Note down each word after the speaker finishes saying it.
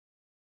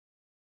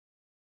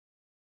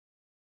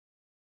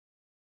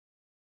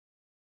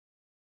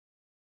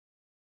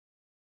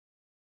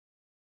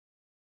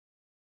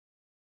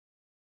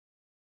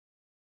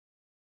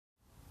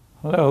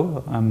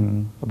Hello,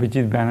 I'm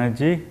Abhijit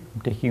Banerjee.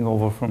 I'm taking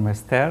over from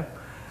Esther.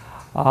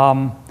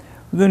 We're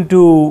going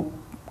to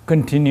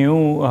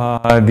continue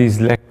these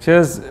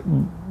lectures.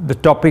 The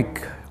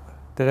topic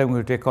that I'm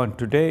going to take on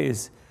today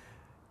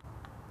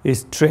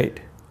is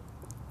trade.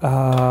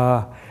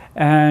 What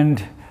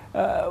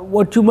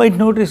you might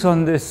notice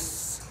on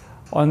this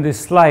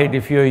slide,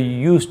 if you're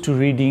used to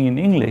reading in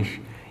English,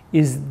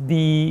 is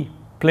the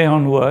play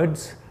on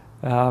words.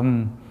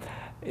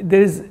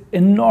 There is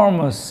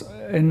enormous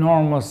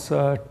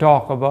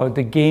talk about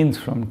the gains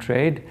from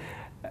trade,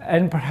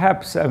 and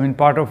perhaps,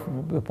 part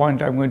of the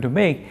point I'm going to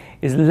make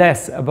is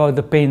less about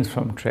the pains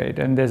from trade,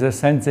 and there's a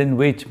sense in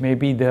which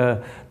maybe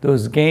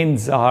those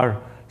gains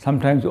are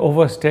sometimes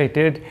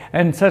overstated,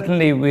 and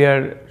certainly we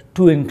are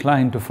too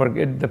inclined to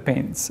forget the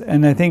pains.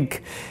 And I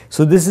think,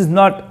 so this is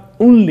not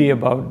only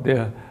about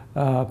the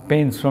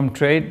pains from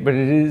trade, but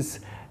it is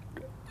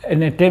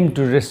an attempt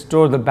to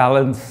restore the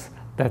balance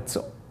that's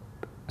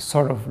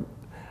sort of,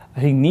 I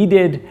think,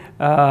 needed.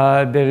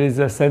 There is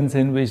a sense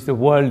in which the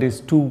world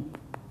is too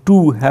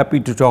happy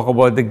to talk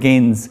about the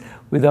gains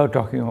without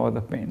talking about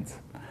the pains.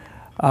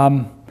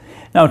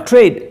 Now,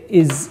 trade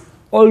is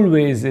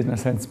always, in a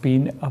sense,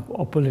 been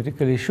a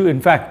political issue.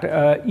 In fact,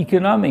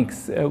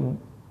 economics,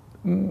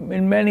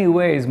 in many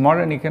ways,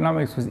 modern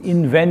economics was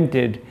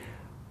invented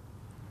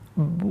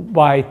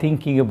by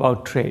thinking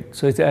about trade.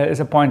 So it's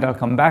a point I'll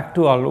come back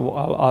to.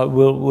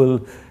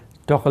 We'll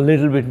talk a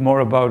little bit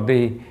more about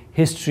the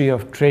history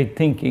of trade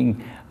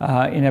thinking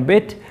in a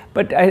bit,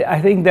 but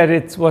I think that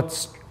it's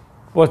what's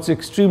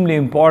extremely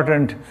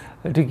important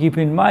to keep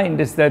in mind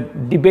is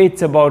that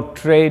debates about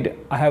trade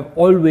have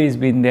always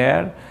been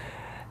there.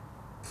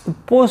 The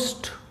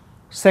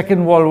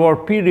post-Second World War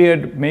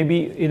period,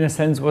 maybe in a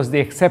sense, was the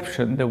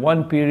exception, the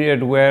one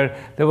period where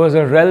there was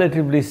a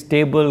relatively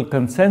stable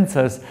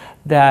consensus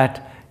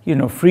that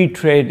free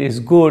trade is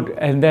good,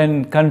 and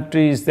then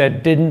countries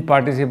that didn't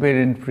participate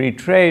in free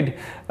trade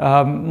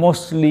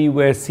mostly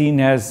were seen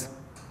as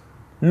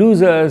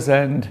losers,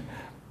 and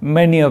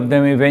many of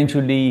them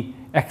eventually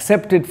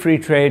accepted free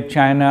trade,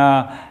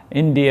 China,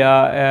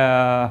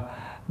 India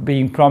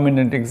being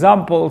prominent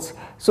examples.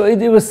 So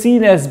it was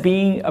seen as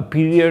being a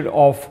period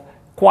of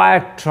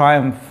quiet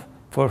triumph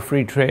for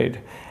free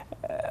trade.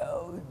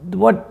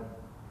 What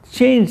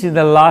changed in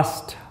the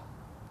last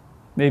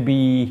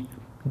maybe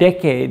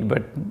decade,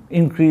 but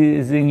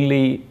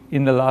increasingly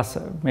in the last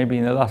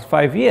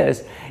 5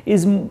 years,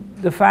 is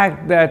the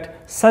fact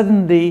that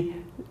suddenly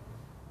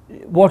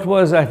what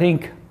was, I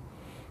think,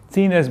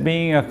 seen as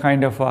being a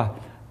kind of a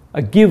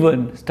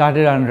given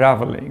started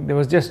unraveling. There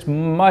was just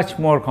much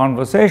more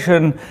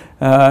conversation.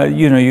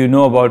 You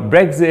know about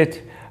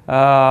Brexit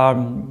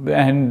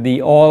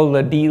and all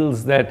the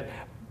deals that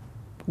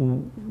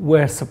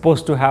were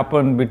supposed to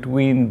happen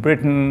between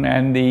Britain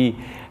and the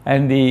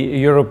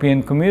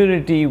European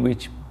community,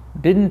 which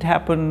didn't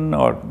happen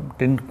or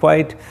didn't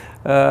quite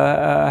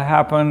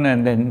happen,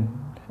 and then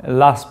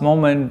last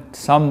moment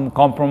some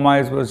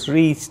compromise was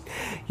reached.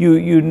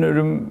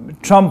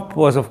 Trump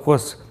was, of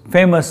course,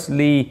 famous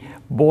for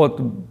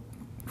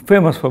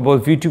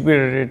both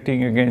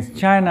vituperating against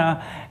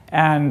China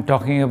and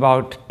talking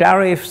about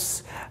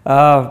tariffs.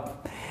 At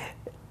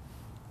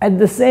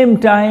the same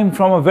time,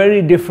 from a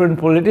very different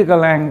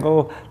political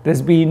angle,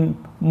 there's been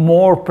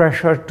more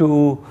pressure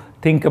to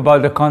think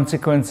about the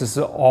consequences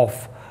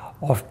of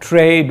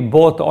trade,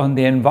 both on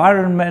the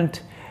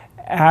environment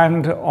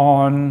and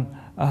on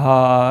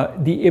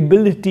the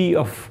ability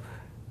of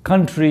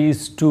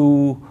countries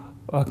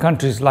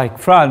like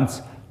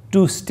France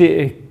to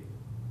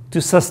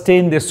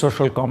sustain their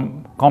social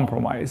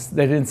compromise.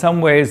 That in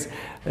some ways,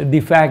 the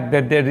fact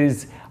that there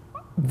is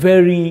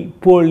very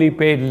poorly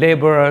paid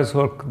laborers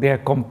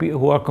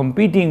who are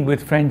competing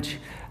with French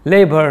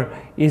labor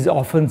is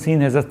often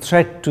seen as a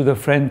threat to the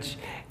French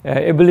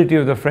ability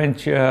of the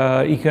French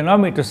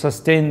economy to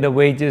sustain the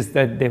wages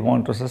that they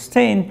want to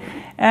sustain,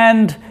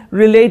 and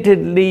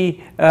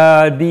relatedly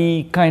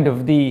the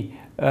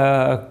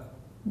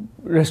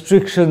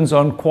restrictions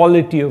on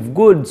quality of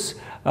goods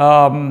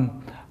are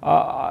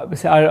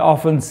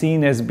often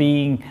seen as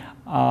being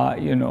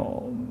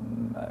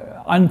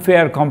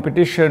unfair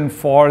competition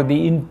for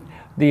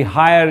the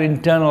higher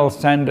internal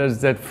standards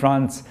that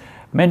France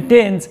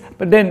maintains.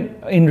 But then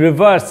in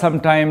reverse,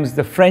 sometimes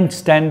the French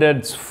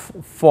standards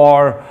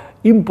for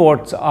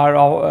imports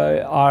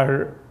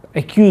are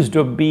accused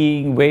of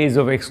being ways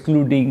of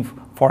excluding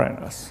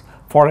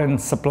foreign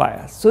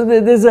suppliers. So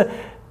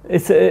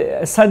it's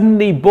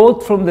suddenly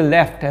both from the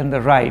left and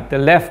the right, the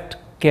left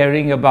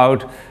caring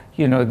about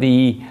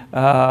the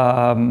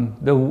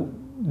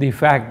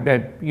fact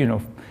that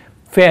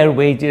fair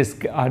wages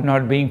are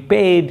not being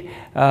paid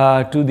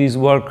to these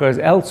workers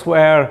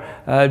elsewhere,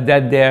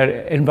 that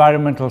their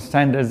environmental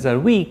standards are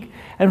weak,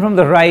 and from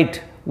the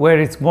right, where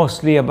it's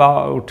mostly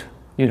about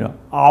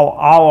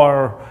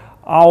our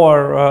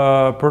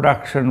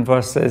production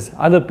versus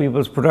other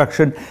people's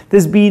production,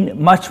 there's been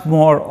much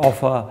more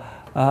of a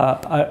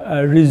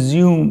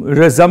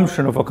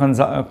resumption of a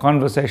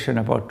conversation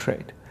about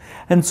trade.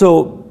 And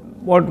so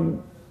what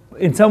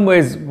in some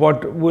ways,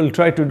 what we'll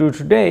try to do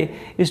today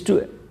is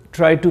to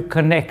try to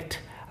connect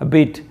a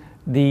bit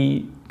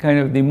the kind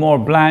of the more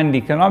bland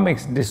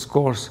economics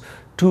discourse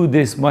to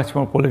this much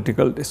more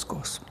political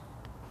discourse.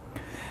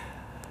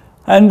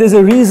 And there's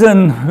a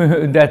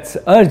reason that's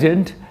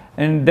urgent,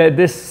 and that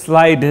this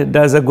slide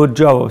does a good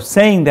job of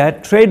saying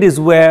that trade is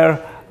where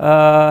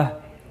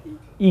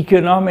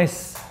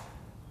economists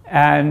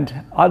and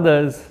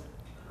others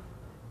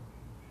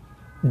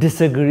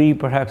disagree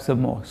perhaps the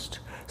most.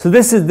 So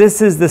this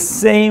is the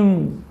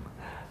same.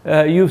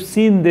 You've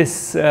seen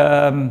this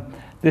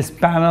this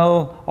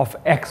panel of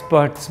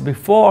experts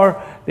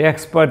before. The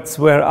experts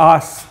were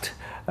asked,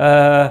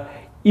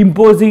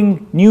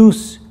 imposing new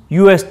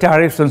U.S.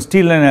 tariffs on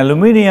steel and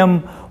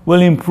aluminum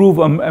will improve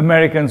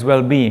Americans'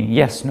 well-being?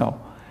 Yes,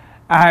 no.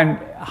 And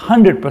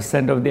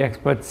 100% of the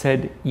experts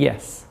said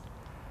yes.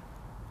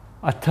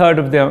 A third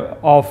of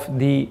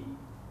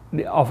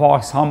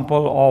our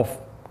sample of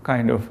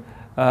kind of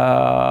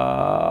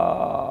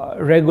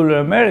regular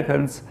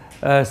Americans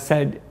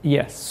said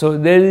yes. So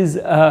there is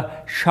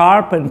a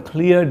sharp and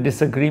clear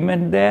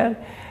disagreement there,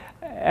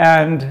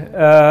 and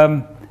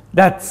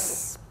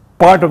that's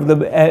part of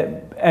the.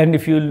 And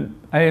if you,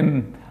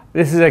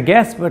 this is a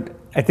guess, but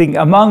I think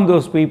among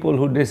those people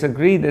who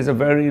disagree, there's a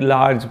very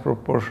large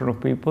proportion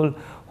of people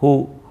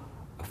who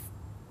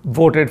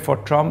voted for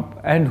Trump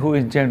and who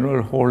in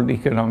general hold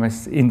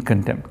economists in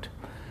contempt.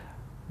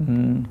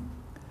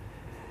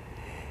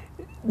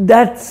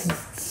 That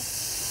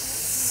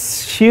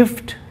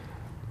shift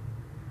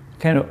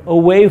kind of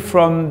away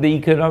from the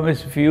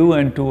economist view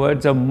and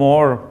towards a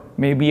more,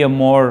 maybe a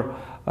more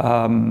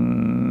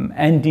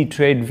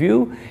anti-trade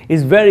view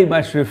is very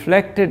much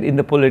reflected in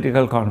the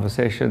political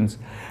conversations.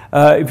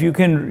 If you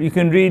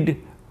can read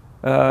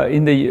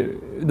in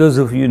those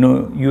of you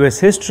know U.S.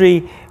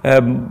 history,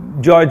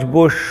 George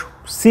Bush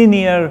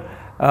Sr.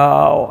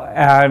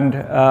 And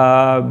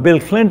Bill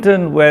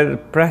Clinton were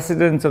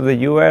presidents of the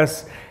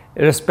U.S.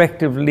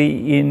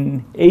 respectively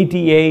in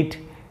 '88,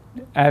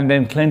 and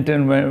then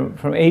Clinton went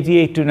from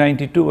 '88 to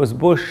 '92 was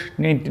Bush,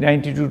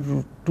 '92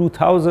 to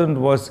 2000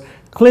 was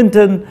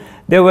Clinton.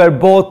 They were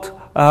both,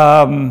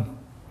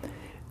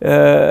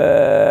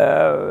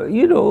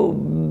 you know,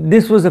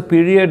 this was a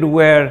period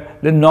where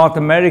the North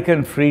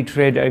American Free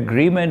Trade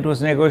Agreement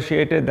was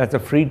negotiated. That's a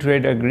free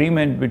trade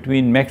agreement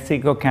between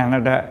Mexico,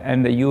 Canada,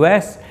 and the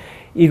US.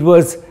 It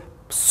was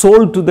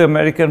sold to the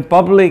American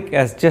public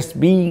as just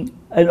being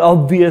an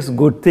obvious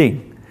good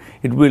thing.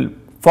 It will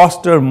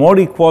foster more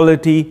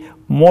equality,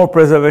 more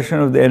preservation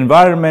of the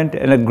environment,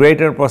 and a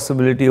greater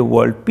possibility of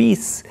world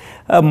peace,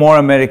 more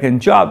American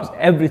jobs,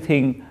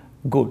 everything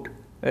good.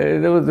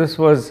 This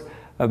was,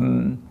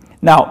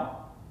 now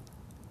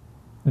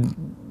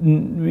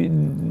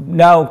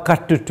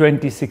cut to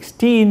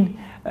 2016,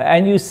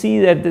 and you see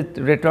that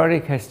the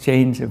rhetoric has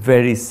changed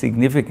very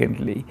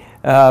significantly.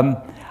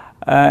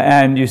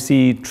 And you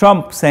see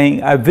Trump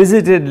saying, I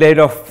visited laid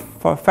off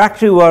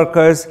factory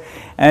workers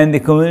and the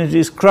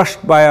communities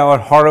crushed by our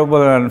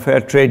horrible and unfair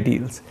trade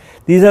deals.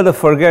 These are the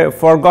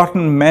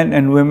forgotten men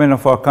and women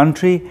of our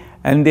country,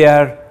 and they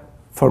are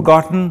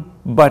forgotten,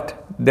 but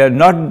they're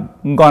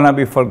not gonna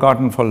be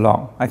forgotten for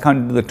long. I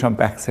can't do the Trump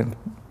accent.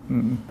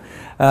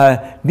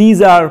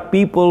 These are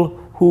people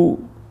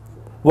who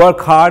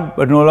work hard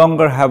but no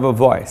longer have a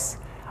voice.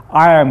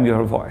 I am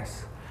your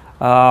voice.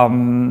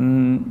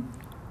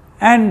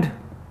 And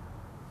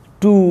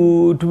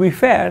to be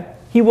fair,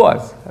 he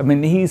was. I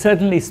mean, he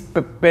certainly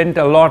spent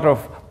a lot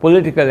of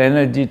political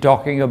energy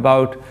talking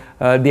about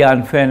the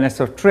unfairness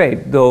of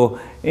trade, though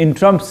in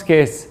Trump's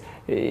case,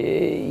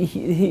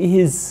 he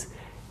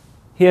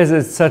has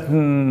a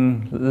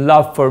certain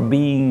love for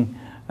being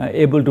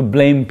able to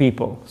blame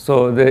people.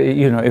 So,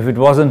 you know, if it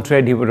wasn't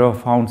trade, he would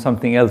have found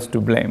something else to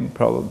blame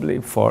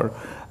probably for.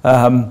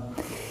 But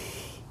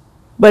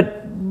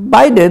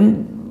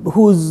Biden,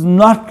 who's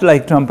not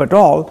like Trump at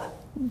all,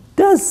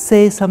 does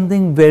say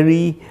something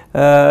very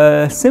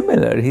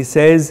similar. He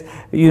says,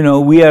 you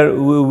know,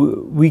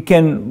 we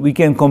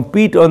can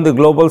compete on the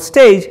global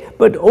stage,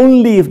 but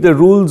only if the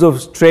rules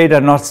of trade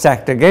are not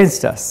stacked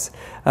against us.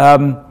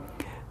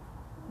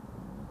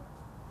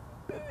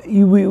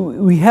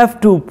 We have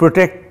to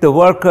protect the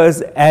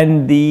workers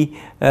and the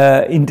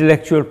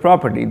intellectual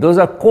property. Those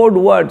are code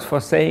words for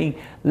saying,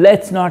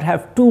 let's not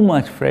have too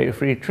much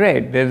free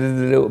trade.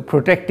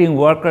 Protecting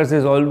workers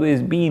has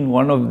always been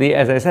one of the,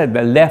 as I said,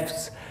 the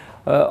left's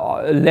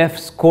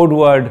code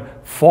word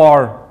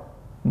for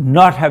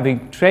not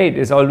having trade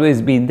has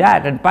always been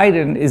that, and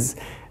Biden is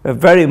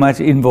very much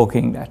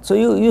invoking that. So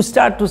you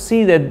start to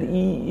see that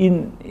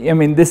I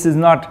mean, this is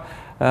not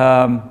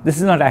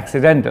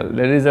accidental.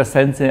 There is a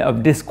sense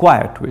of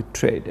disquiet with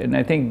trade, and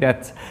I think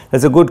that's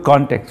a good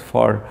context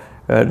for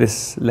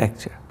this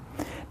lecture.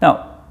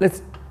 Now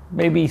let's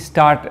maybe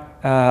start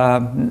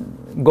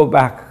go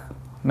back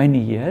many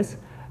years.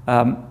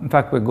 In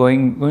fact, we're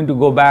going to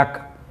go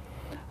back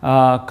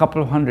a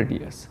couple of hundred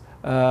years.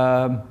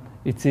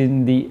 It's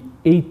in the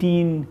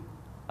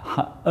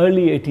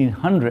early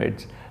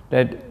 1800s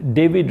that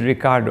David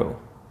Ricardo,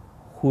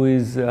 who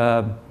is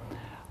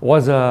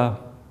was a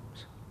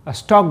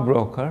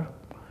stockbroker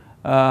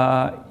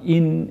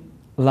in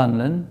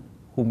London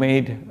who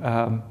made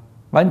a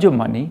bunch of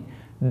money.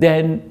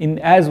 Then,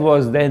 as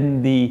was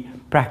then the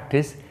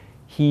practice,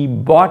 he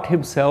bought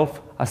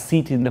himself a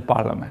seat in the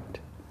parliament,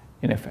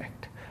 in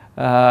effect.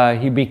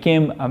 He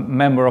became a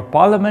member of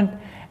parliament,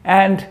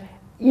 and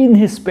in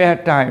his spare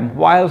time,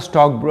 while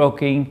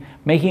stockbroking,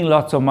 making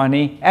lots of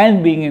money,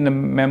 and being a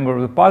member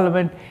of the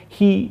parliament,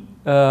 he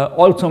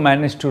also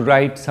managed to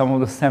write some of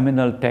the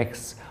seminal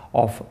texts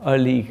of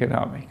early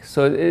economics.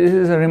 So this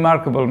is a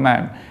remarkable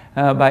man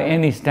by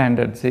any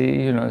standards,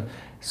 you know,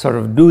 sort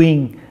of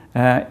doing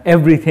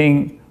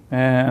everything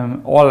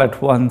all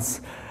at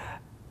once.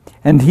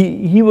 And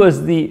he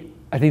was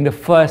I think the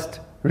first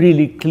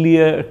really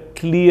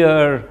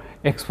clear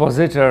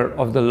expositor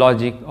of the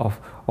logic of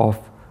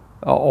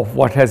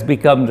what has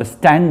become the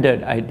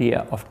standard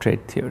idea of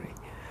trade theory.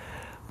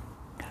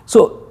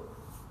 So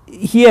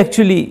he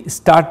actually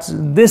starts,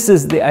 this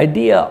is the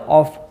idea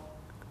of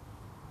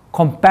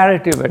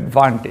comparative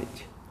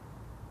advantage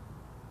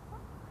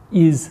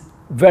is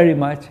very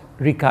much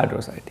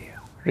Ricardo's idea.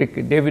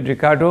 David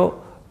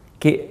Ricardo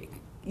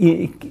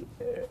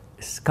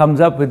comes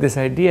up with this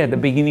idea at the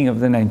beginning of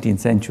the 19th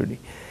century.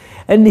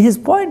 And his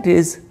point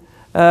is,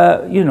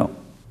 you know,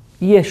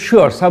 yes,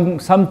 sure,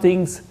 some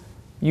things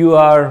you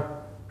are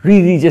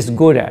really just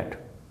good at.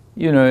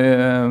 You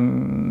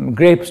know,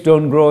 grapes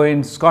don't grow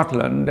in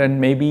Scotland,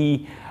 and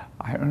maybe,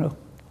 I don't know,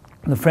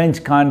 the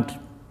French can't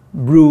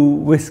brew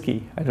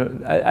whiskey.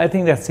 I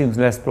think that seems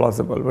less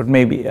plausible, but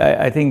maybe,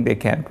 I think they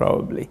can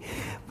probably.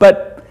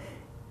 But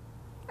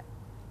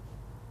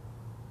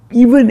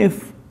even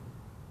if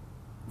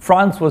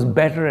France was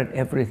better at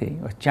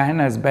everything, or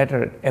China is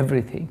better at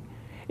everything,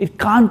 it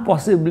can't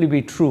possibly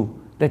be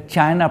true that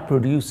China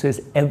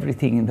produces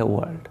everything in the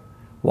world.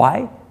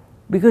 Why?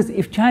 Because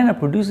if China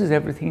produces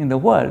everything in the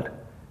world,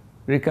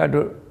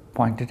 Ricardo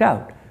pointed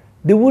out,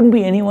 there wouldn't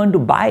be anyone to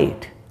buy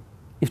it.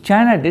 If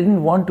China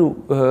didn't want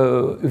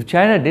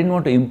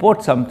to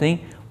import something,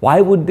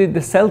 why would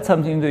they sell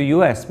something to the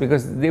US?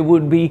 Because they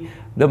would be,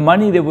 the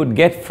money they would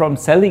get from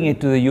selling it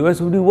to the US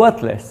would be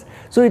worthless.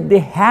 So it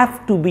has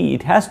to be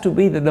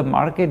that the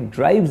market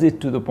drives it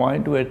to the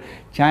point where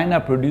China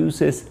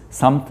produces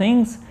some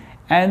things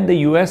and the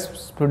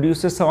US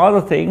produces some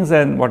other things,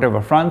 and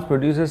whatever, France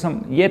produces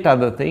some yet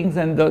other things,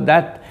 and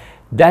that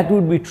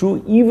would be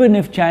true even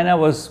if China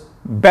was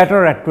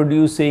better at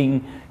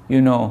producing,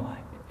 you know,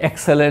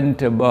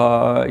 excellent, you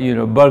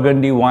know,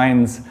 Burgundy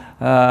wines,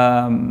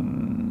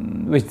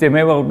 which they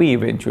may well be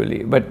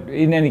eventually. But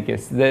in any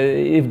case,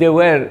 if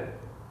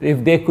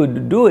they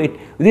could do it,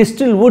 they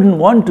still wouldn't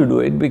want to do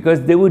it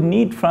because they would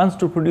need France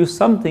to produce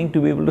something to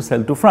be able to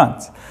sell to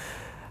France.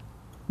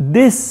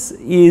 This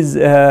is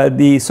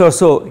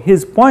so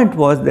his point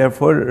was,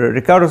 therefore,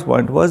 Ricardo's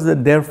point was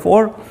that,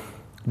 therefore,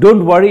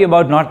 don't worry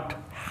about not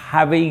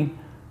having,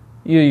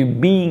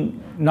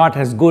 being not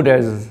as good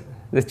as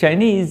the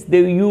Chinese.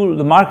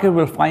 The market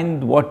will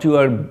find what you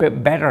are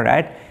better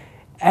at,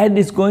 and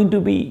it's going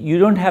to be, you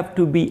don't have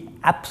to be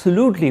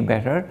absolutely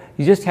better,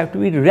 you just have to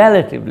be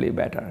relatively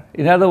better.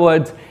 In other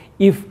words,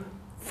 if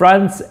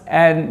France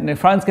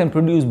can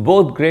produce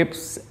both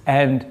grapes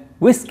and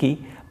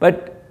whiskey,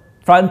 but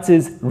France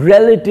is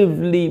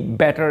relatively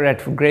better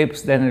at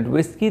grapes than at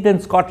whiskey, then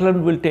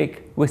Scotland will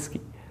take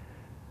whiskey.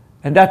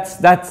 And that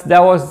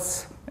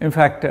was, in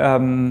fact,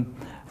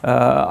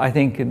 I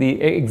think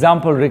the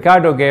example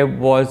Ricardo gave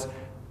was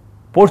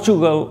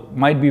Portugal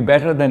might be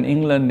better than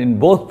England in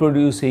both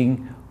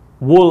producing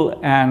wool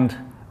and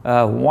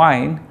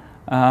wine,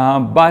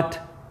 but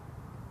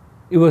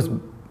it was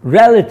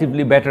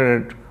relatively better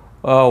at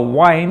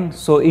wine,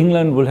 so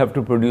England will have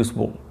to produce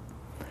wool.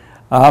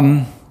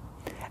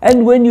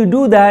 And when you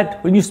do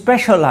that, when you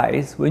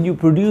specialize, when you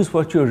produce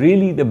what you're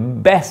really the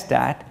best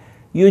at,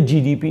 your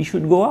GDP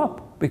should go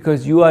up,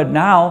 because you are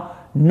now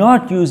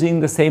not using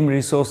the same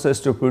resources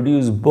to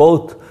produce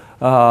both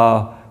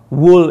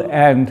wool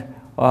and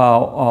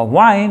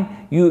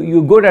wine.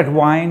 You're good at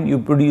wine, you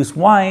produce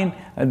wine,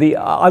 the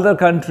other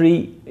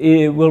country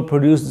will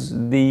produce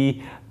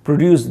the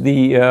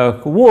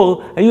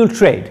wool, and you'll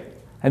trade.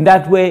 And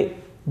that way,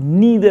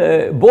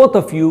 both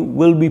of you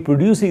will be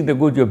producing the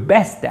good you're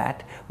best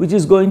at, which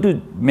is going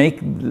to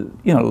make,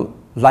 you know,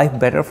 life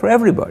better for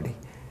everybody.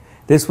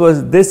 This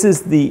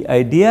is the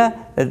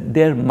idea that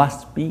there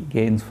must be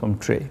gains from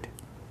trade.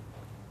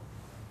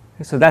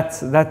 So that's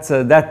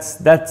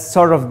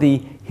sort of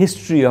the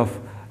history of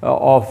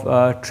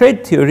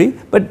trade theory.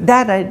 But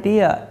that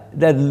idea,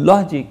 that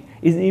logic,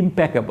 is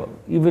impeccable.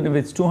 Even if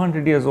it's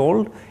 200 years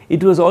old,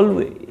 it was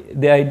always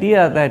the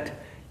idea that,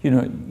 you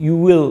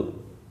know,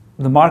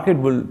 the market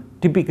will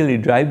typically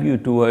drive you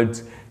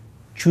towards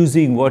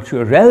choosing what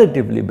you're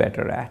relatively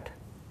better at,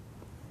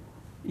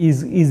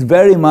 is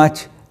very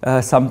much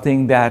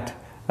something that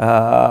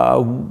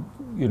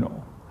you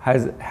know,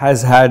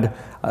 has had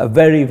a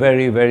very,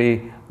 very,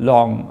 very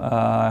long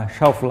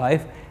shelf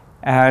life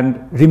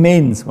and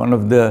remains one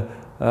of the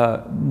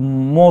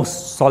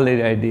most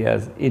solid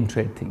ideas in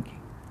trade thinking.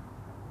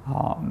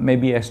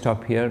 Maybe I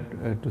stop here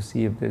to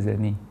see if there's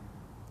any.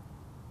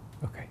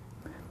 Okay,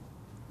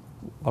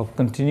 I'll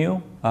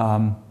continue.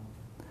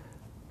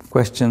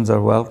 Questions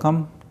are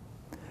welcome.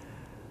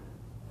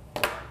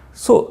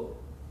 So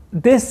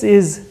this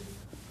is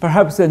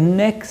perhaps the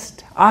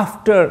next,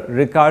 after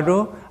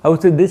Ricardo, I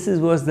would say this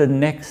was the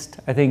next,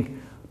 I think,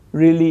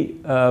 really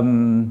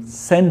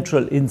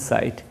central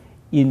insight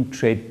in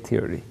trade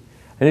theory.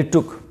 And it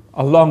took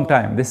a long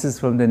time. This is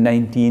from the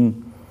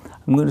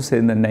I'm going to say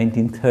in the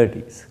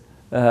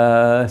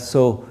 1930s.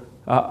 So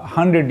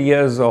 100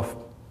 years of,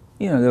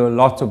 there were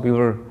lots of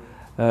people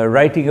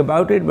writing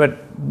about it, but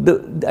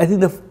I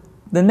think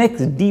the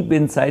next deep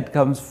insight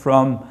comes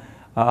from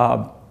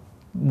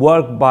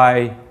work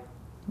by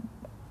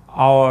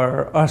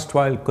our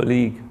erstwhile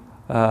colleague,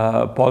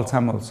 Paul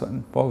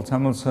Samuelson. Paul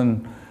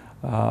Samuelson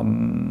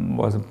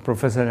was a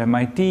professor at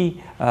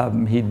MIT.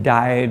 He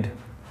died,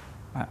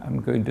 I'm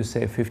going to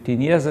say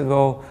 15 years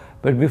ago,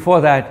 but before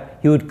that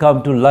he would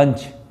come to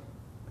lunch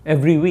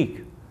every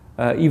week,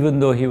 even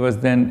though he was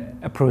then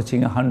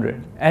approaching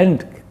 100,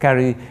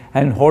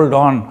 and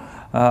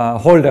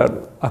hold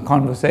a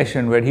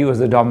conversation where he was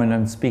the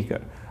dominant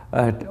speaker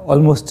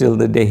almost till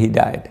the day he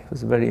died. He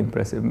was a very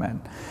impressive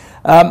man.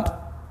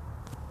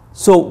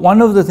 So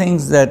one of the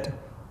things that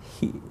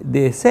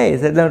they say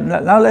is that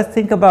now let's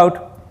think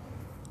about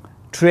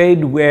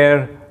trade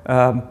where,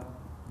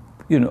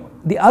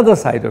 the other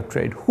side of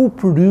trade. Who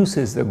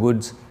produces the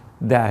goods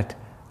that,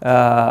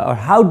 or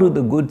how do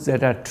the goods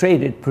that are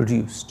traded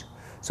produced?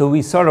 So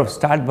we sort of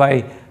start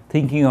by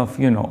thinking of,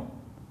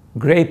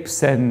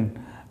 grapes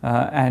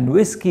and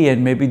whiskey,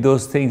 and maybe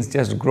those things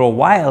just grow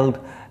wild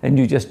and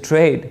you just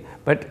trade.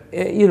 But,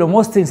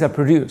 most things are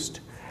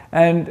produced,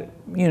 and,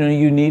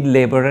 you need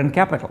labor and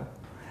capital.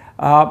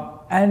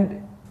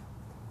 And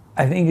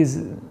I think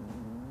is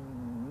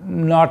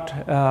not,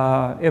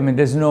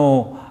 there's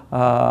no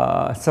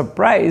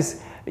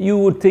surprise. You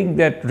would think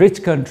that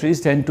rich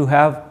countries tend to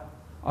have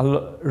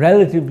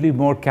relatively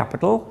more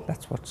capital.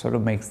 That's what sort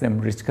of makes them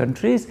rich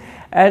countries.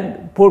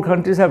 And poor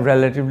countries have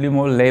relatively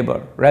more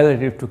labor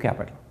relative to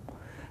capital.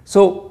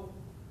 So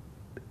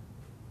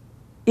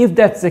if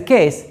that's the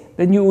case,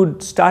 then you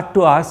would start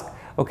to ask,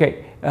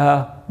 okay,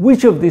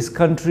 which of these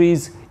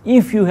countries,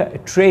 if you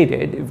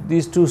traded, if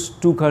these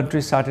two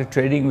countries started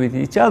trading with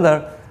each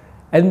other,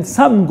 and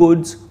some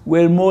goods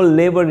were more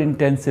labor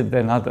intensive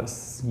than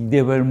others.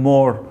 There were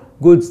more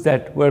goods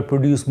that were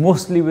produced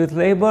mostly with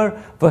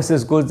labor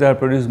versus goods that are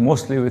produced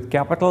mostly with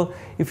capital.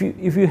 If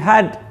you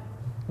had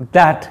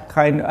that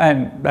kind,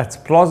 and that's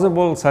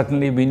plausible,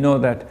 certainly we know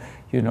that,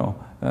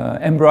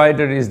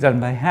 embroidery is done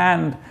by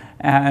hand,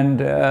 and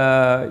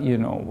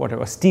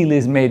whatever, steel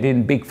is made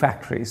in big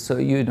factories. So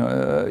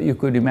you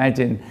could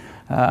imagine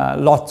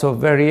lots of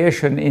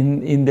variation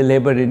in the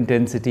labor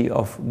intensity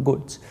of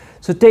goods.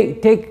 So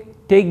take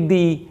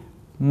the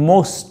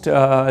most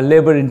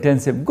labor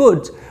intensive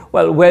goods.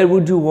 Well,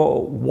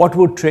 what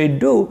would trade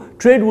do?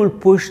 Trade will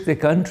push the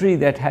country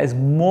that has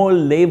more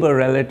labor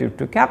relative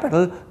to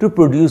capital to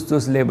produce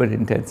those labor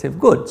intensive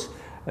goods.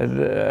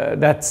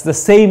 That's the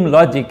same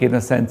logic in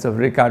a sense of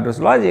Ricardo's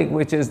logic,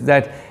 which is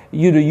that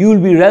you'll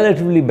be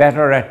relatively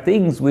better at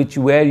things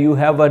where you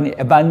have an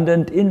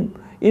abundant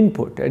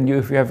input, and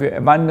if you have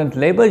abundant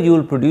labor,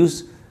 you'll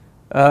produce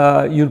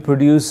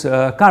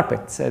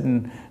carpets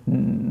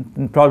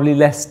and probably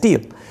less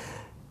steel.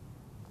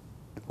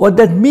 What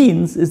that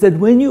means is that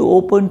when you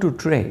open to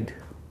trade,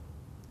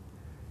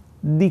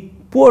 the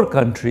poor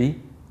country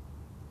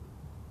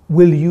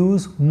will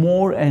use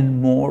more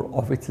and more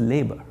of its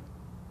labor.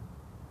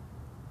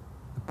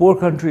 The poor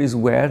country is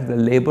where the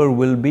labor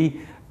will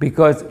be,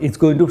 because it's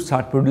going to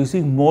start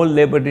producing more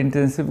labor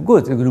intensive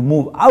goods. It's going to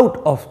move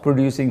out of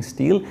producing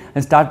steel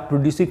and start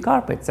producing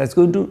carpets. That's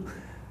going to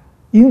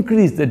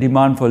increase the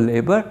demand for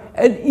labor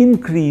and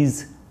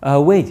increase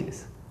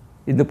wages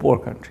in the poor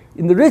country.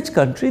 In the rich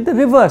country, the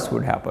reverse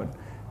would happen.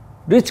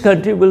 Rich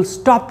country will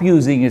stop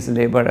using its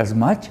labor as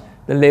much.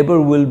 The labor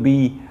will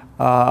be,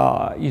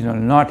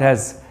 not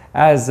as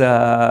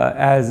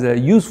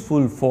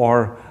useful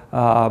for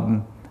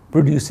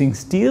producing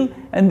steel,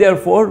 and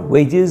therefore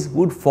wages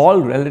would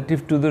fall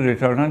relative to the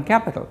return on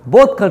capital.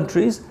 Both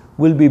countries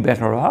will be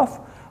better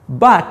off,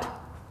 but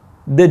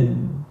the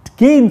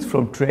gains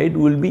from trade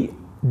will be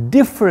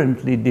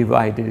differently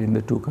divided in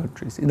the two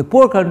countries. In the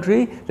poor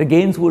country, the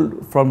gains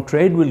from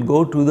trade will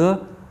go to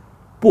the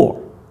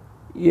poor,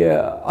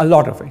 a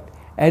lot of it.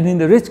 And in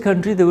the rich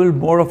country,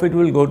 more of it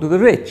will go to the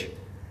rich.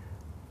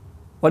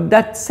 What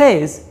that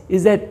says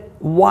is that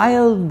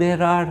while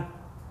there are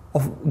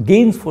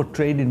gains for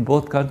trade in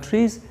both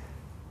countries,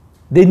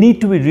 they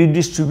need to be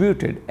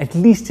redistributed, at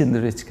least in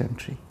the rich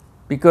country.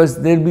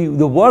 Because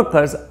the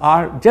workers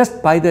are,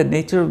 just by the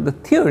nature of the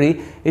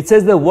theory, it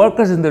says the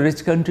workers in the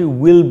rich country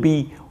will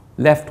be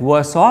left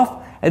worse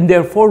off, and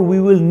therefore we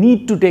will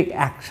need to take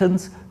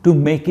actions to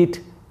make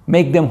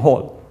them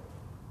whole.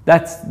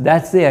 That's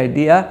the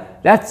idea.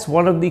 That's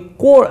one of the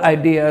core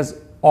ideas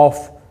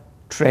of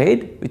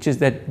trade, which is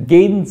that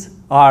gains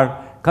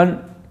are,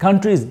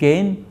 countries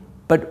gain,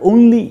 but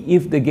only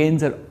if the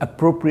gains are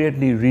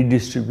appropriately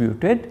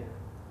redistributed.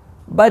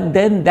 But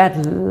then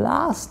that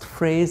last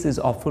phrase is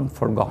often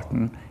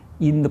forgotten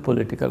in the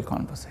political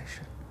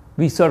conversation.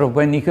 We sort of,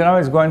 when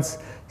economists go and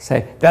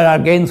say there are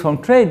gains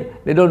from trade,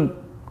 they don't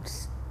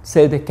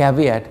say the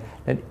caveat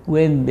that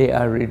when they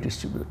are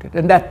redistributed.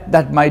 And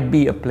that might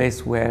be a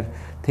place where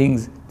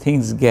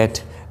things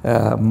get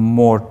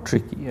more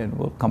tricky, and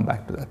we'll come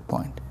back to that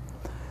point.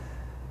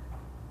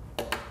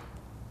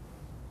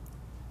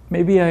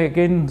 Maybe I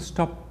again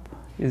stop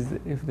if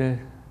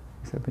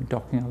I've been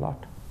talking a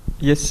lot.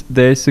 Yes,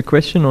 there is a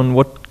question on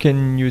what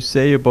can you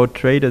say about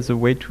trade as a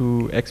way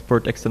to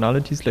export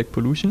externalities like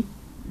pollution?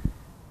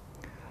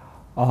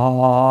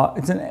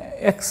 It's an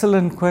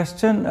excellent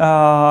question.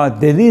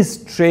 There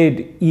is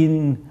trade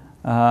in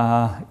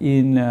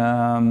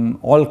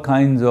all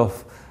kinds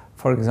of,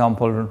 for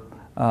example,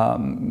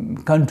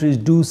 countries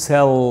do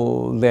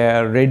sell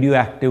their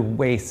radioactive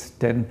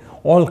waste and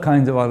all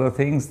kinds of other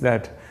things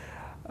that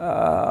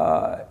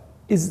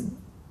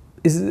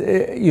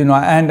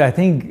and I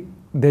think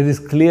there is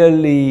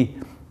clearly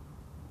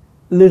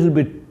a little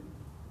bit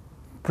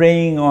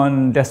preying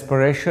on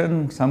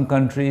desperation. Some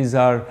countries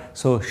are,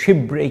 so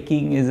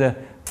shipbreaking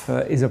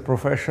is a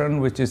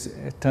profession which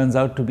turns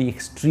out to be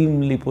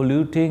extremely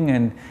polluting,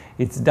 and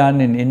it's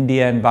done in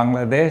India and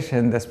Bangladesh,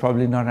 and that's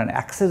probably not an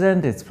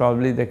accident. It's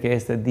probably the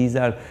case that these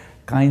are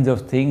kinds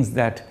of things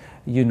that,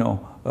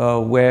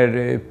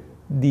 where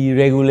the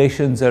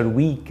regulations are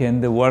weak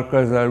and the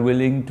workers are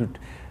willing to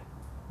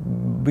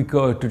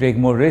take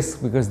more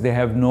risks because they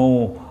have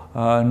no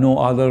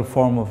other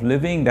form of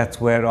living. That's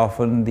where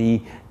often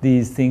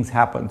these things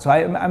happen. So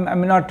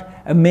I'm not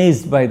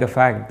amazed by the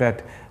fact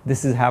that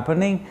this is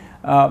happening.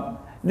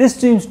 This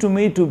seems to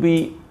me to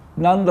be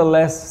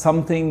nonetheless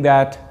something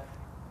that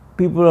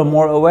people are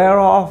more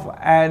aware of,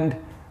 and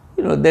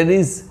there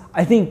is,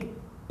 I think,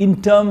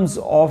 in terms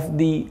of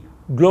the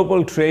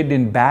global trade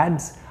in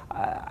bads,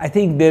 I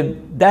think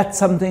that's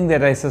something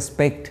that I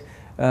suspect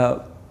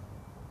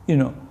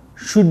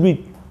should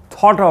be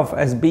thought of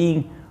as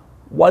being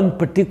one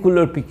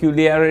particular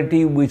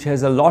peculiarity which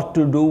has a lot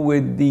to do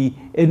with the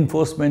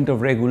enforcement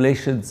of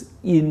regulations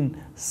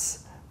in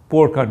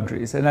poor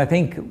countries. And I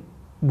think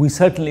we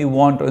certainly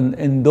want,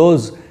 in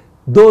those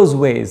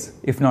ways,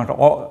 if not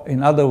all,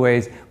 in other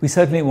ways, we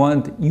certainly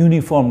want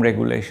uniform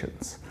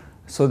regulations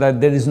so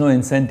that there is no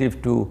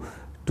incentive to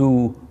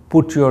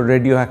put your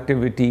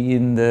radioactivity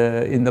in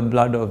the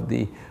blood of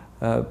the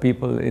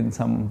people in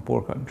some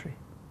poor country.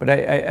 But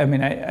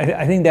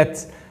I think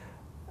that's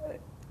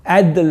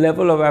at the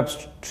level of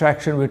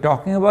abstraction we're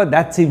talking about.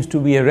 That seems to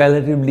be a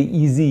relatively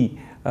easy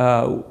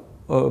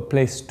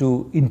place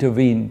to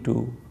intervene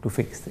to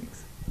fix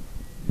things.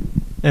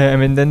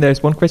 Then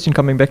there's one question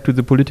coming back to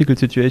the political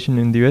situation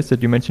in the US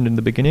that you mentioned in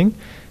the beginning.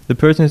 The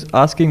person is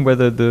asking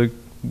whether the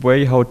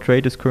way how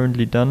trade is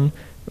currently done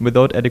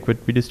without adequate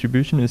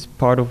redistribution is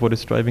part of what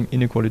is driving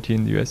inequality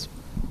in the US.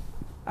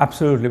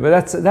 Absolutely,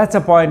 but that's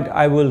a point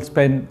I will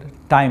spend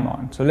time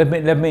on. So let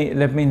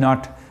me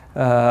not.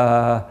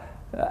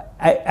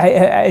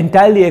 I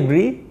entirely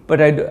agree,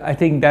 but I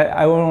think that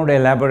I won't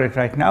elaborate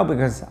right now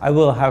because I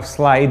will have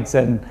slides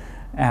and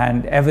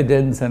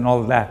evidence and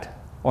all that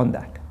on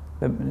that.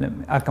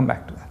 I'll come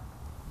back to that.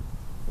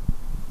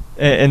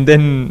 And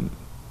then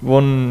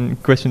one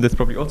question that's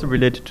probably also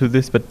related to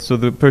this, but so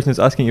the person is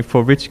asking if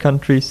for rich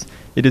countries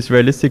it is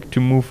realistic to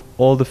move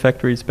all the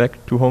factories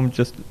back to home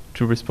just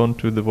to respond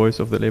to the voice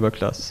of the labor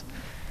class.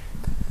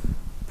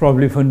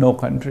 Probably for no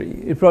country.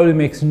 It probably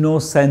makes no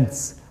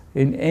sense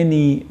in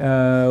any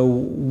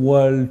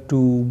world to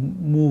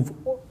move,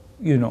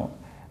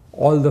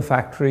 all the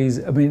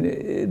factories. I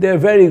mean, there are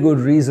very good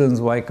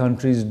reasons why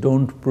countries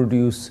don't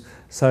produce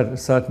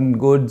certain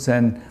goods,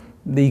 and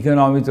the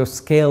economies of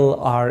scale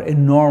are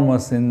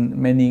enormous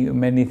in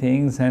many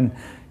things, and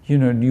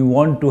you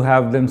want to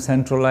have them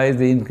centralized.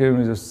 The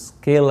economies of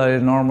scale are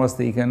enormous.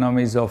 The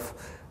economies of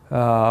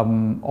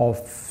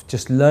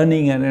just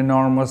learning are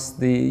enormous.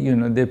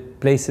 The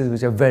places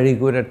which are very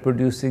good at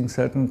producing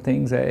certain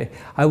things.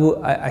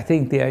 I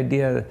think the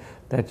idea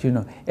that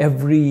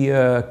every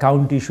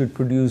county should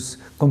produce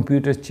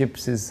computer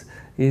chips is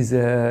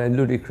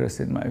ludicrous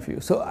in my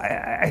view. So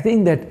I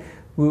think that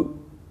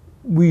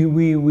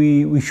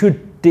we should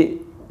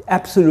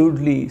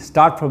absolutely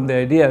start from the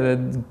idea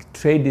that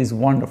trade is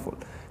wonderful.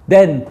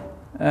 Then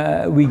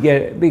we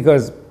get,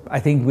 because I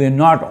think we're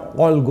not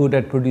all good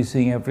at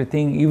producing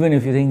everything, even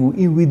if you think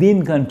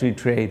within country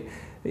trade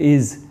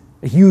is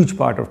a huge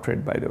part of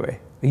trade, by the way.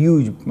 A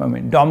huge,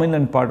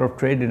 dominant part of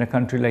trade in a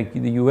country like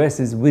the US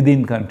is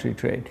within country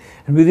trade.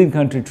 And within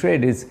country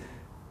trade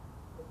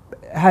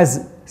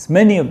has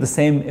many of the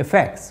same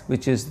effects,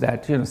 which is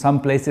that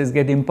some places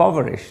get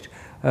impoverished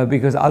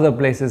because other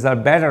places are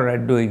better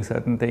at doing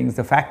certain things.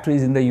 The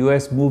factories in the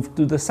US moved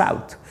to the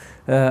south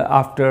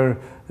after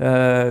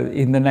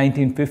in the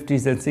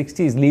 1950s and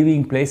 60s,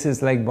 leaving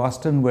places like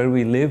Boston, where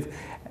we live,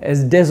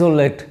 as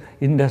desolate,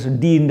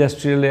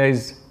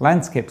 deindustrialized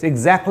landscapes.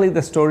 Exactly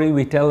the story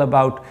we tell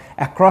about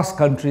across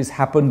countries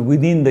happened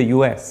within the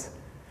US.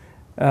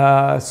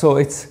 So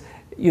it's,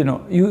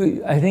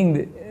 I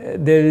think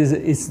there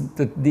is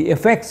the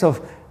effects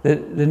of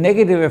the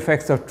negative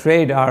effects of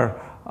trade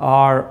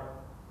are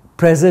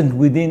present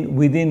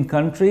within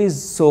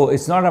countries. So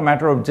it's not a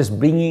matter of just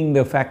bringing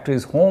the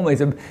factories home.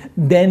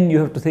 Then you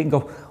have to think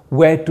of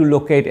where to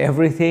locate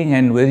everything,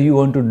 and whether you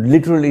want to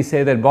literally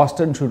say that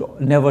Boston should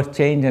never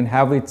change and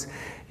have its,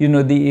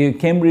 the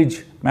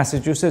Cambridge,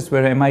 Massachusetts,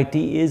 where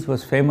MIT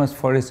was famous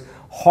for its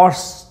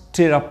horse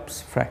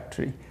stirrups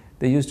factory.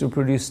 They used to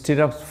produce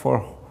stirrups for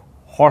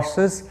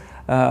horses.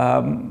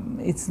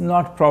 It's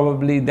not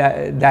probably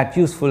that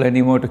useful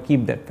anymore to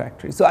keep that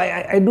factory. So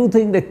I do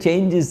think that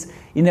change is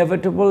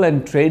inevitable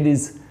and trade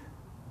is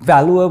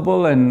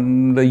valuable,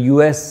 and the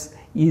US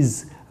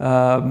is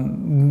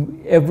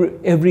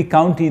every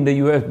county in the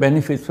US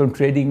benefits from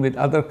trading with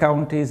other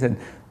counties, and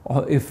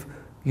if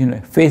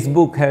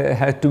Facebook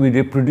had to be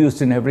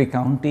reproduced in every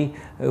county,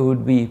 it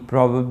would be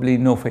probably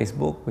no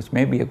Facebook, which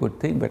may be a good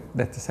thing, but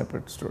that's a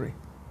separate story.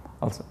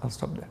 I'll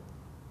stop there.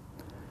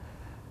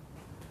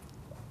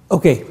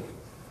 Okay,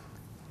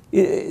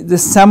 the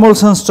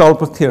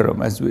Samuelson-Stolper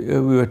theorem, as we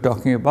were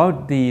talking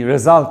about, the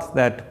result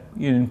that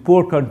in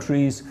poor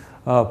countries,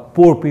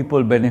 poor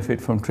people benefit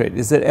from trade.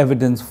 Is there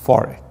evidence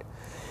for it?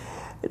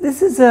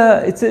 This is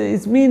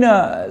it's been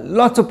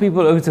lots of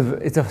people.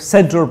 It's a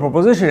central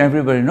proposition.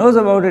 Everybody knows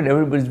about it.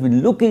 Everybody's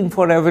been looking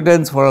for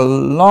evidence for a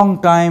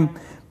long time.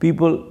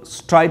 People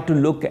try to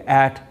look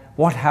at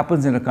what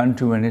happens in a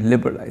country when it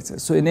liberalizes.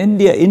 So in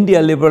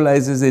India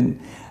liberalizes in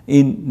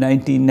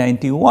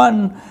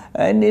 1991,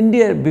 and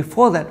India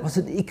before that was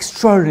an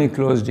extraordinarily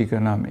closed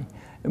economy,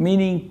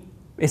 meaning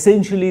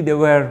essentially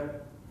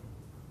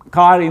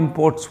car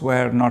imports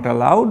were not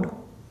allowed,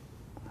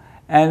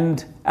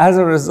 and as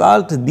a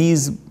result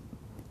these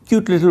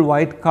cute little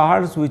white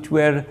cars, which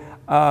were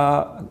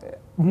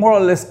more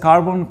or less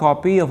carbon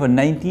copy of a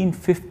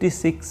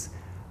 1956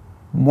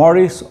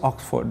 Morris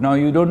Oxford. Now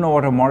you don't know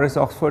what a Morris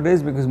Oxford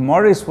is, because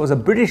Morris was a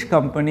British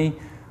company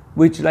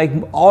which, like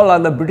all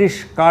other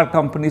British car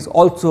companies,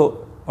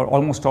 also, or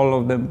almost all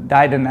of them,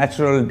 died a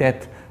natural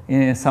death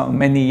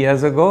many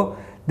years ago.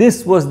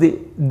 This was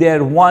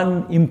their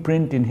one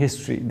imprint in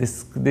history,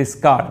 this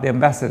car, the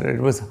Ambassador.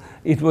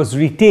 It was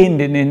retained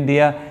in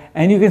India,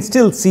 and you can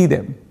still see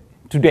them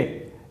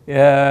today.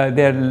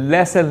 They're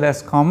less and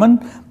less common,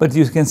 but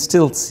you can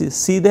still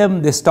see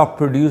them. They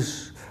stopped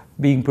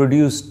being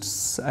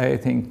produced, I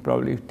think,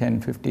 probably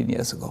 10, 15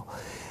 years ago.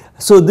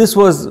 So this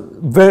was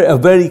a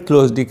very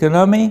closed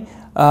economy,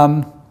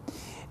 and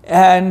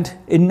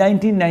in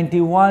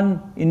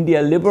 1991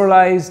 India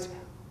liberalized,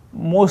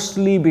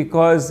 mostly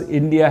because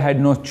India had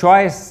no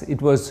choice.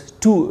 It was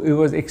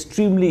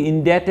extremely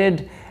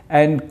indebted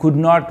and could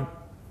not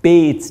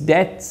pay its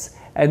debts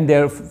and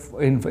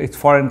its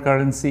foreign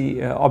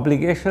currency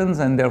obligations,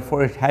 and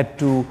therefore it had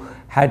to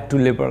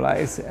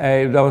liberalize.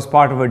 That was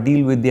part of a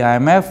deal with the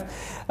IMF,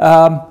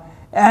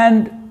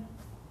 and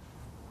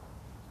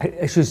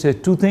I should say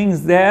two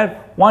things there.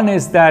 One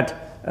is that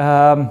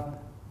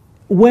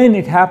when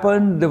it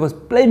happened, there was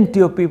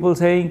plenty of people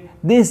saying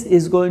this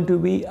is going to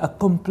be a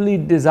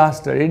complete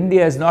disaster.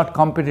 India is not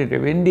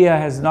competitive. India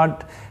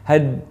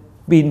had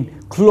been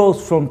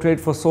closed from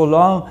trade for so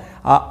long.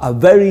 A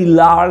very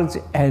large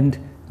and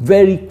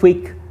very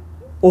quick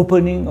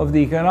opening of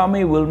the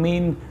economy will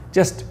mean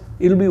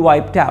it'll be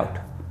wiped out.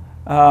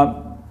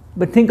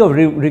 But think of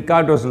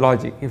Ricardo's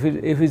logic. If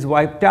it's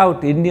wiped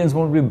out, Indians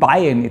won't be buy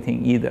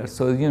anything either.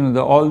 So you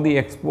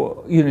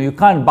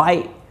can't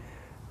buy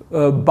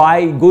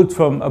goods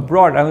from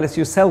abroad unless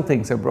you sell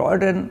things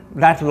abroad, and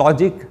that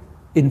logic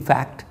in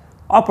fact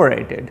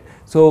operated.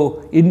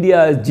 So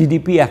India's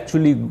GDP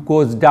actually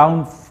goes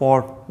down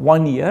for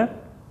 1 year,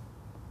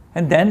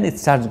 and then it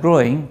starts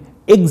growing,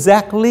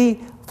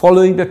 exactly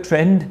following the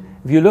trend.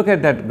 If you look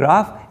at that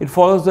graph, it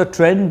follows the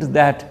trend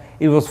that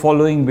it was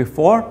following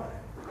before.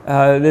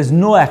 There's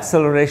no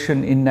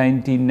acceleration in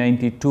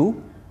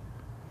 1992.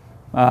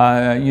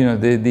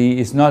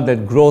 It's not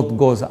that growth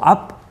goes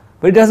up,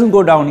 but it doesn't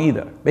go down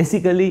either.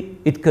 Basically,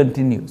 it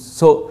continues.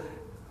 So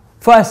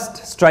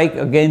first, strike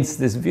against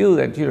this view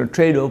that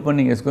trade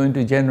opening is going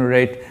to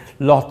generate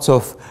lots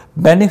of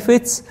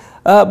benefits.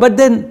 But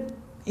then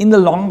in the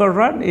longer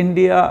run,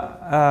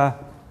 India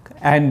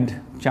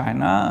and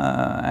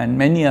China and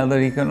many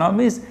other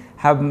economies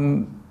have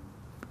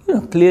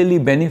clearly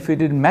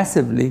benefited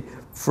massively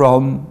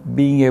from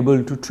being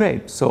able to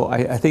trade. So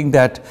I think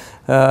that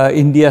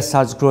India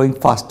starts growing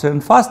faster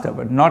and faster,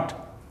 but not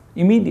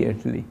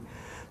immediately.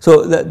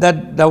 So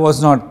that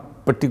was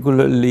not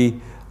particularly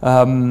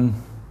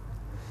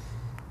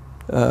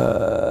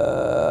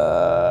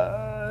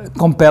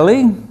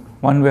compelling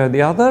one way or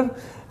the other.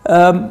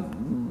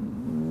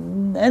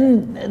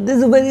 And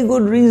there's a very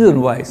good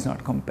reason why it's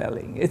not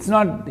compelling. It's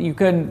not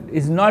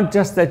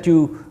just that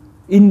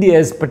India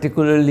is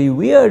particularly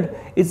weird,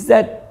 it's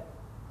that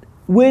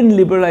when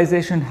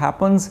liberalization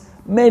happens,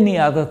 many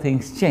other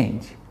things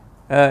change.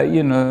 There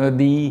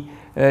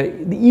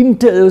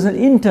was an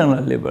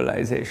internal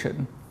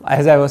liberalization.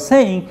 As I was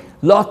saying,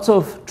 lots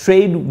of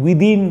trade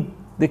within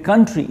the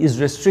country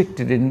is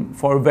restricted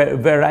for a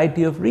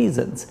variety of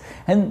reasons.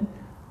 And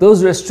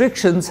those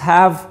restrictions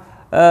have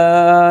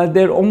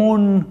their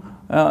own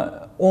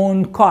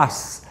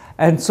costs.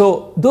 And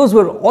so those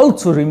were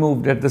also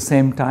removed at the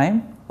same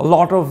time. A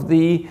lot of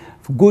the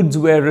goods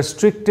were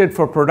restricted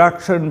for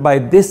production by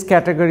this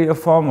category of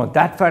firm or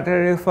that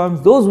category of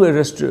firms. Those were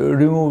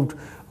removed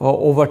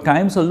over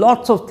time. So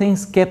lots of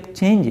things kept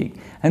changing.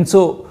 And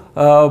so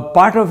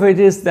part of it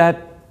is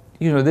that,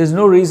 there's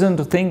no reason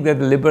to think that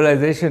the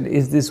liberalization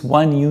is this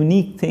one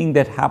unique thing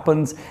that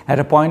happens at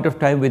a point of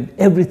time when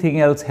everything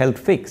else held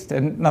fixed,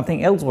 and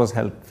nothing else was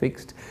held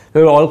fixed.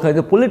 There were all kinds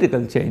of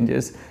political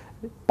changes,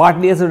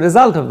 partly as a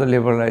result of the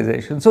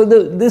liberalization. So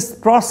this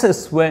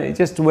process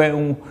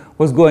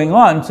was going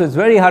on, so it's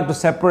very hard to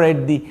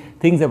separate the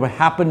things that were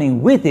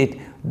happening with it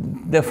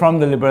from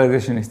the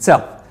liberalization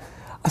itself.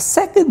 A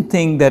second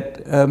thing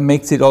that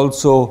makes it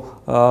also,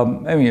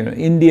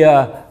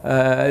 India,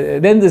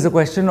 then there's a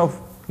question of,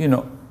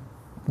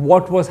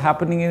 what was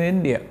happening in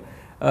India.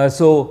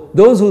 So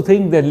those who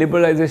think that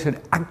liberalization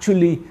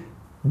actually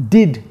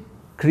did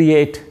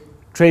create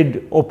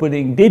trade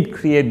opening, did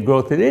create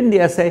growth in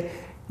India, say,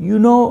 I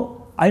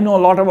know a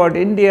lot about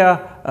India.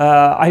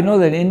 I know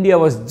that India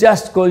was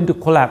just going to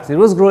collapse. It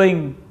was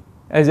growing,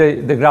 as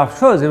the graph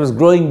shows, it was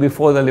growing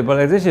before the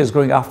liberalization, it was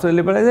growing after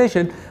the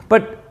liberalization.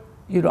 But,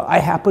 I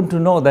happen to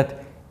know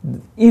that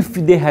if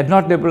they had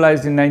not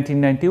liberalized in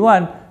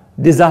 1991,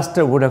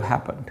 disaster would have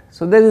happened.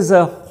 So there is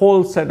a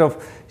whole set of,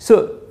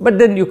 but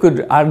then you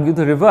could argue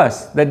the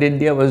reverse, that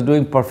India was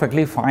doing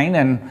perfectly fine,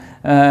 and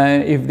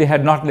if they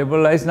had not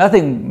liberalized,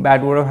 nothing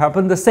bad would have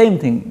happened. The same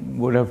thing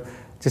would have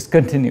just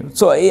continued.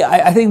 So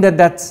I think that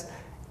that's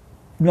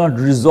not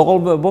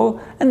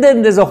resolvable. And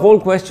then there's a whole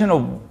question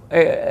of,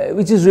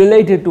 which is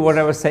related to what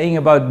I was saying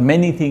about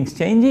many things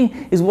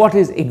changing, is what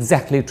is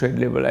exactly trade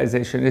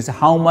liberalization, is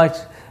how much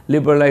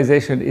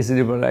liberalization is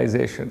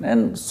liberalization,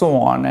 and so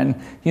on. And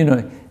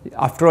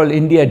after all,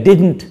 India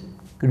didn't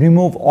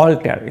remove all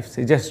tariffs,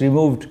 it just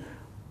removed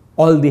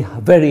all the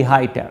very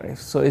high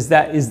tariffs. So is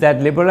that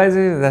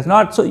liberalization? That's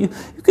not. So you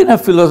can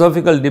have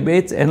philosophical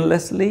debates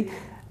endlessly,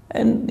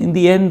 and in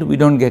the end we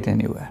don't get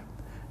anywhere.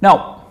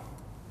 Now,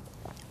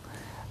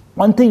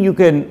 one thing you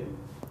can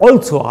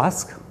also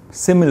ask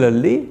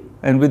similarly,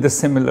 and with the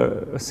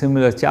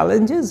similar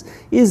challenges,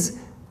 is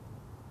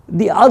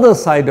the other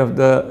side of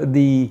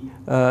the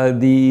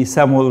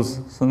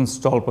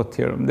Samuelson-Stolper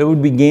theorem. There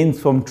would be gains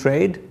from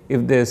trade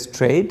if there's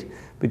trade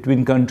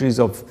between countries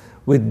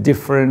with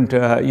different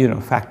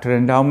factor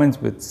endowments.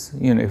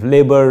 If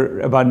labor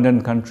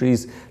abundant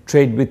countries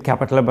trade with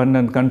capital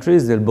abundant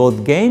countries, they'll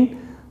both gain.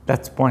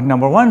 That's point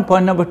number one.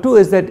 Point number two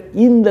is that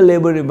in the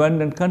labor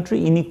abundant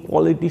country,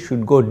 inequality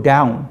should go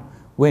down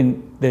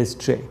when there's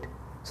trade.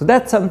 So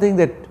that's something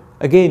that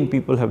again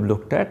people have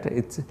looked at.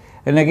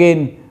 And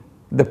again,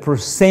 the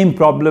same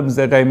problems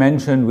that I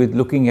mentioned with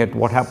looking at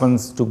what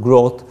happens to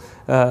growth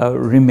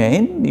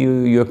remain.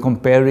 You're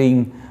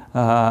comparing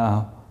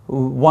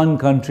one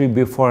country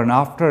before and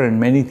after, and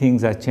many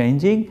things are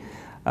changing.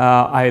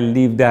 I'll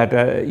leave that,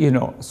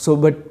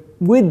 but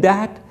with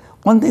that,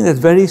 one thing that's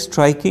very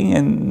striking,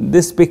 and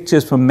this picture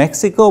is from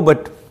Mexico,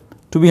 but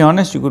to be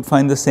honest, you could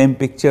find the same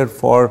picture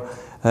for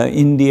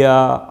India,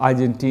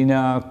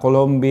 Argentina,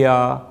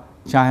 Colombia,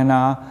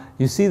 China.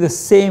 You see the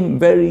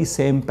very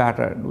same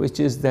pattern, which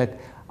is that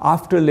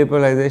after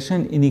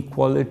liberalization,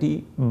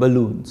 inequality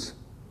balloons.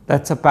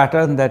 That's a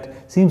pattern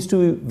that seems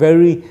to be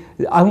very,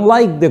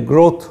 unlike the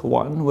growth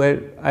one,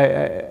 where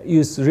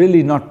it's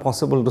really not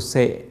possible to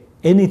say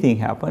anything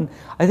happened.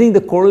 I think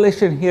the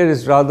correlation here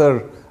is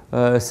rather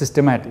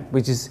systematic,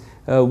 which is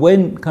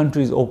when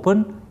countries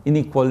open,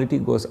 inequality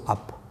goes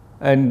up.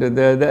 And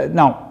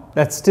now,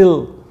 that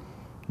still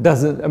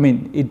doesn't,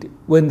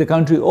 when the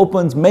country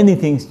opens, many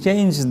things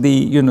change.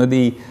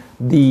 The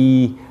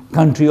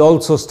country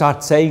also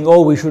starts saying,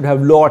 oh, we should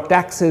have lower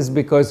taxes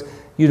because,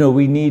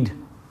 we need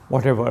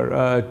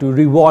whatever, to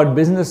reward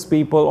business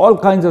people. All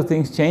kinds of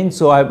things change.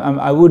 So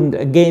I wouldn't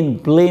again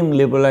blame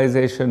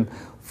liberalization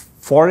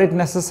for it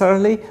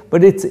necessarily,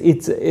 but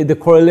the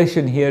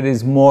correlation here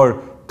is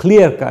more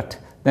clear cut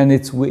than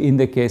it's in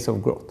the case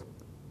of growth.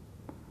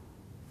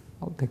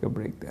 I'll take a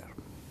break there.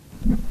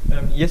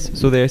 Yes,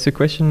 so there's a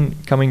question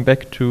coming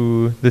back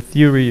to the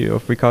theory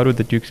of Ricardo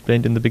that you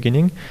explained in the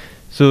beginning.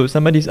 So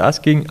somebody's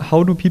asking,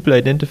 how do people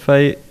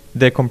identify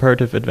their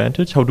comparative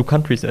advantage? How do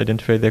countries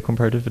identify their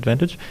comparative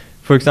advantage?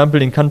 For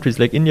example, in countries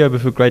like India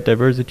with a great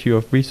diversity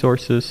of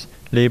resources,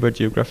 labor,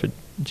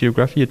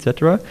 geography,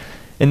 etc.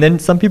 And then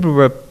some people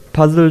were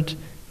puzzled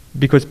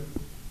because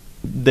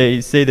they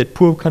say that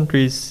poor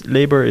countries'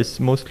 labor is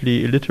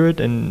mostly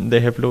illiterate and they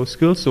have low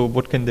skills. So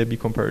what can they be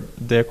compared?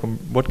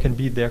 What can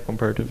be their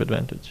comparative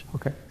advantage?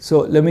 Okay,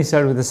 so let me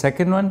start with the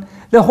second one.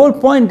 The whole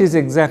point is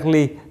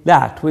exactly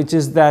that, which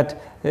is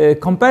that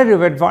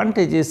comparative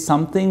advantage is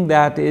something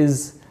that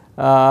is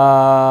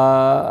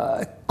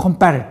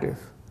comparative.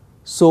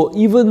 So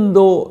even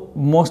though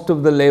most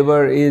of the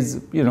labor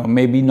is,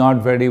 maybe not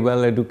very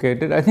well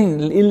educated, I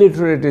think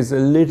illiterate is a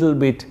little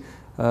bit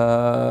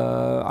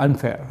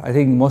unfair. I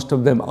think most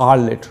of them are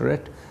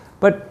literate,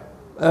 but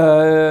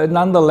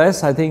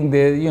nonetheless, I think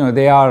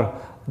they are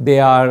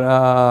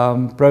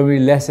probably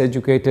less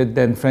educated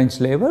than French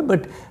labor,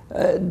 but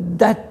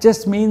that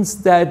just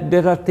means that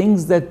there are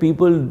things that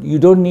you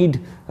don't need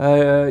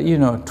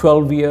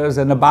 12 years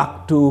and a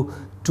back to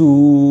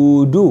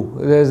do.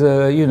 There's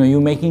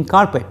you're making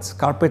carpets.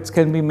 Carpets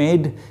can be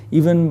made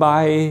even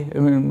by,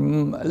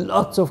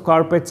 lots of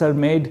carpets are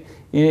made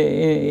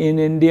in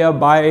India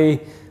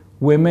by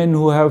women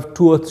who have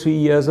 2 or 3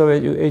 years of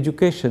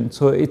education.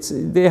 So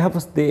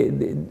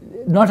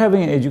not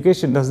having an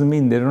education doesn't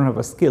mean they don't have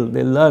a skill.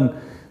 They learn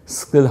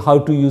how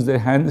to use their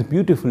hands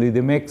beautifully. They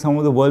make some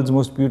of the world's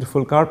most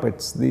beautiful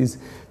carpets,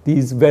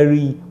 these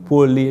very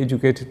poorly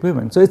educated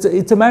women. So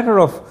it's a matter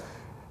of,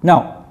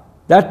 now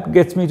that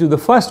gets me to the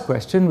first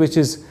question, which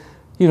is,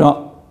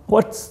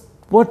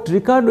 what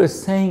Ricardo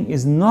is saying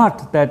is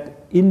not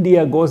that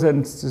India goes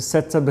and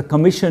sets up the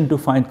commission to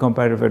find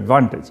comparative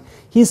advantage.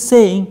 He's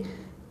saying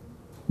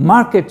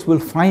markets will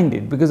find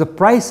it, because the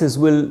prices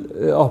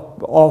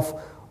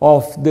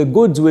of the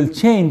goods will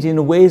change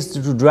in ways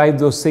to drive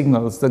those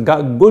signals. The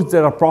goods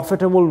that are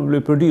profitable will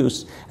be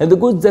produced, and the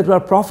goods that are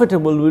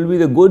profitable will be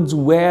the goods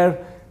where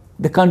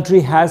the country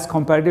has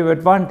comparative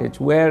advantage,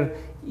 where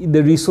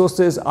the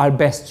resources are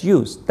best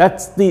used.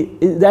 That's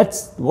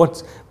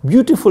what's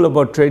beautiful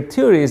about trade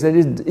theory, is that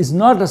it is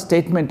not a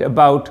statement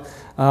about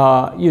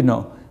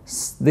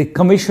the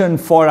commission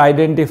for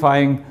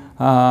identifying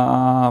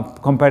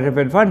comparative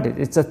advantage.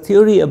 It's a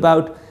theory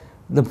about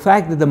the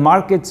fact that the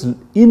market's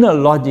inner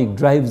logic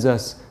drives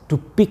us to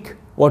pick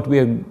what we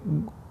are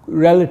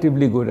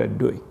relatively good at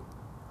doing.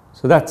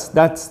 So I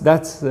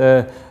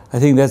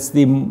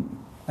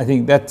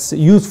think that's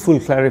useful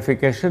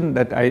clarification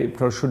that I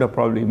should have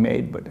probably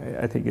made, but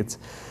I think it's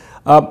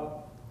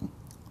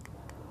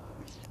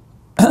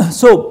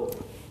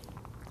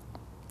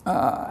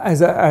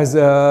as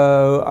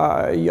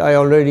I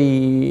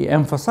already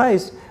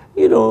emphasized,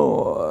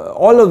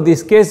 all of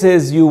these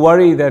cases, you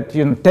worry that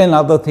 10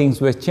 other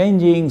things were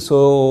changing,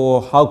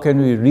 so how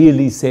can we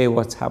really say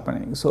what's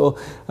happening? So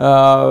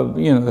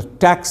the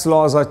tax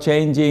laws are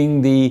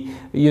changing,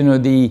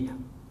 the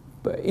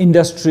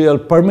industrial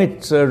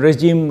permit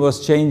regime was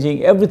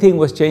changing, everything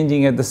was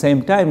changing at the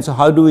same time. So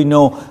how do we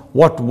know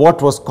what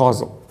was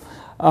causal?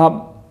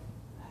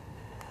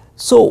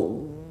 So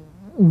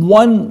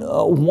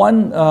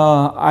one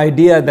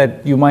idea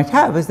that you might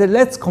have is that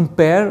let's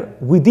compare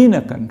within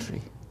a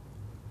country.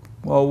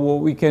 Well,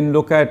 we can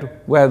look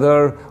at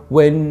whether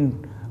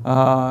when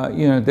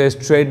there's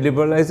trade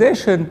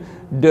liberalization,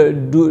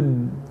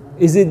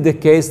 is it the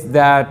case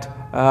that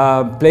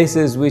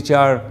places which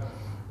are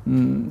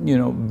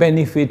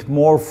benefit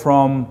more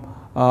from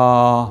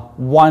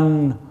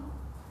one,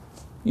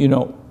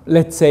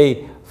 let's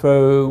say,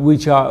 for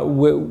which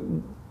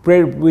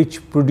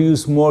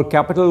produce more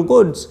capital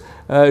goods,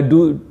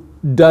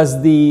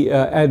 does the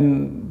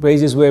and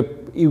places where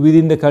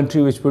within the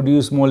country which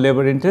produce more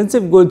labor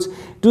intensive goods,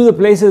 do the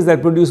places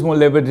that produce more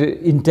labor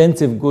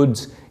intensive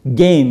goods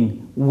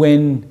gain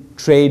when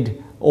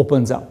trade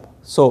opens up?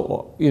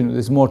 So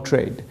there's more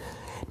trade.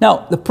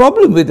 Now the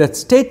problem with that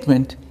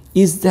statement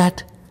is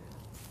that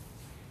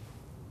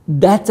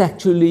that's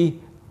actually,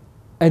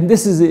 and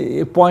this is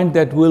a point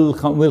that we'll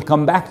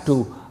come back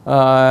to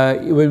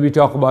when we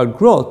talk about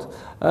growth,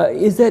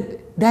 is that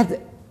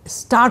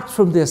starts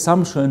from the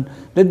assumption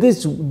that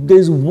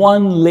there's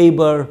one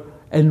labor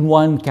and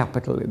one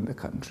capital in the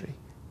country.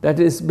 That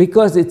is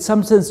because in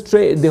some sense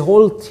the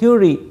whole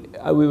theory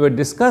we were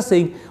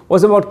discussing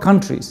was about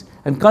countries,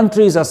 and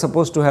countries are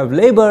supposed to have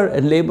labor,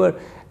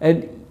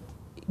 and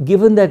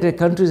given that the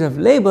countries have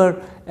labor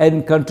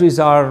and countries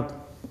are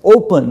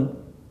open,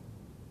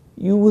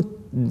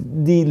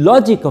 the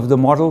logic of the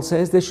model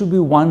says there should be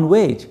one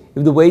wage.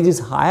 If the wage is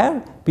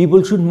higher,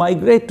 people should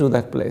migrate to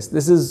that place.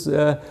 This is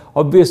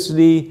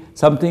obviously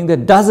something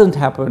that doesn't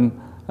happen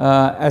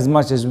as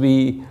much as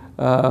we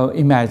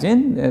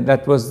imagine.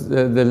 That was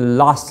the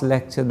last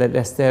lecture that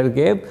Esther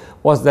gave,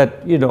 was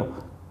that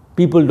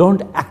people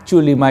don't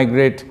actually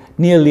migrate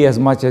nearly as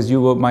much as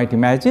you might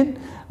imagine,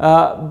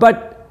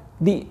 but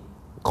the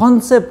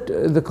concept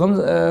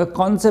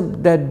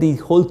that the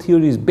whole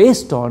theory is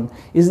based on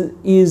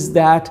is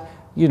that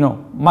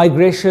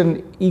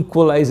migration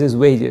equalizes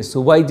wages. So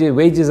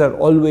wages are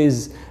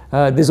always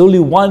there's only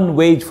one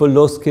wage for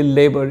low skilled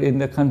labor in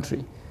the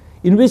country,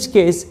 in which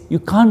case you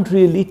can't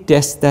really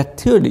test that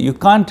theory. You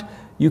can't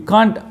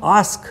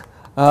ask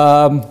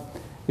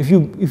if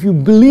you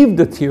believe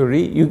the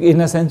theory,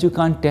 in a sense you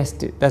can't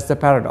test it. That's the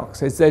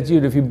paradox. It's that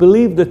if you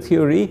believe the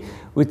theory,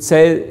 which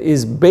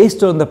is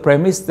based on the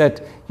premise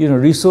that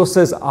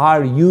resources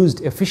are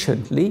used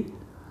efficiently.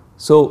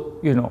 So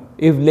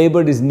if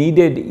labor is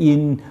needed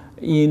in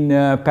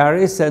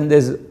Paris and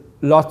there's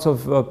lots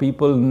of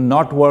people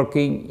not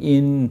working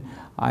in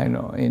I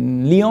know,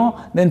 in Lyon,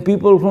 then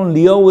people from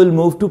Lyon will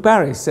move to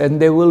Paris and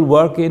they will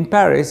work in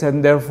Paris,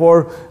 and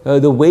therefore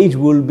the wage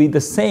will be the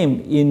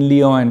same in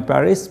Lyon and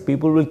Paris.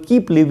 People will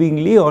keep living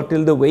in Lyon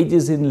till the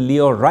wages in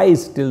Lyon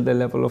rise till the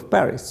level of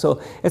Paris. So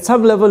at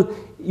some level,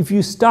 if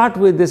you start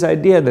with this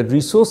idea that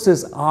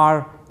resources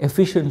are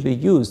efficiently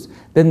used,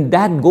 then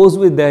that goes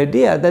with the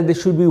idea that there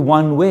should be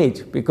one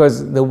wage,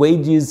 because the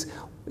wage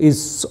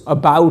is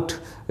about,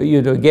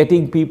 you know,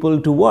 getting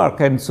people to work.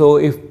 And so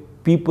if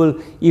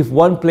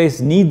one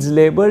place needs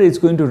labor, it's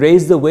going to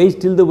raise the wage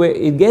till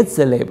it gets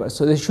the labor.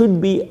 So there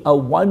should be a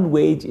one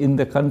wage in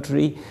the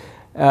country.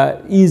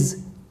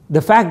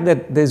 The fact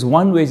that there's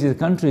one wage in the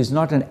country is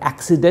not an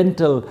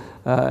accidental,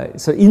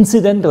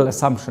 incidental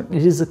assumption.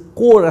 It is a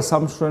core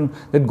assumption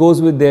that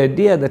goes with the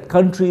idea that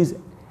countries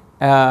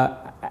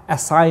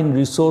assign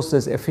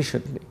resources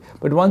efficiently.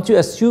 But once you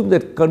assume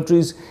that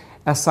countries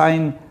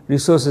assign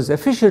resources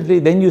efficiently,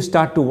 then you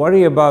start to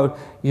worry about,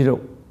 you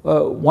know,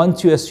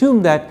 once you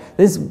assume that,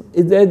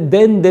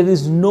 then there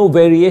is no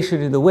variation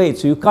in the wage.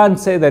 So you can't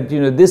say that, you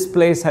know, this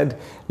place had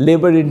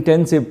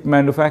labor-intensive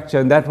manufacture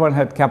and that one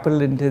had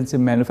capital-intensive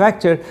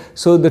manufacture,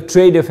 so the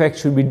trade effect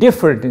should be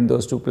different in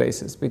those two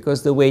places,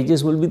 because the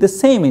wages will be the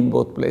same in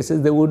both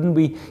places. There wouldn't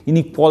be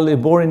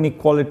more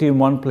inequality in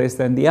one place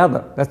than the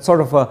other. That's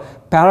sort of a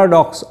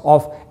paradox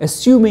of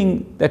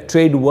assuming that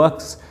trade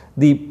works.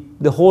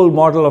 The whole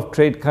model of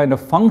trade kind of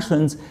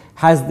functions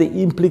has the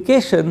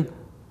implication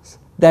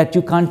that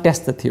you can't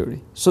test the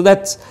theory. So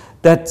that's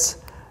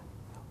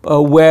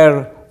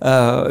where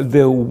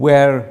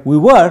we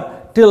were,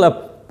 till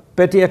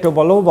Petia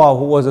Tobalova,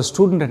 who was a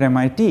student at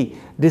MIT,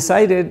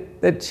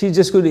 decided that she's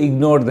just going to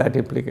ignore that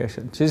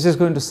implication. She's just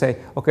going to say,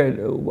 okay,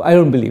 I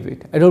don't believe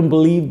it. I don't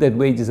believe that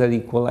wages are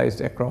equalized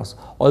across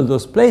all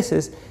those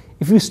places.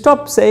 If you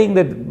stop saying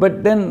that,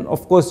 but then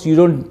of course you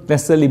don't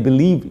necessarily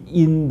believe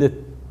in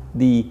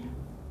the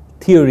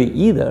theory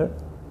either,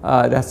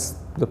 that's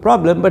the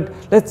problem. But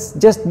let's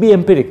just be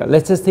empirical.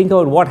 Let's just think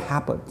about what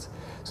happens.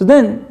 So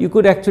then you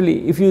could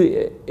actually, if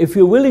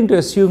you're willing to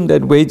assume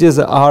that wages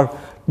are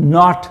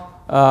not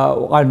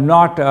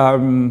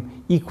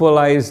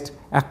equalized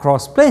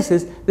across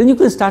places, then you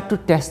can start to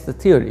test the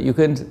theory. You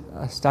can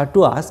start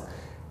to ask,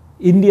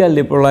 India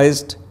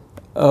liberalized.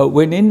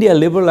 When India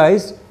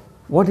liberalized,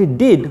 what it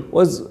did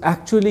was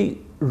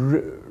actually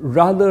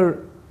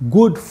rather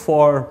good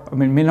for, I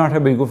mean, may not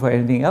have been good for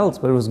anything else,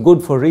 but it was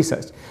good for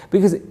research,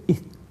 because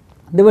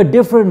there were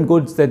different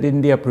goods that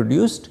India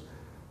produced.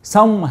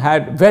 Some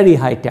had very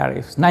high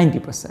tariffs,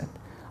 90%.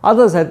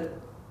 Others had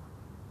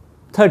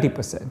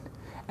 30%.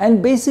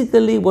 And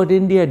basically what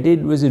India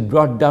did was it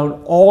brought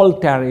down all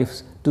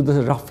tariffs to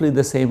roughly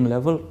the same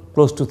level,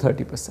 close to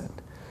 30%.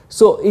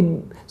 So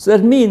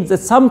that means that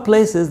some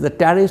places the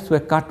tariffs were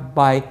cut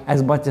by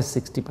as much as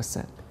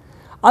 60%.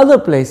 Other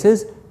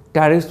places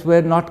tariffs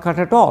were not cut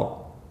at all.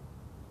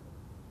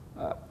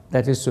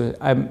 That is,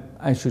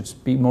 I should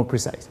be more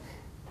precise.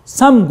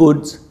 Some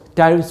goods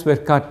tariffs were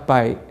cut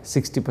by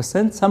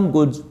 60%, some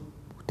goods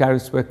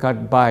tariffs were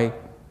cut by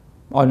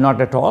or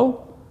not at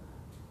all.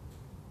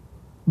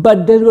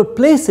 But there were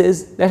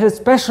places that had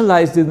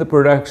specialized in the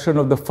production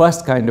of the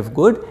first kind of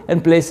good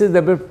and places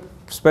that were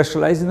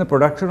specialized in the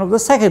production of the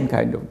second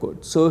kind of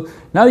good. So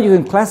now you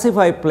can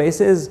classify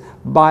places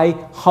by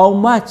how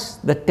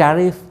much the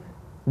tariff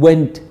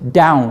went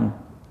down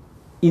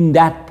in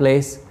that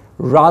place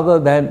rather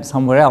than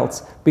somewhere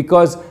else,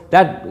 because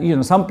that, you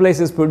know, some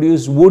places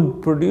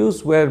would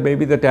produce where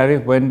maybe the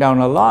tariff went down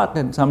a lot,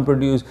 and some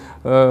produced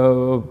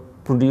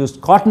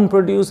cotton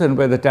produce and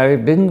where the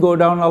tariff didn't go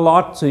down a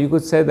lot. So you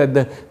could say that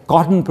the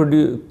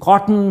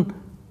cotton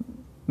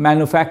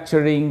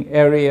manufacturing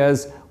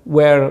areas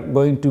were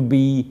going to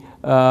be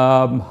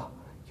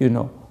you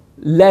know,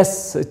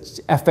 less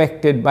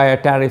affected by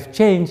a tariff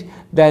change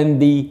than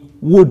the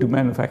wood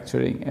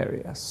manufacturing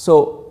areas.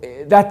 So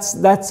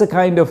that's a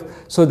kind of,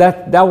 so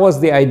that was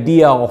the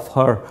idea of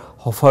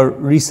her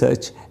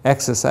research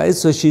exercise.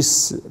 So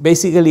she's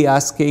basically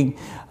asking,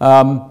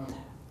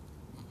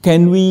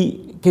 can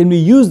we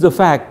use the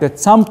fact that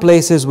some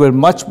places were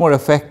much more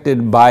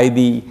affected by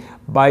the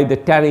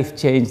tariff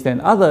change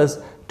than others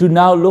to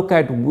now look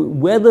at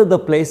whether the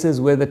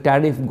places where the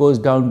tariff goes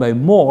down by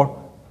more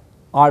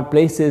are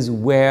places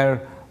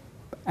where,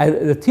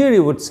 the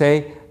theory would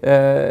say,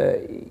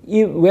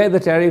 where the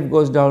tariff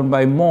goes down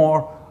by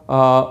more,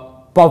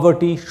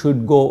 poverty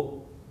should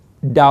go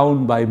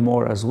down by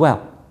more as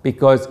well.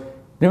 Because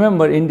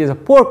remember, India is a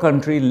poor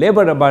country,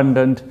 labor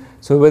abundant,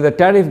 so where the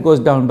tariff goes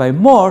down by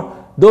more,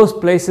 those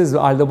places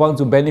are the ones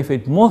who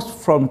benefit most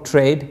from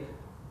trade.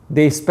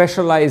 They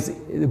specialize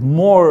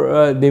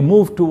more, they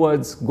move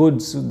towards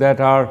goods that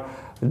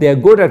they are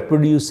good at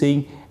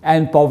producing,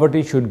 and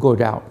poverty should go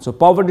down. So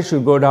poverty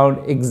should go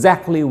down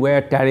exactly where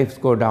tariffs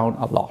go down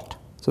a lot.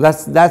 So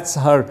that's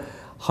her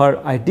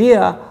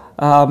idea,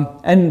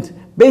 and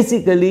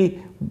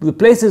basically the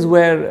places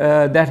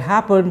where that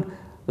happened,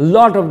 a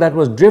lot of that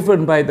was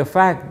driven by the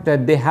fact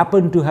that they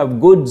happened to have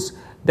goods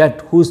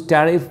whose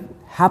tariff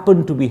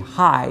happened to be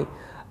high,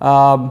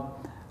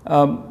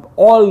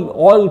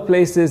 all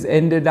places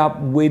ended up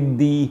with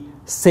the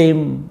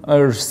same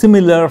or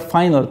similar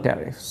final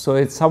tariff. So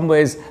in some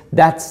ways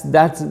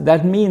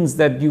that means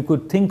that you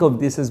could think of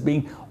this as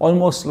being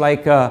almost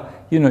like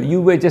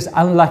you were just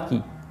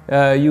unlucky.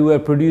 You were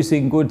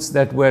producing goods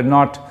that were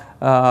not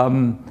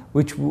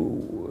which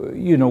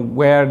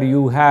where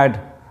you had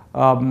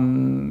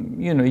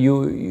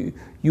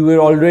you were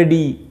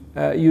already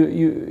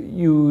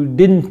you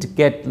didn't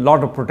get a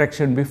lot of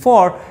protection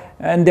before,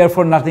 and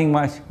therefore nothing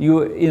much,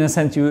 in a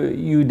sense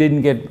you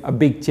didn't get a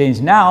big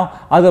change.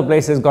 Now other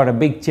places got a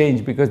big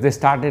change because they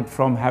started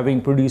from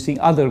producing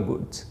other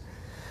goods.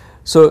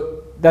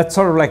 So that's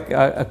sort of like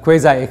a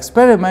quasi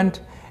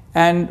experiment,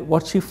 and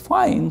what she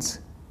finds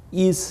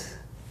is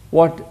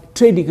what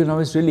trade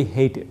economists really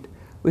hated,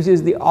 which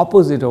is the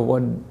opposite of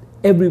what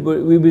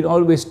we've been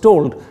always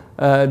told,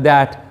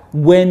 that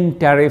when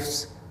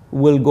tariffs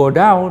will go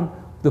down,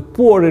 the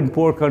poor in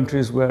poor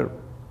countries will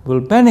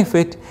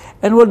benefit.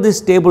 And what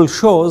this table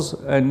shows,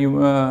 and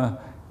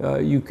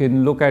you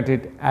can look at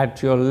it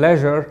at your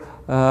leisure,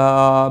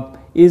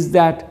 is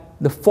that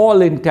the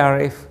fall in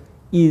tariff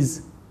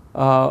is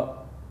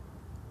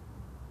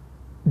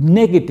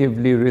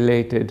negatively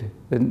related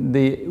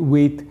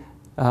with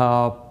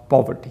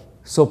poverty.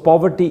 So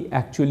poverty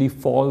actually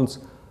falls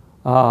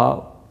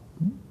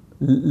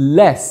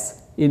less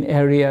in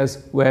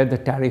areas where the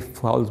tariff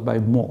falls by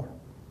more.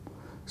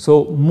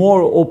 So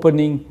more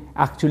opening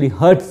actually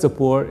hurts the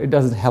poor, it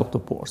doesn't help the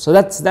poor. So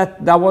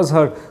that was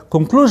her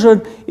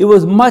conclusion. It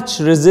was much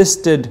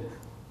resisted.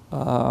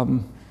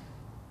 I'll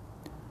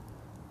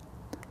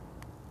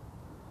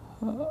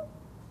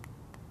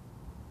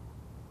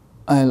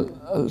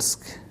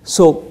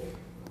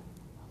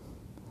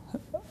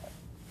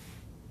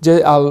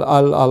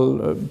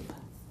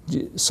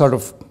sort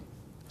of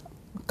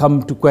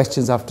come to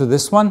questions after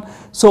this one.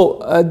 So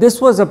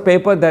this was a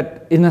paper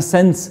that, in a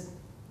sense,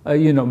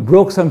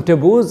 broke some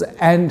taboos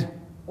and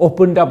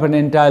opened up an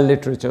entire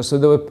literature. So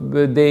there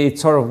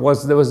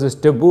was this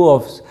taboo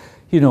of,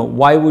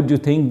 why would you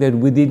think that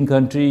within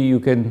country you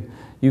can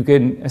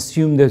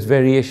assume there's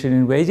variation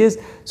in wages.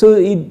 So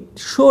it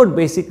showed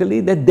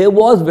basically that there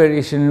was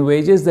variation in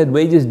wages, that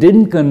wages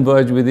didn't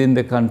converge within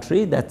the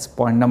country. That's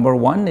point number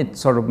one. It's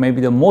sort of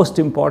maybe the most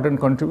important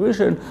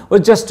contribution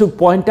was just to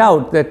point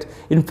out that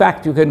in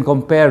fact you can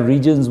compare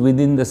regions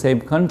within the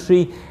same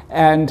country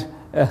and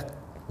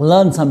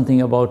learn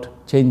something about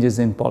changes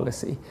in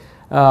policy,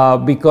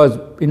 because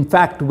in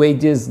fact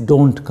wages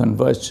don't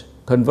converge.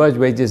 Converged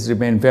wages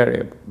remain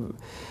variable.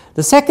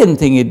 The second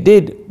thing it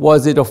did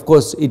was it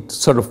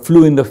sort of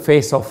flew in the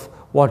face of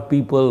what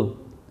people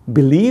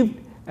believed,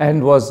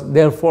 and was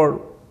therefore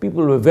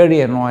people were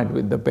very annoyed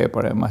with the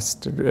paper, I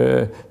must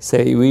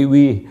say.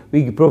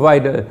 We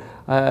provide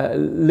a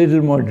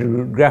little more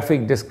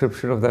graphic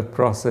description of that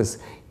process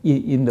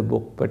in the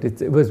book, but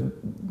it was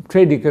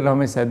trade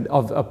economists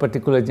of a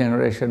particular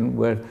generation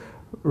were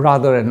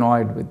rather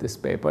annoyed with this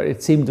paper.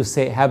 It seemed to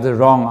have the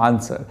wrong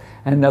answer,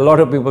 and a lot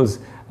of people's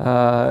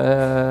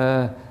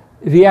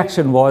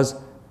reaction was,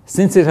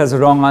 since it has a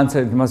wrong answer,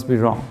 it must be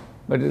wrong.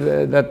 But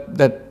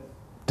that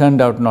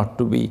turned out not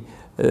to be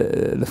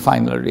the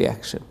final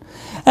reaction.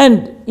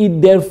 And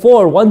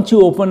therefore, once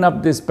you open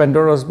up this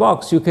Pandora's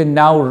box, you can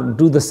now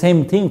do the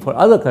same thing for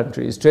other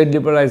countries. Trade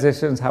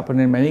liberalizations happen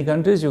in many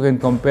countries. You can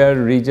compare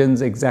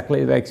regions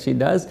exactly like she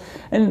does.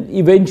 And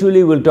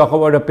eventually, we'll talk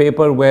about a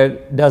paper where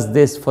does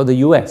this for the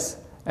US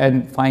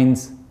and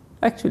finds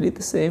actually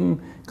the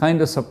same kind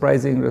of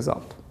surprising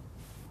result.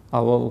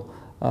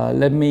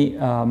 Let me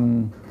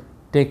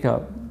take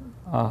a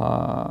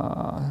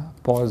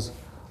pause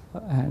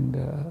and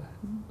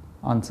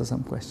answer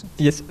some questions.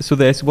 Yes, so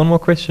there's one more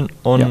question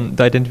on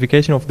the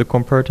identification of the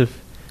comparative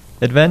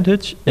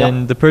advantage,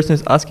 and the person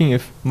is asking,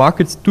 if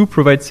markets do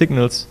provide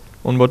signals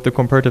on what the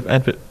comparative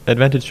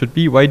advantage should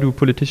be, why do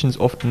politicians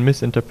often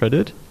misinterpret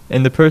it?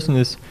 And the person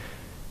is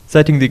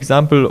citing the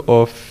example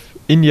of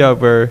India,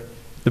 where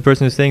the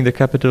person is saying the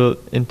capital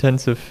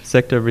intensive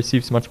sector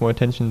receives much more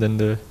attention than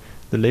the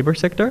labor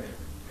sector.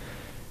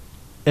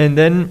 And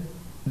then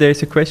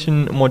there's a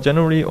question more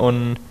generally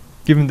on,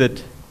 given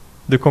that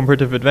the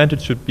comparative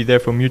advantage should be there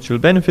for mutual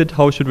benefit,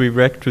 how should we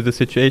react to the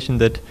situation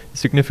that a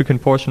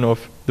significant portion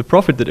of the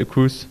profit that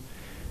accrues,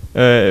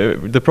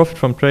 the profit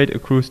from trade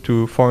accrues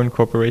to foreign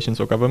corporations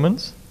or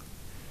governments?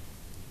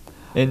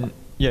 And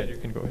yeah, you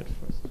can go ahead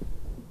first.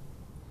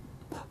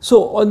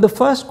 So on the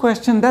first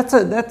question, that's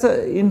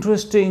a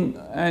interesting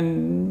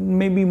and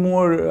maybe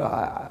more,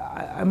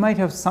 I might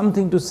have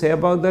something to say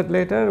about that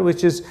later,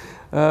 which is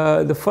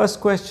the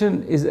first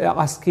question is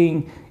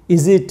asking,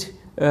 does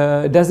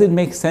it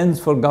make sense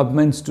for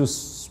governments to,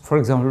 for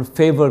example,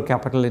 favor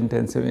capital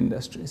intensive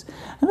industries?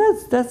 And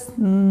that's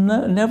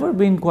never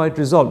been quite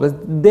resolved.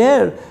 But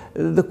there,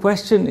 the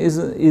question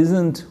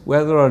isn't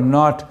whether or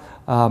not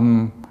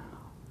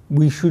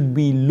we should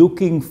be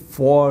looking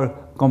for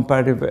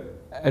comparative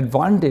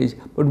advantage,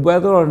 but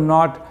whether or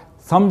not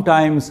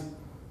sometimes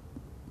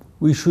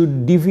we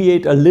should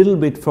deviate a little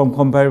bit from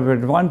comparative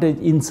advantage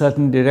in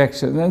certain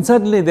directions. And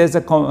certainly there's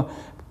a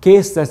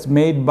case that's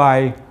made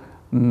by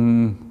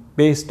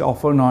based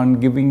often on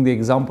giving the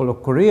example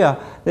of Korea,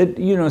 that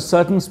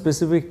certain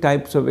specific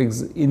types of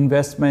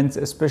investments,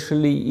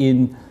 especially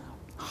in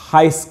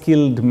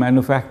high-skilled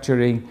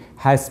manufacturing,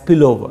 has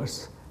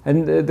spillovers.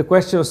 And the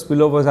question of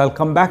spillovers, I'll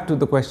come back to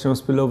the question of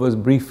spillovers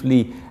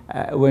briefly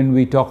when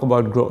we talk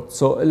about growth.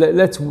 So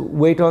let's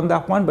wait on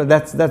that one, but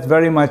that's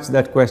very much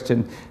that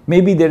question.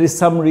 Maybe there is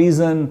some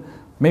reason,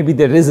 maybe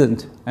there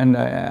isn't, and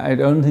I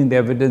don't think the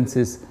evidence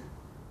is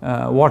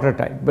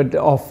watertight, but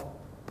of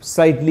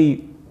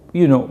slightly,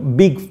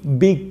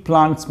 big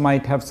plants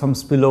might have some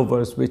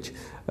spillovers which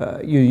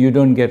you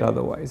don't get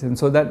otherwise. And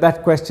so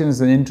that question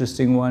is an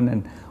interesting one,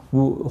 and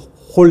we'll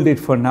hold it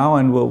for now,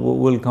 and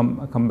we'll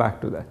come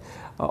back to that.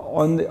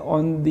 On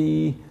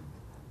the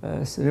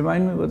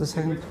remind me what the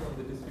second. On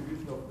the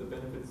distribution of the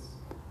benefits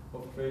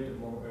of trade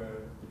among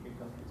between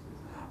countries.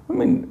 I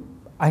mean,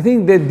 I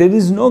think that there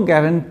is no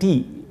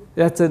guarantee.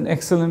 That's an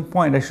excellent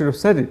point. I should have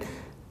said it.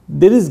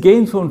 There is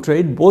gains from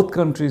trade. Both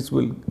countries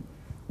will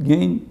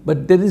gain,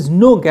 but there is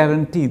no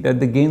guarantee that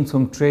the gains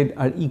from trade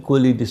are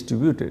equally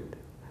distributed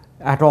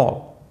at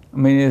all. I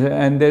mean,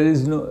 and there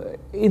is no.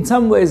 In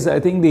some ways, I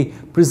think the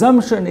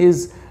presumption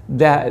is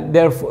that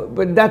therefore,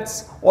 but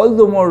that's all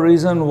the more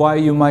reason why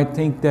you might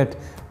think that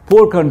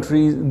poor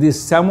countries,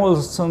 this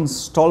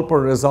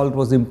Samuelson-Stolper result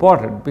was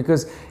important,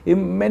 because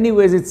in many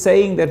ways it's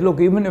saying that, look,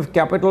 even if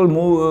capital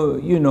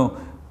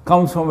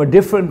comes from a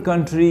different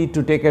country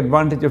to take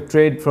advantage of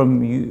trade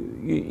from,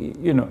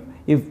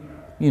 if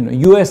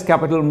US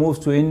capital moves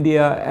to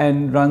India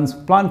and runs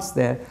plants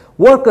there,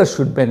 workers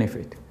should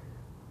benefit.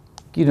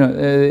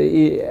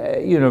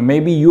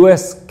 Maybe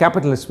US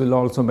capitalists will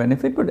also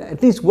benefit, but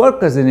at least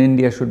workers in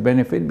India should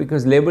benefit,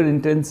 because labor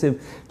intensive,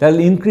 that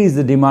will increase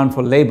the demand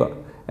for labor,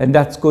 and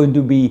that's going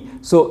to be,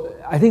 so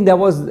I think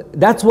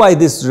that's why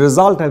this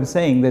result I'm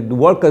saying that the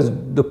workers,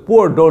 the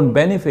poor don't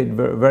benefit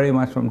very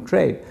much from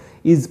trade,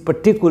 is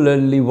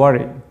particularly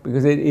worrying,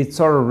 because it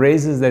sort of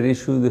raises that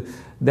issue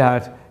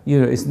that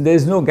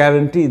there's no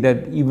guarantee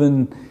that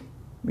even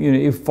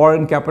if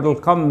foreign capital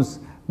comes,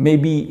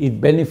 maybe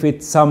it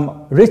benefits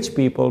some rich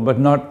people but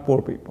not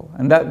poor people,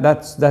 and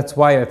that's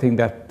why I think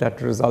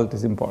that result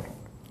is important.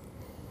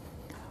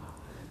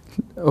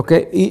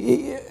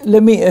 Okay,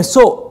 let me.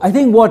 So I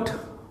think what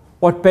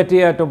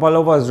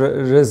Petia-Topalova's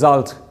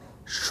result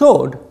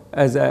showed,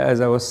 as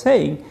I was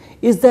saying,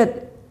 is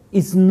that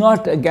it's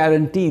not a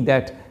guarantee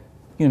that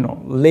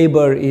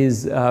labor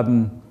is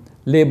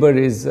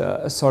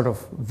sort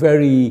of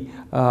very.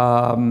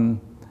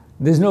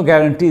 There's no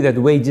guarantee that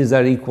wages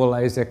are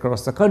equalized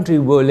across the country,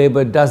 where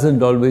labor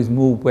doesn't always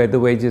move where the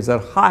wages are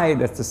high.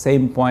 That's the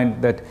same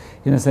point that,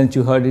 in a sense,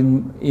 you heard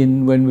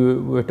in when we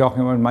were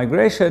talking about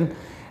migration,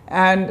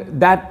 and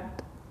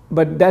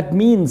but that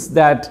means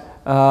that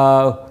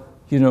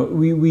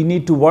we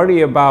need to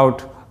worry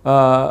about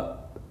a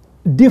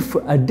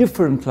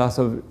different class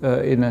of,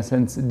 in a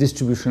sense,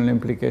 distributional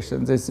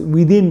implications. It's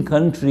within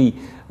country,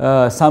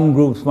 some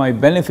groups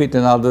might benefit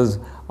and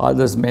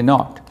others may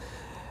not.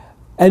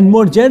 And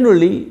more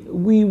generally,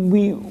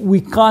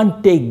 we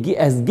can't take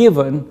as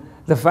given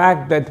the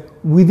fact that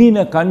within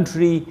a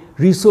country,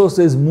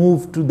 resources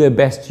move to their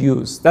best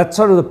use. That's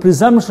sort of the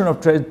presumption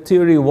of trade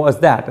theory was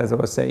that, as I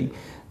was saying,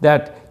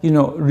 that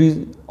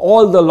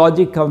all the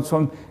logic comes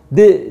from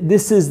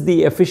this is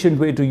the efficient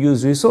way to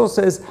use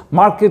resources.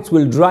 Markets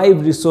will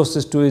drive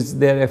resources to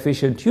their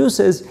efficient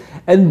uses,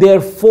 and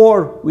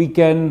therefore we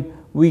can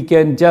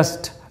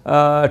just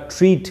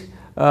treat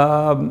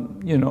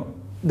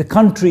the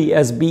country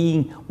as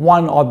being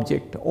one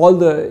object.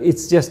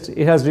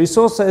 It has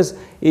resources,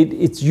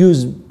 it's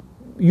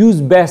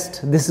used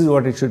best, this is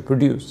what it should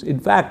produce. In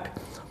fact,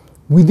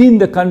 within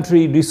the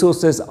country,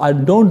 resources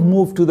don't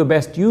move to the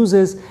best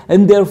uses,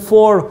 and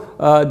therefore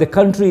the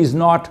country is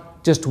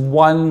not just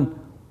one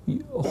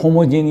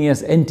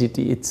homogeneous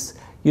entity. It's,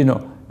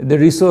 the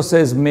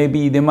resources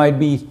there might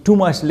be too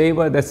much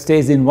labor that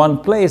stays in one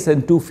place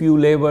and too few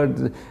labor,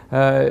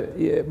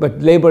 but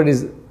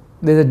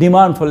there's a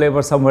demand for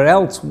labor somewhere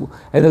else,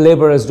 and the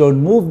laborers don't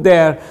move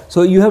there.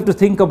 So you have to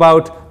think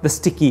about the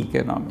sticky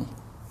economy.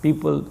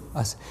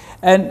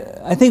 And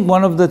I think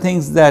one of the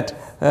things that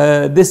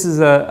this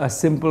is a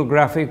simple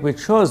graphic which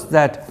shows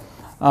that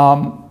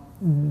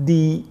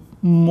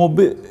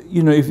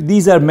if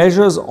these are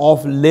measures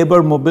of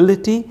labor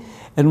mobility,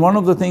 and one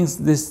of the things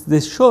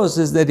this shows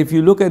is that if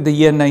you look at the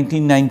year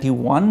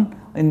 1991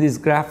 in this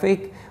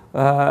graphic,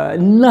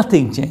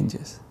 nothing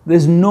changes.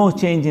 There's no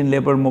change in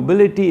labor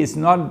mobility. It's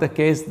not the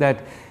case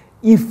that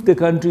if the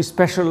country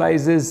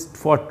specializes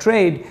for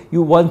trade,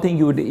 one thing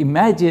you would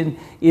imagine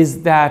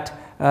is that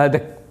the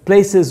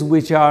places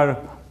which are,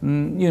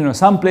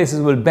 some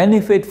places will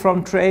benefit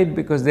from trade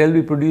because they'll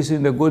be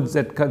producing the goods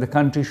that the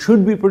country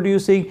should be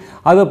producing.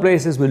 Other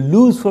places will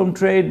lose from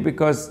trade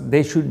because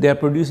they're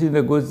producing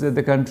the goods that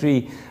the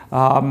country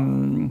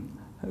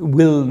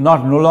will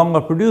no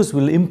longer produce,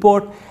 will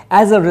import.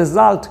 As a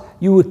result,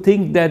 you would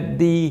think that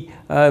the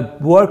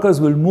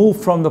workers will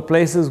move from the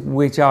places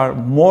which are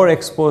more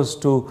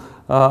exposed to,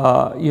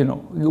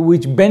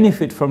 which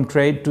benefit from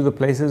trade, to the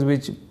places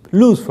which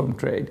lose from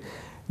trade.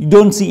 You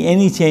don't see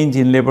any change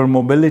in labor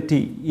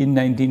mobility in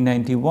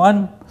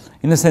 1991.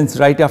 In a sense,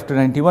 right after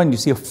 91, you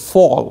see a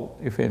fall,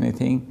 if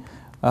anything.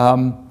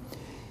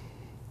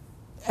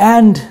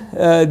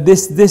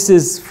 This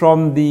is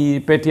from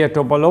the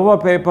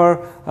Petia-Topalova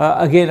paper,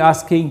 again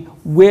asking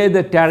where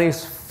the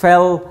tariffs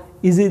fell.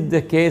 Is it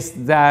the case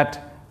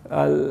that,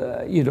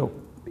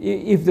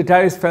 if the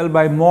tariffs fell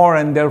by more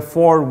and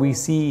therefore we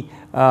see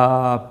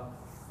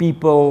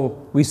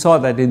we saw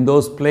that in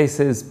those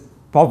places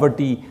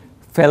poverty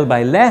fell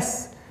by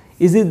less?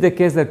 Is it the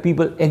case that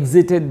people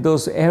exited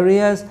those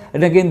areas?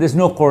 And again, there's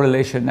no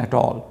correlation at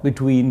all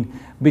between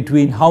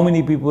how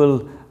many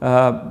people,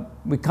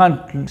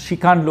 she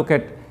can't look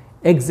at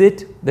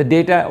exit. The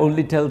data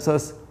only tells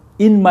us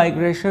in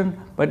migration,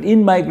 but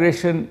in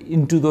migration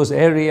into those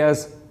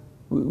areas,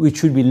 which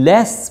should be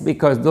less,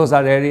 because those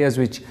are areas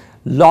which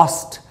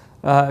lost,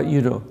 they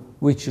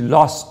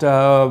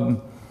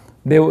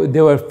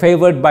were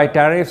favored by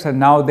tariffs, and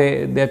now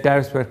their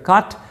tariffs were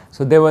cut.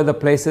 So they were the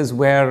places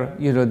where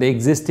the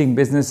existing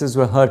businesses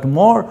were hurt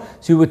more.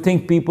 So you would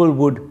think people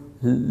would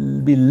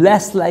be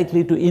less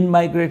likely to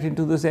in-migrate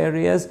into those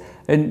areas,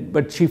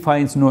 but she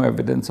finds no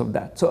evidence of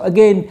that. So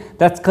again,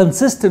 that's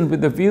consistent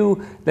with the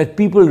view that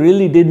people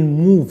really didn't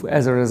move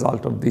as a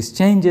result of these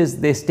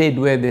changes. They stayed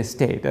where they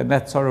stayed, and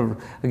that sort of,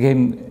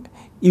 again,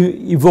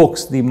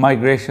 evokes the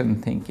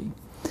migration thinking.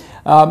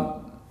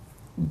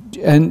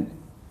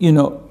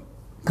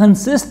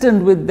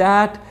 Consistent with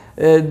that,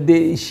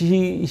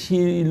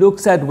 she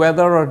looks at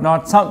whether or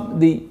not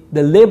the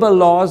labor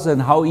laws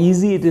and how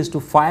easy it is to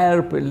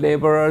fire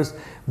laborers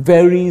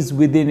varies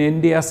within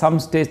India. Some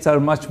states are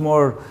much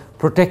more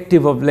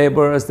protective of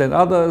laborers than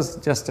others,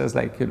 just as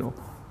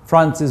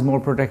France is more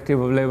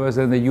protective of laborers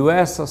than the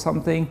US or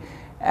something.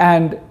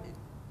 And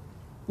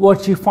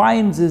what she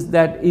finds is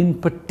that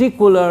in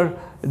particular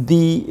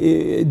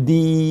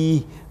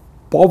the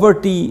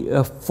poverty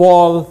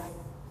fall,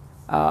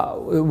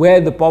 where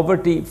the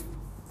poverty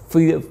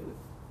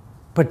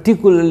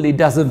particularly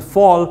doesn't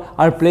fall,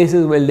 are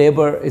places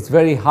where it's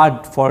very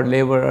hard for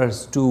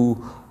laborers to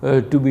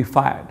be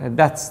fired, and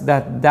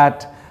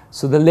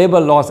so the labor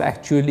laws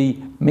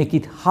actually make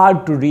it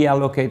hard to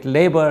reallocate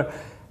labor,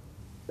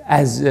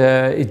 as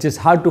it's just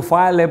hard to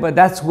fire labor.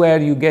 That's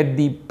where you get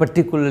the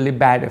particularly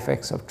bad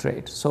effects of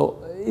trade. So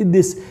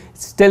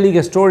it's telling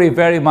a story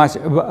very much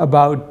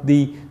about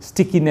the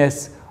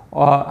stickiness,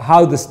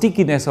 how the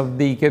stickiness of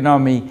the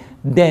economy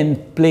then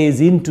plays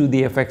into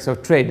the effects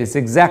of trade. It's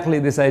exactly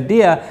this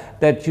idea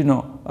that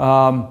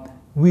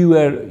we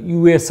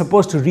were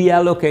supposed to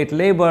reallocate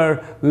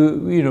labor.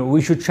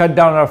 We should shut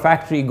down our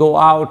factory, go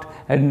out,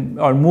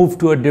 or move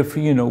to a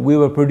different. We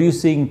were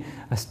producing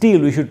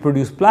steel. We should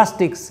produce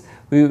plastics.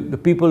 The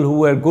people who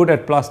were good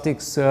at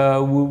plastics,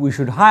 we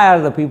should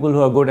hire. The people who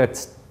are good at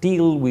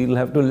steel, we'll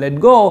have to let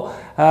go.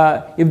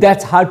 If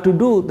that's hard to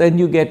do, then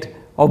you get,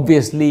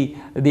 obviously,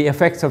 the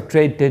effects of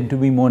trade tend to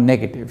be more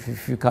negative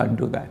if you can't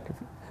do that.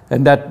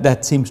 And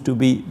that seems to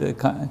be the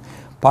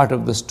part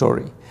of the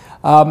story.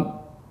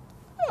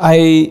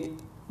 Maybe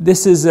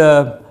this is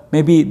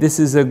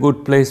a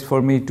good place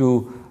for me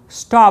to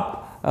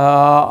stop.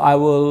 I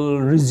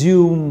will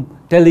resume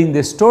telling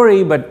this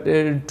story, but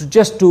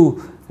just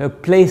to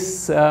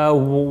place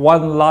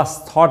one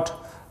last thought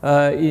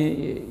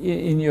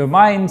in your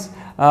minds.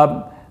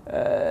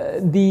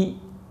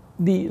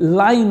 The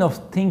line of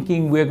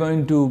thinking we're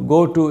going to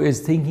go to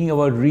is thinking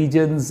about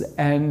regions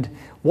and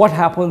what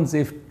happens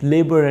if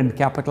labor and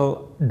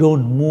capital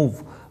don't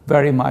move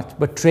very much,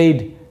 but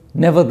trade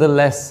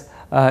nevertheless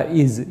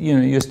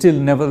you're still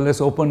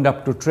nevertheless opened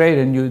up to trade,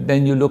 and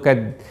then you look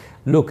at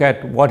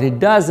what it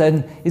does,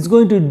 and it's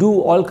going to do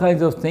all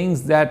kinds of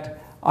things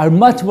that are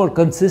much more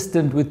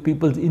consistent with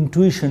people's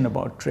intuition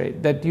about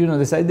trade. That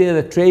this idea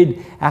that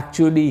trade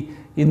actually,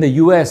 in the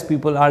US,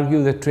 people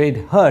argue that trade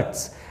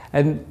hurts,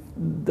 and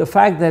the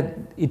fact that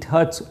it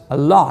hurts a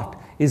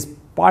lot is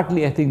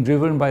partly, I think,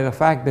 driven by the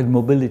fact that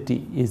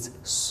mobility is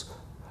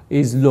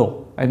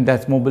low, and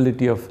that's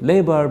mobility of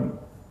labor.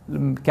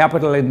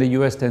 Capital in the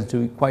US tends to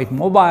be quite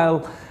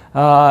mobile.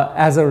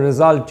 As a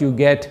result, you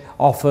get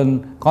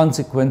often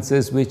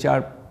consequences which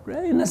are,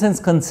 in a sense,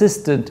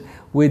 consistent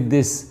with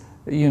this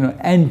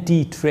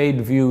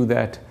anti-trade view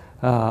that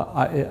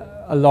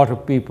a lot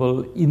of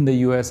people in the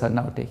US are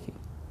now taking.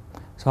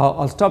 So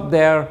I'll stop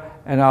there,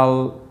 and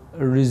I'll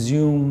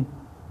resume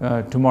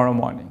tomorrow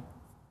morning.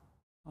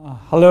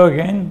 Hello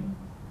again.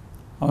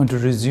 I want to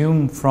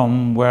resume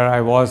from where I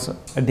was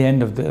at the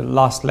end of the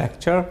last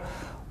lecture,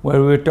 where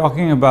we were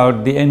talking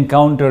about the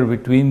encounter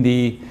between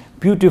the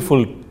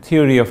beautiful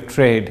theory of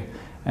trade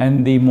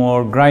and the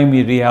more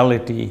grimy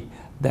reality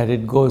that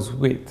it goes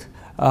with.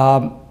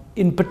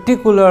 In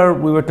particular,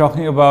 we were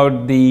talking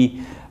about the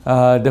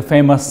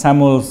famous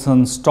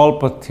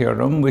Samuelson-Stolper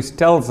theorem, which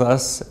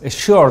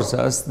assures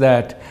us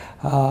that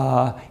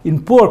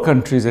in poor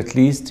countries at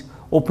least,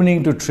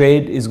 opening to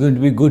trade is going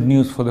to be good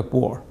news for the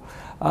poor.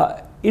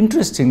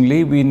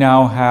 Interestingly, we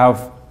now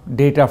have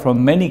data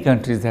from many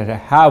countries that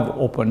have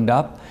opened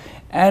up,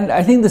 And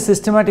I think the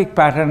systematic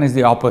pattern is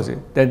the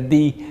opposite, that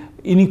the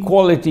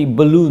inequality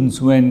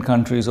balloons when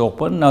countries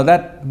open. Now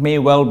that may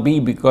well be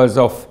because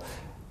of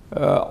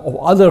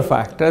other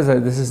factors.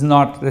 This is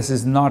not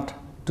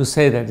to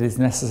say that it's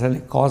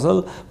necessarily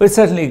causal, but it's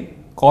certainly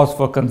cause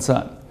for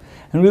concern.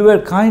 And we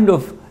were kind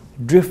of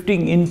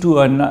drifting into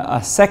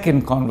a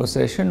second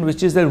conversation,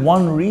 which is that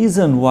one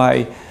reason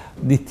why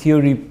the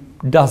theory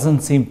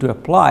doesn't seem to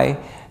apply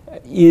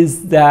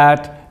is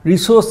that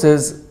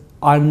resources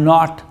are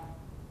not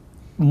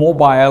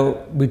mobile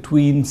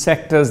between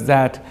sectors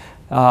that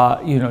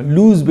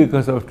lose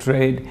because of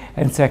trade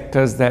and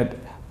sectors that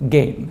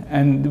gain,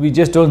 and we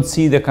just don't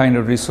see the kind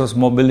of resource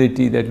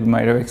mobility that we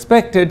might have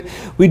expected.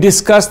 We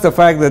discussed the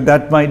fact that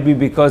that might be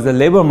because the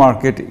labor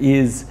market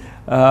is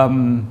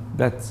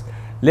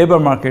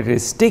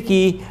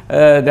sticky,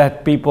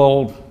 that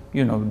people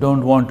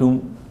don't want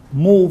to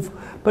move.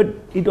 But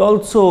it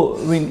also,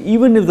 I mean,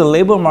 even if the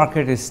labor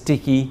market is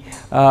sticky,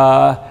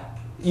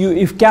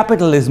 if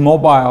capital is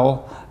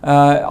mobile,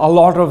 a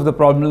lot of the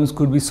problems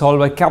could be solved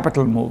by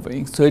capital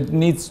moving. So it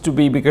needs to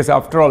be, because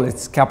after all,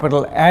 it's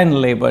capital and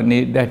labor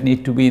that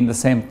need to be in the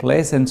same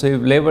place. And so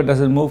if labor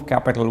doesn't move,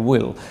 capital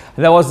will.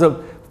 And that was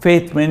a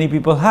faith many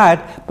people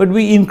had. But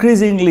we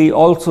increasingly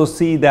also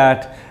see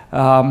that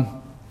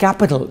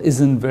capital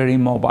isn't very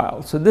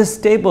mobile. So this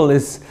table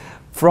is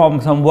from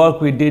some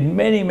work we did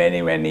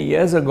many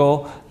years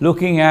ago,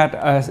 looking at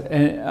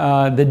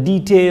the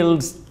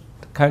detailed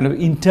kind of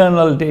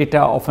internal data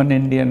of an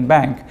Indian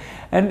bank.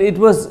 And it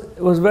was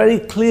very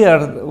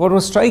clear. What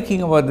was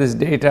striking about this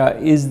data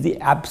is the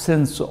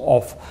absence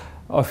of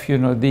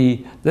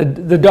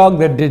the dog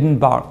that didn't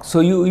bark. So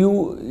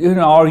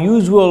our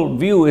usual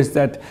view is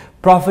that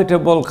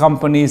profitable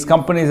companies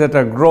that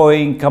are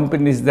growing,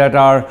 companies that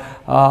are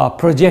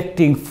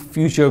projecting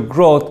future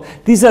growth,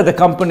 these are the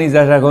companies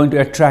that are going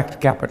to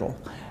attract capital.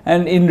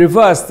 And in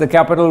reverse, the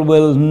capital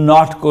will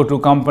not go to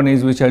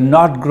companies which are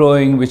not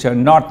growing, which are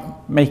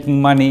not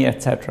making money,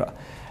 etc.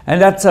 And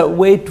that's a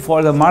way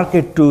for the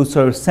market to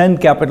sort of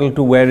send capital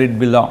to where it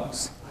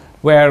belongs,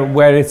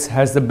 where it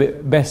has the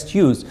best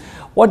use.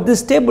 What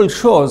this table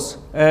shows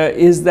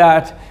is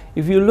that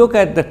if you look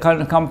at the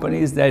kind of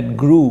companies that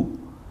grew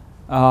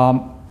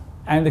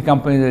and the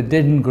companies that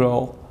didn't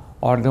grow,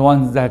 or the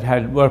ones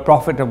that were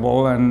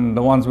profitable and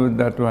the ones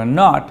that were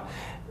not,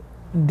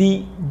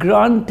 the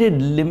granted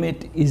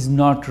limit is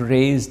not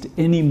raised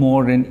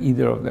anymore in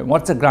either of them.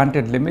 What's a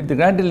granted limit? The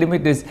granted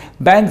limit is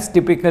banks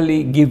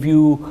typically give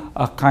you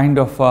a kind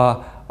of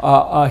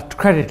a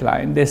credit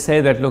line. They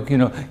say that, look,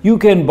 you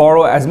can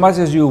borrow as much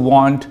as you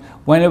want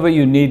whenever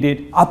you need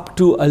it, up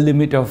to a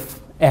limit of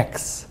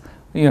X,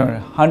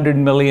 100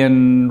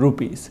 million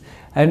rupees.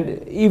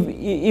 And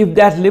if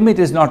that limit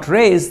is not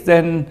raised,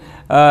 then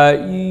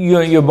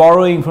your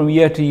borrowing from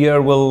year to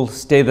year will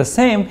stay the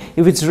same.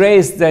 If it's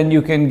raised, then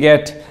you can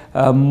get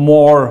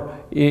more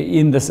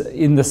in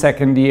the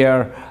second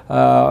year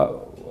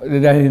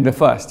than in the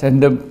first.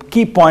 And the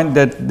key point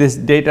that this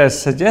data is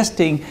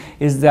suggesting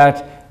is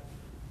that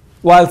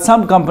while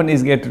some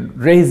companies get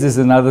raises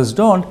and others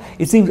don't,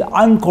 it seems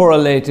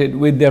uncorrelated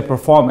with their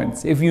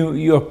performance. If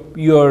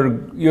you're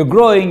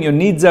growing, your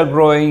needs are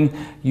growing,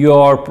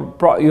 you're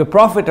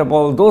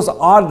profitable, those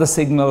are the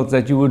signals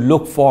that you would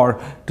look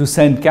for to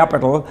send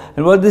capital.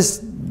 And what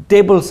this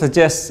table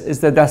suggests is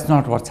that that's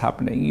not what's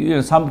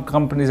happening. Some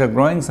companies are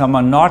growing, some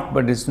are not,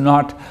 but it's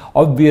not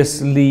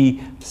obviously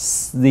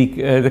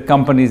the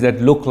companies that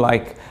look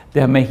like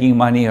they're making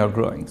money or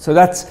growing. So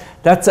that's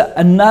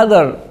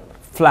another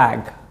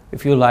flag,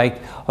 if you like,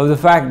 of the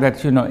fact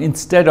that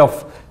instead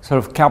of sort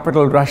of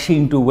capital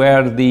rushing to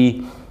where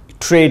the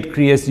trade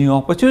creates new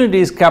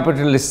opportunities,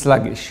 capital is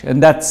sluggish,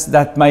 and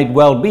that might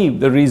well be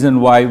the reason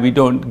why we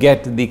don't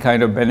get the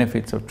kind of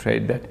benefits of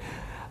trade that.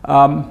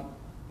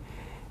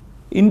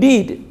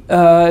 Indeed,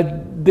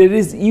 there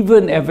is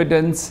even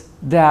evidence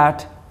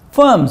that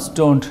firms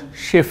don't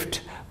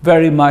shift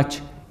very much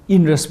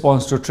in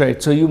response to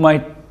trade. So you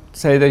might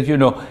say that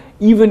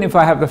even if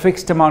I have the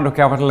fixed amount of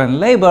capital and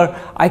labor,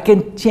 I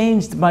can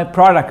change my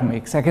product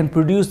mix. I can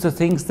produce the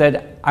things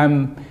that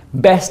I'm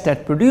best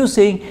at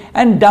producing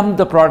and dump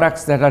the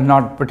products that are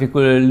not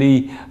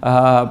particularly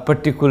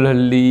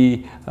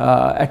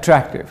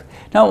attractive.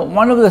 Now,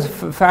 one of the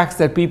facts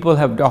that people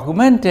have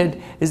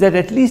documented is that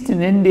at least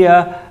in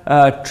India,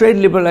 trade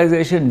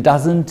liberalization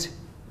doesn't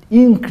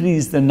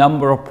increase the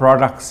number of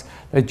products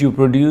that you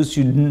produce.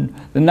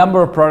 The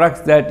number of products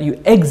that you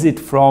exit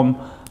from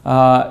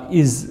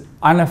is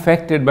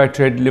unaffected by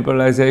trade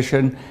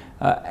liberalization,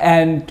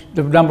 and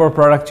the number of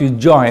products you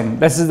join.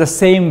 This is the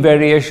same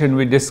variation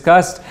we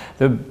discussed.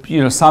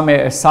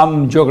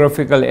 Some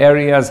geographical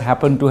areas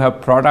happen to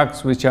have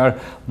products which are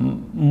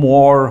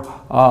more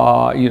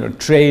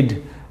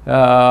trade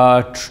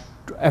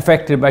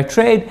affected by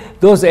trade.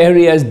 Those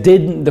areas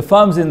didn't. The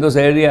firms in those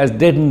areas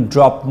didn't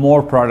drop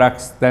more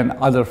products than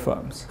other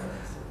firms.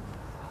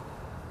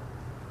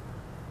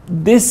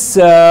 This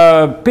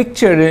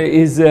picture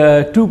is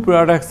two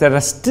products that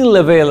are still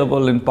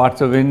available in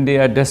parts of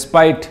India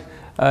despite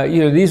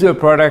these were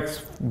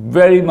products,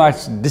 very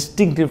much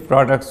distinctive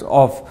products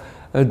of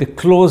the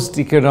closed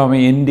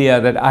economy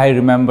India that I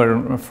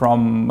remember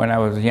from when I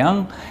was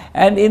young.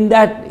 And in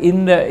that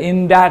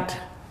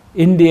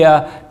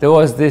India, there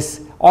was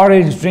this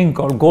orange drink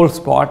called Gold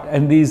Spot,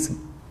 and these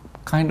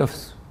kind of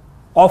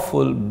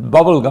awful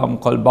bubble gum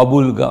called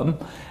Babul Gum.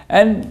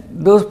 And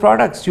those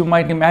products, you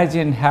might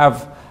imagine,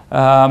 have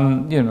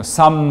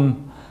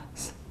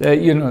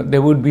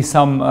there would be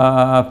some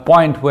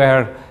point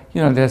where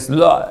there's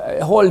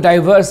a whole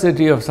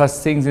diversity of such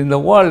things in the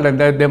world, and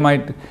that they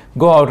might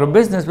go out of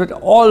business. But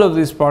all of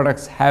these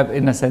products have,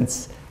 in a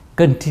sense,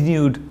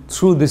 continued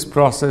through this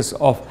process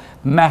of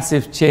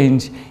massive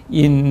change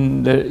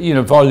in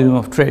the volume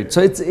of trade.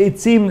 So it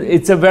seems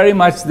it's a very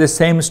much the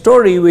same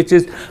story, which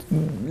is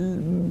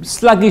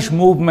sluggish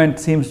movement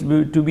seems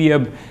to be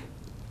a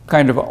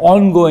kind of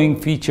ongoing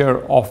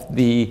feature of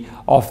the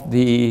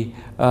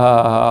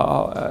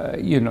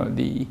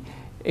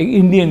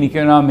Indian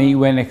economy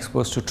when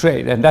exposed to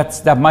trade, and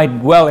that might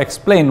well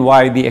explain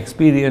why the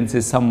experience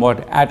is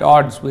somewhat at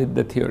odds with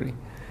the theory.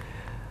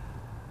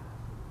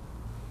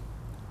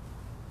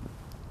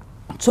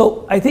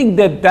 So I think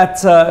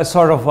that's a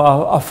sort of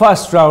a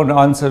first round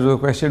answer to the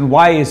question: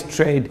 why is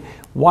trade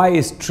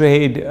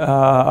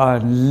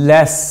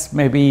less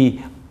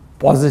maybe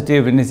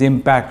positive in its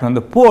impact on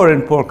the poor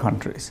in poor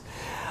countries?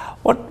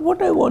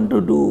 What I want to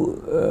do,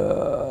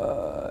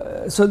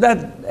 so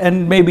that,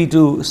 and maybe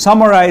to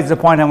summarize the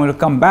point I'm going to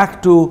come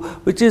back to,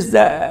 which is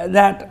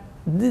that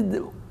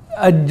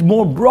a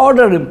more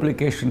broader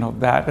implication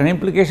of that, an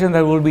implication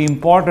that will be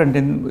important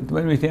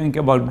when we think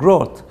about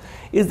growth,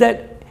 is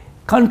that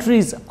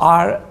countries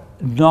are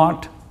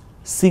not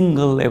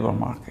single labor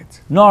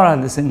markets, nor are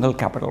they single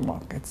capital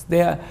markets,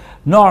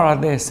 nor are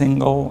they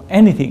single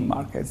anything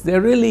markets. They're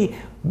really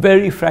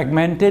very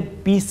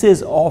fragmented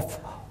pieces of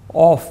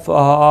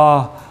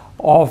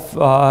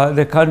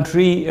the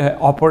country,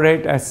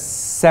 operate as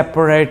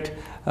separate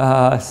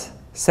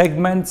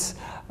segments.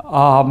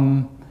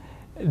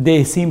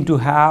 They seem to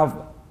have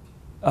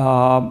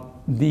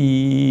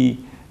this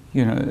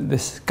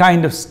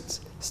kind of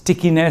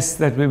stickiness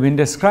that we've been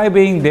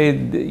describing.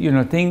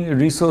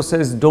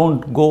 Resources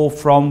don't go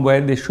from where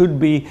they should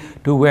be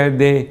to where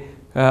they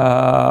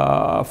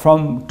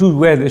from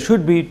where they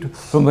should be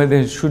from where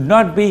they should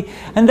not be,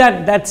 and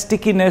that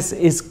stickiness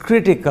is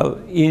critical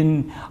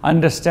in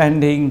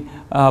understanding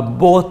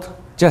both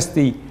just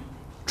the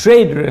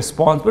trade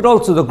response but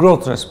also the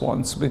growth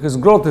response, because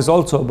growth is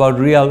also about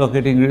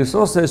reallocating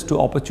resources to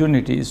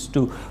opportunities.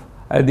 To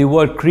the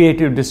word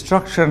creative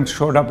destruction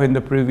showed up in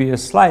the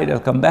previous slide. I'll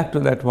come back to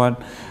that one,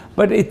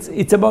 but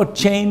it's about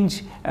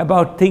change,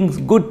 about things,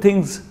 good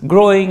things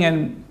growing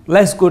and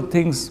less good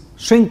things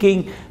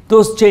shrinking.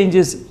 Those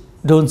changes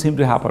don't seem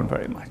to happen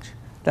very much.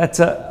 That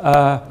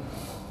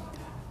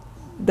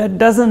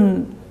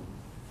doesn't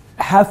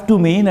have to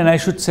mean, and I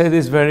should say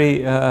this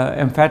very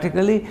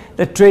emphatically,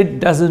 that trade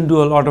doesn't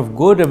do a lot of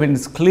good. I mean,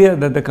 it's clear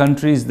that the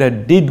countries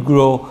that did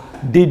grow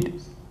did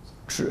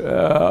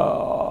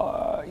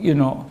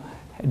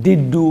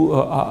do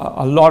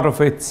a lot of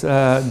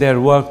their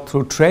work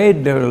through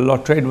trade.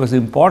 Trade was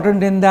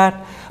important in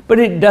that, but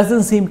it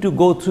doesn't seem to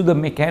go through the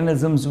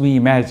mechanisms we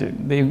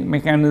imagine, the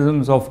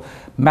mechanisms of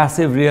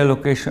massive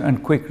reallocation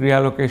and quick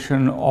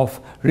reallocation of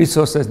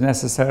resources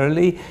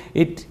necessarily.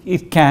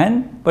 It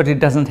can, but it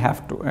doesn't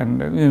have to.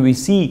 And we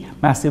see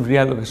massive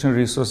reallocation of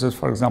resources,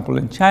 for example,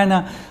 in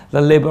China.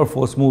 The labor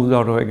force moves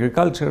out of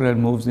agriculture and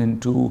moves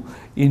into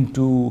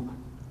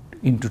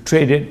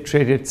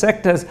traded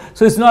sectors.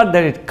 So it's not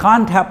that it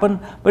can't happen,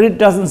 but it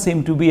doesn't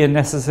seem to be a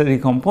necessary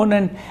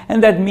component,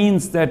 and that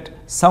means that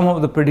some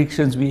of the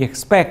predictions we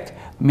expect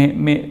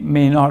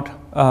may not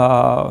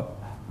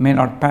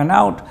pan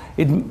out.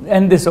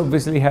 And this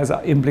obviously has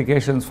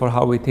implications for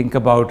how we think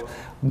about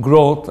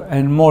growth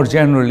and more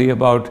generally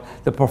about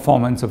the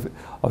performance of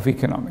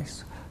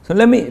economies. So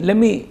let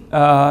me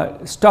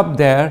stop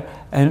there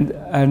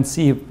and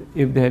see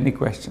if there are any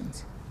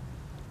questions.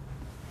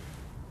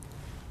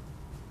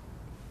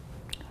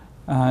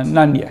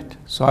 None yet.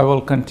 So I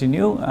will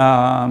continue.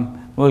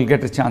 We'll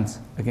get a chance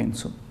again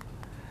soon.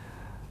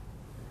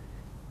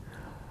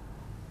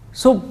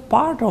 So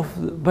but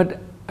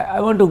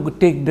I want to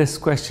take this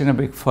question a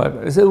bit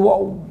further.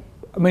 So,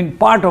 I mean,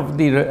 part of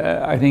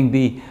I think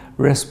the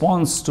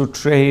response to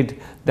trade,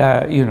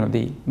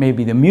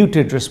 maybe the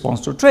muted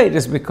response to trade,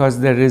 is because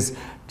there is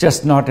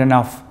just not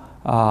enough,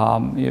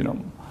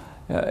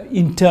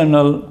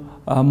 internal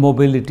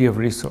mobility of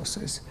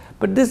resources.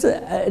 But there's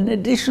an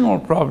additional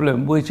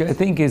problem which I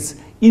think is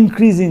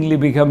increasingly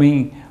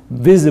becoming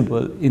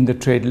visible in the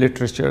trade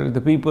literature. The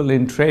people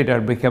in trade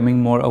are becoming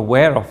more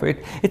aware of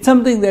it. It's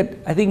something that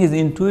I think is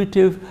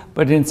intuitive,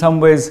 but in some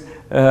ways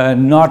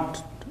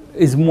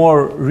is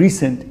more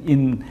recent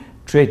in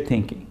trade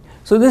thinking.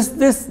 So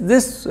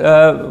this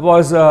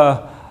was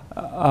a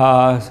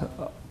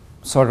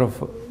sort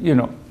of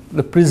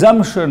the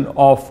presumption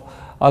of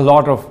a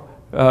lot of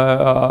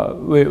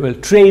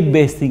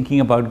trade-based thinking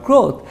about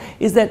growth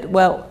is that,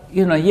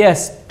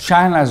 yes,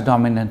 China is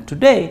dominant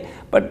today,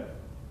 but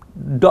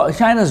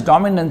China's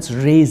dominance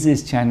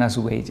raises China's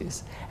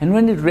wages. And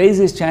when it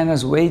raises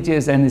China's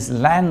wages and its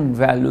land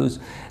values,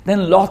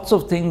 then lots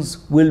of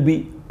things will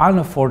be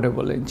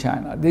unaffordable in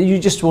China. You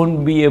just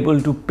won't be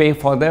able to pay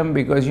for them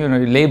because, you know,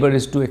 labor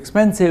is too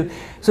expensive.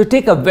 So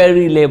take a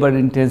very labor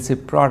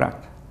intensive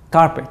product,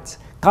 carpets.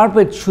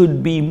 Carpets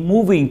should be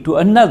moving to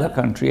another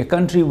country, a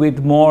country with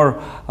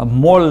more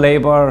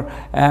labor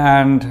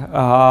and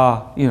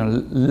you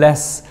know,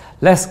 less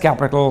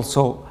capital.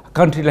 So a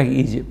country like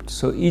Egypt.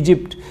 So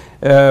Egypt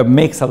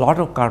makes a lot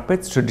of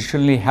carpets,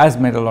 traditionally has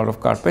made a lot of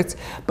carpets,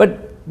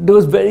 but there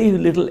was very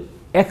little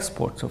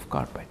exports of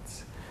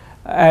carpets.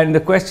 And the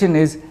question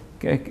is,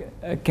 is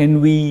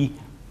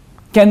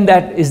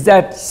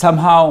that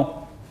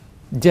somehow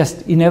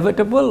just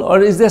inevitable,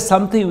 or is there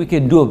something we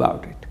can do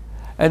about it?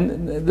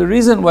 And the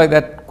reason why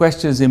that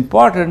question is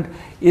important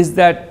is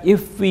that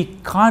if we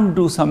can't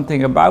do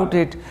something about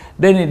it,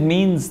 then it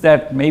means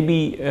that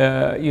maybe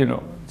you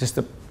know, just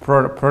the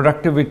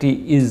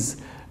productivity is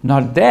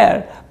not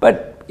there.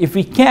 But if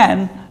we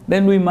can,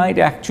 then we might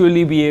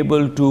actually be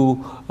able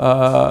to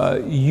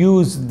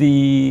use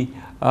the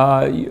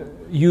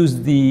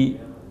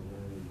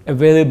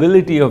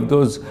availability of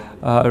those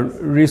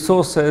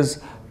resources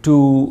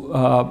to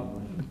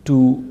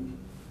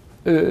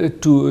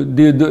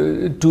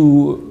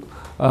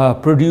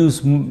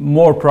produce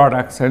more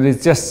products, and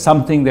it's just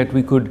something that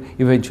we could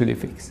eventually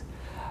fix.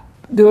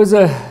 There is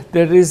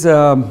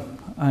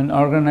an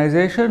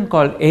organization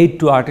called Aid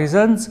to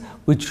Artisans,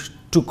 which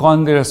took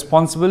on the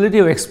responsibility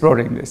of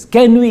exploring this.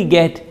 Can we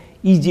get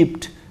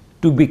Egypt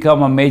to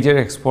become a major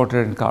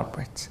exporter in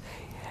carpets?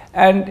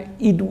 And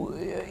it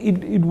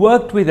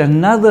worked with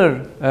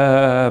another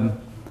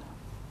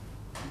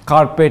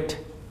carpet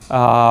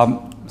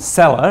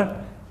seller,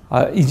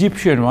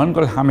 Egyptian one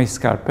called Hamis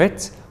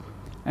Carpets,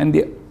 and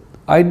the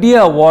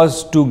idea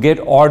was to get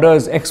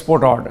orders,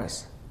 export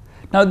orders.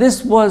 Now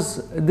this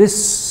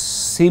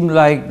seemed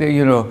like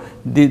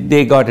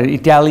they got an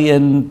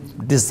Italian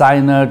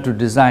designer to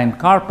design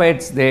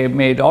carpets. They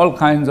made all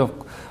kinds of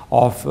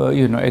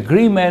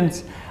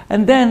agreements,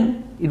 and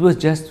then it was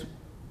just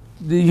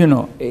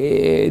the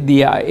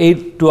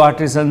Aid to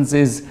Artisans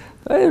is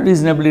a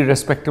reasonably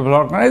respectable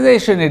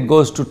organization. It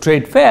goes to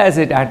trade fairs.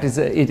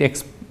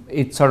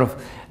 It sort of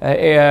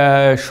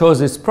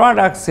shows its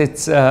products.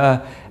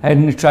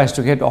 And it tries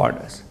to get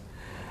orders.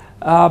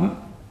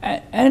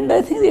 And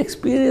I think the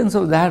experience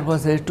of that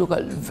was that it took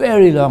a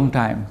very long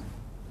time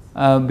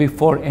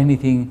before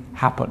anything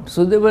happened.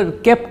 So they were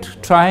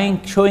kept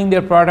trying, showing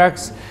their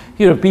products.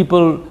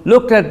 People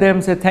looked at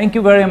them, said thank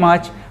you very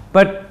much,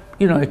 but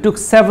it took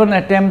 7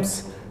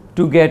 attempts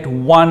to get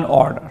one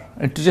order.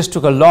 It just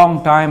took a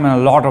long time and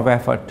a lot of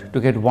effort to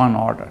get one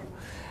order.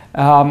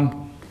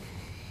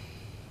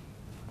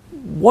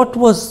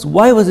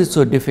 Why was it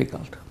so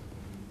difficult?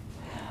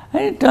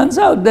 And it turns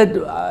out that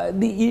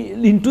the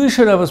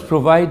intuition I was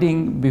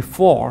providing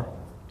before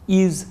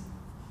is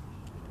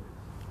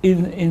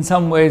in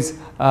some ways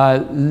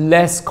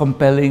less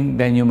compelling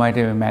than you might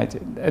have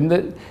imagined. And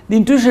the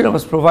intuition I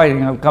was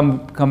providing, I'll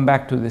come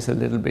back to this a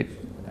little bit,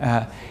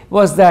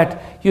 was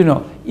that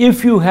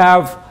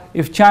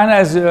if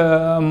China's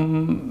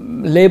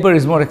labor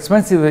is more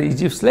expensive than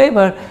Egypt's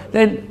labor,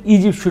 then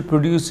Egypt should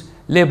produce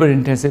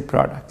labor-intensive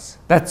products.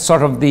 That's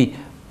sort of the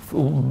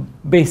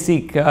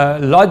basic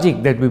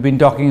logic that we've been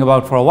talking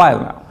about for a while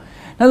now.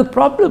 Now the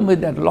problem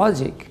with that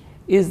logic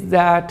is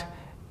that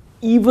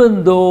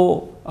even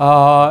though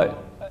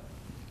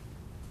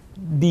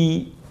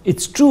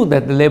it's true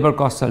that the labor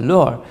costs are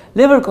lower,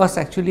 labor costs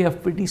actually a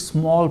pretty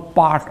small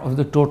part of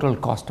the total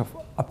cost of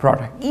a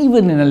product,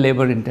 even in a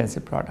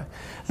labor-intensive product.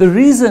 The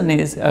reason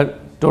is a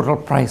total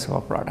price of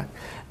a product.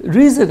 The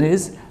reason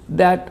is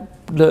that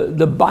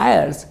the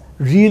buyers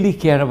really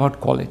care about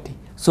quality.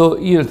 So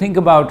think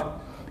about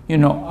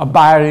a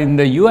buyer in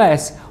the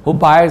US who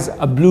buys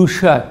a blue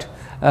shirt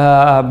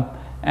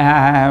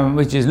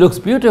which looks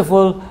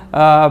beautiful,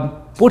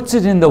 puts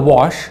it in the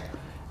wash,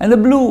 and the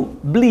blue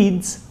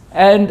bleeds,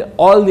 and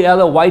all the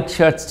other white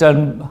shirts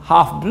turn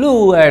half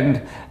blue,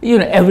 and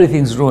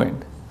everything's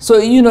ruined. So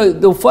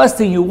the first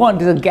thing you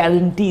want is a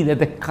guarantee that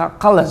the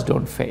colors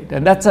don't fade,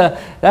 and that's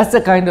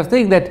the kind of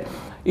thing that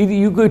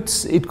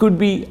it could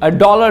be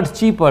 $1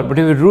 cheaper, but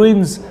if it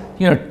ruins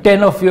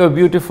 10 of your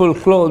beautiful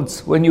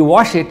clothes when you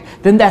wash it,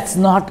 then that's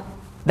not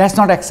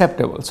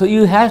acceptable. So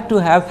you have to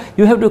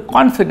be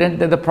confident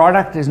that the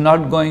product is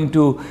not going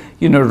to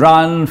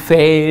run,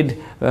 fade.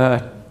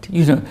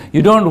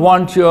 You don't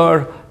want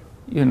your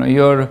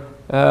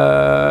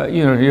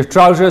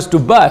trousers to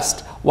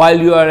burst while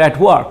you are at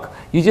work.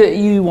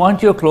 You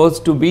want your clothes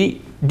to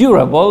be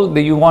durable.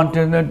 You want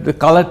the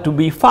color to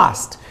be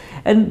fast.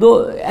 And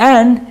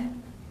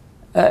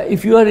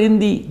if you are in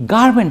the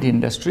garment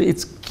industry,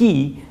 it's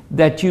key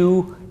that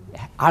you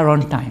are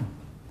on time.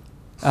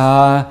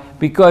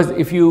 Because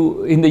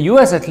in the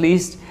US at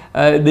least,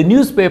 the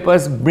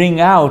newspapers bring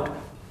out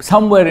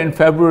somewhere in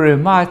February,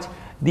 March,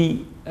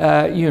 the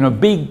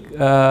big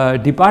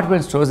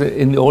department stores,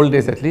 in the old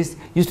days at least,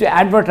 used to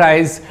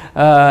advertise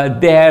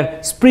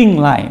their spring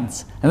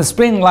lines. And the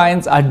spring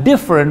lines are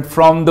different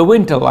from the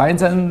winter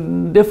lines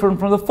and different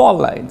from the fall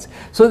lines.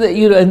 So that,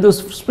 and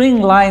those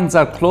spring lines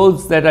are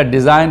clothes that are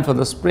designed for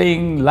the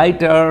spring,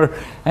 lighter,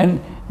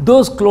 and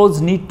those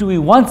clothes need to be,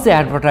 once they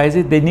advertise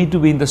it, they need to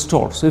be in the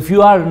store. So if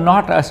you are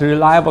not a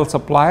reliable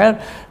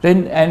supplier,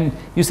 then, and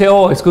you say,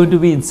 oh, it's going to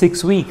be in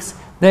 6 weeks,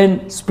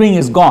 then spring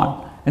is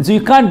gone. And so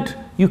you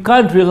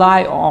can't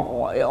rely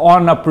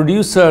on a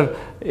producer.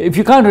 If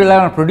you can't rely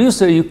on a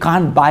producer, you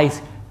can't buy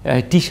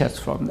t-shirts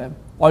from them.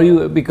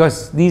 Or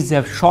because these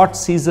have short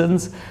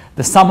seasons,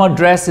 the summer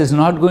dress is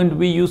not going to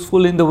be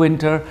useful in the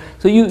winter.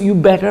 So you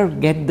better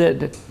get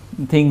the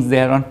things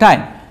there on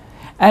time.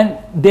 And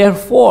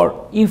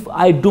therefore, if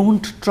I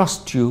don't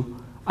trust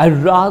you, I'd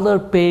rather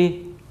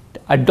pay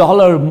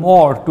 $1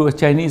 more to a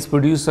Chinese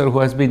producer who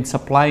has been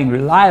supplying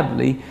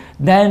reliably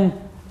than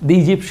the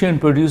Egyptian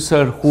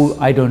producer who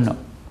I don't know.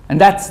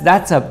 And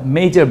that's a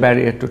major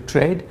barrier to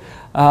trade.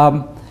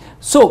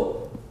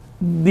 So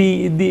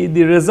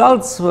the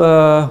results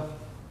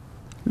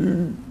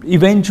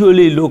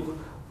eventually look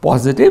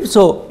positive.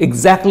 So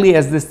exactly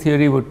as this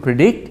theory would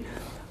predict,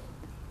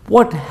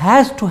 what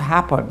has to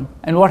happen,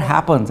 and what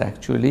happens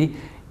actually,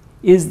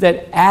 is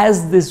that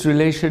as this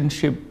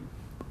relationship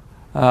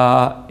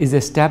is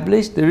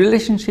established, the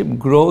relationship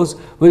grows,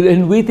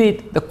 and with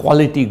it the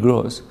quality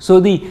grows.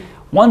 So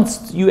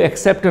once you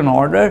accept an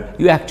order,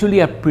 you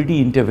actually are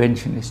pretty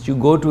interventionist. You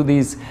go to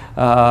these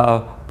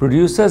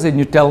producers and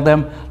you tell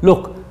them,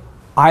 look,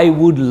 I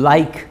would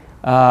like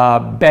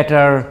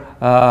better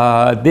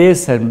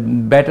this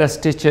and better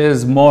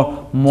stitches,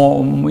 more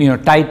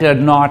tighter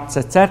knots,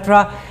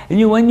 etc.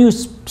 And when you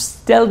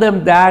tell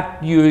them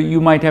that, you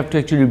might have to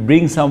actually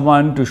bring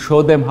someone to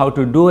show them how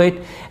to do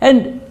it.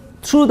 And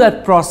through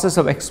that process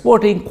of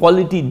exporting,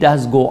 quality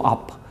does go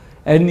up.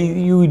 And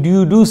you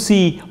do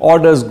see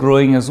orders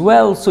growing as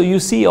well. So you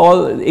see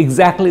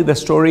exactly the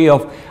story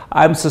of,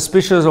 I'm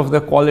suspicious of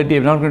the quality,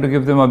 I'm not going to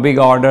give them a big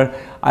order,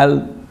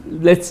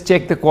 let's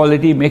check the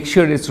quality, make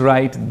sure it's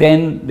right,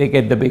 then they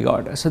get the big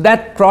order. So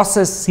that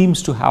process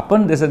seems to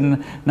happen. There's a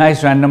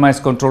nice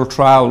randomized control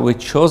trial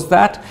which shows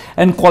that,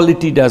 and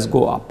quality does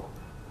go up.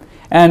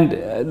 And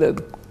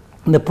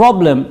the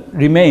problem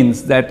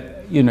remains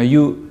that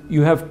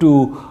you have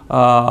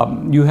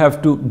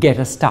to get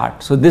a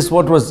start. So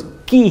what was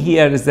key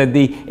here is that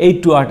the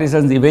 8 2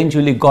 artisans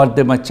eventually got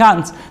them a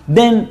chance.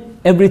 Then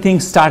everything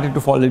started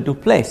to fall into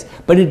place.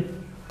 But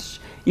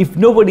if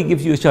nobody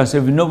gives you a chance,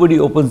 if nobody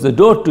opens the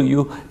door to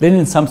you, then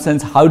in some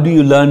sense, how do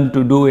you learn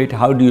to do it?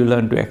 How do you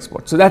learn to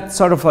export? So that's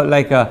sort of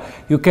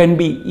you can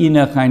be in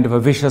a kind of a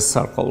vicious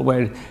circle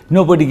where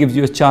nobody gives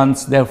you a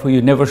chance, therefore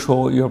you never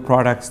show your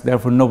products,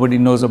 therefore nobody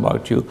knows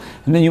about you.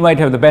 And then you might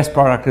have the best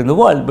product in the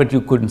world, but you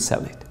couldn't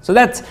sell it. So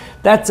that's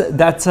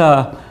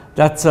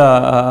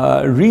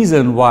a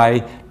reason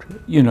why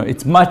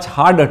it's much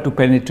harder to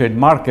penetrate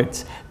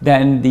markets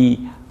than the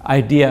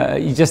idea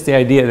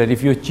that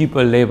if you're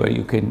cheaper labor,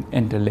 you can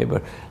enter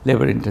labor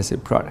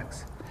intensive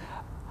products.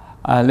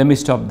 Let me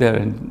stop there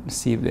and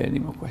see if there are any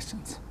more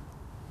questions.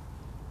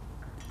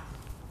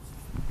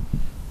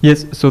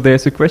 Yes, so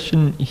there's a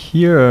question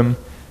here.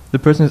 The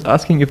person is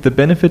asking if the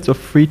benefits of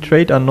free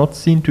trade are not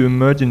seen to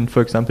emerge in,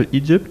 for example,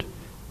 Egypt,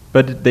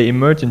 but they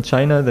emerge in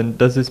China. Then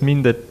does this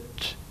mean that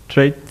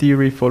trade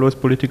theory follows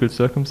political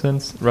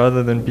circumstance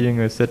rather than being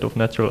a set of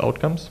natural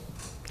outcomes?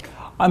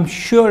 I'm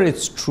sure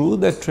it's true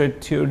that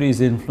trade theory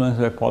is influenced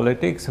by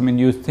politics. I mean,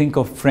 you think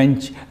of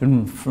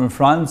from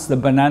France, the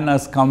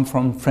bananas come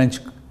from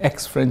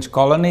ex-French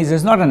colonies.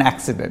 It's not an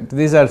accident.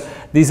 These are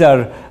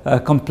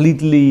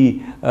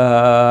completely,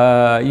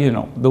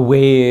 the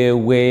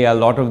way a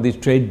lot of these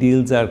trade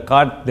deals are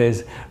cut.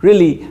 There's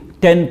really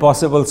 10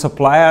 possible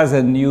suppliers,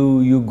 and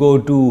you go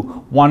to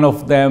one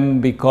of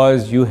them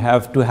because you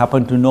have to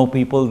happen to know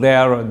people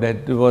there, or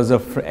that it was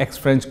a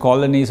ex-French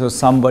colony, so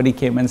somebody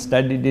came and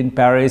studied in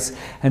Paris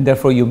and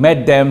therefore you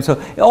met them.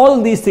 So all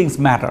these things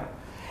matter.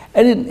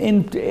 And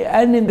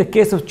in the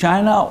case of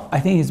China, I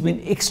think it's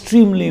been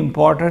extremely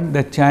important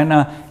that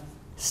China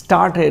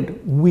started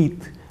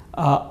with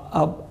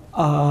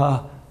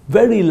a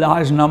very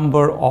large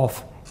number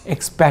of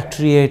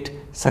expatriate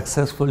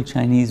successful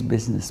Chinese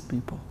business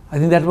people. I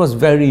think that was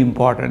very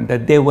important,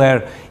 that they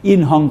were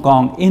in Hong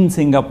Kong, in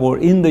Singapore,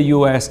 in the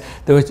US.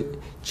 There were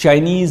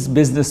Chinese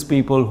business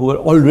people who were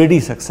already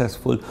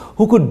successful,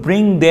 who could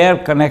bring their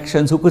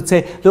connections, who could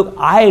say, look,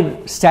 I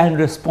stand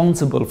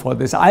responsible for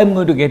this. I'm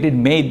going to get it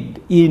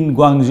made in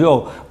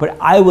Guangzhou, but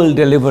I will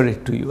deliver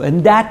it to you.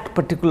 And that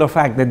particular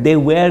fact that they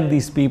were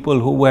these people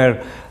who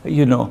were,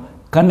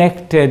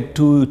 connected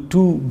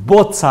to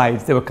both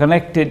sides. They were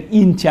connected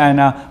in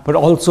China, but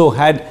also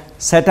had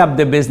set up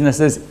their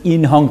businesses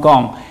in Hong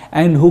Kong,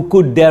 and who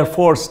could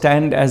therefore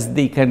stand as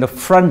the kind of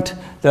front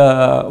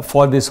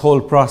for this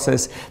whole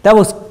process. That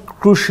was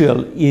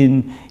crucial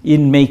in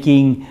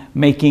making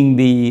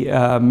the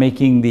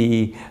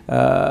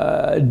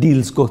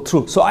deals go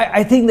through. So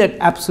I think that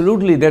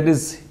absolutely there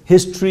is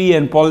history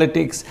and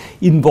politics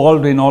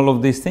involved in all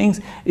of these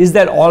things. Is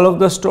that all of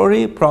the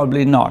story?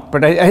 Probably not.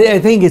 But I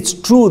think it's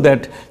true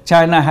that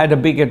China had a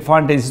big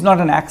advantage. It's not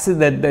an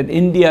accident that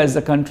India is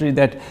the country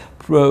that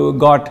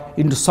got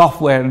into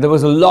software. There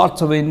was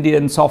lots of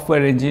Indian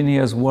software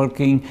engineers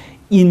working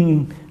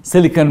in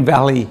Silicon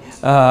Valley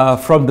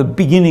from the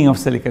beginning of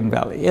Silicon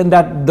Valley, and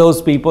that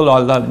those people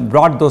all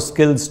brought those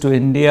skills to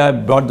India,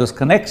 brought those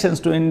connections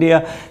to India.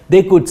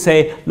 They could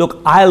say,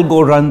 look, I'll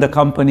go run the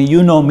company,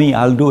 you know me,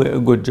 I'll do a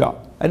good job.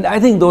 And I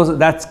think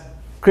that's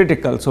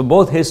critical. So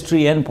both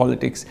history and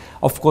politics,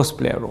 of course,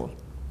 play a role.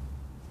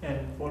 And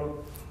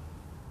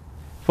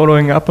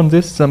following up on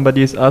this,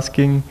 somebody is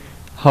asking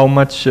how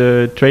much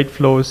trade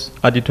flows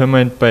are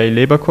determined by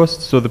labor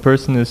costs. So the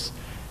person is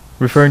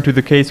referring to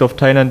the case of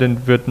Thailand and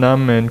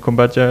Vietnam and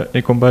Cambodia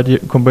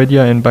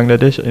and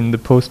Bangladesh in the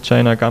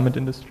post-China garment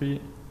industry.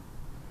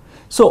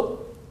 So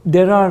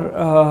there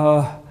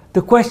are,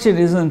 the question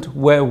isn't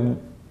where,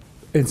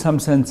 in some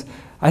sense,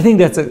 I think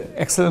that's an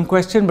excellent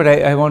question, but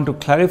I want to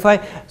clarify.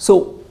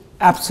 So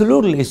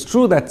absolutely, it's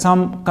true that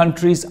some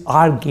countries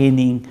are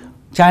gaining.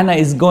 China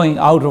is going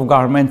out of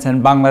garments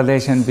and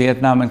Bangladesh and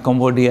Vietnam and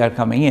Cambodia are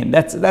coming in.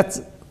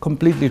 That's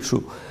completely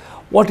true.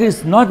 What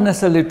is not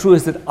necessarily true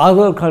is that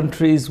other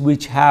countries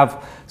which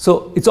have,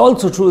 so it's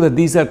also true that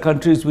these are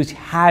countries which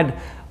had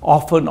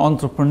often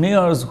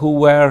entrepreneurs who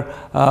were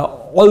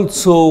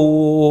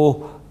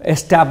also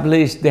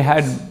established. They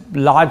had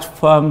large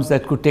firms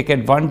that could take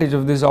advantage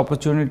of these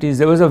opportunities.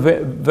 There was a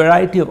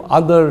variety of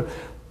other,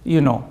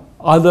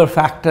 other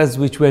factors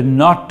which were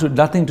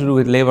nothing to do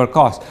with labor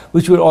costs,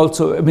 which were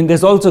also, I mean,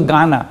 there's also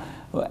Ghana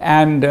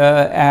and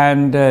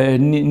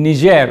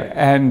Niger,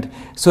 and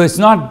so it's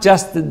not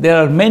just that there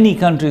are many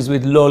countries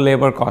with low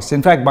labor costs.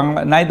 In fact,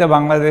 neither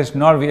Bangladesh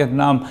nor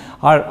Vietnam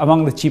are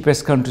among the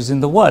cheapest countries in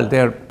the world.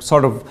 They're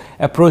sort of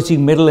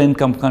approaching middle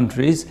income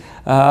countries,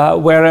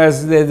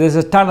 whereas there's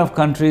a ton of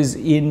countries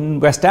in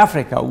West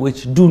Africa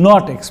which do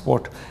not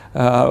export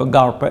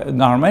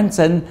garments,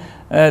 and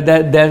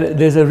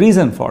there's a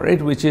reason for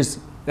it, which is,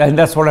 and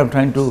that's what I'm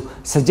trying to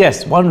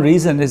suggest. One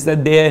reason is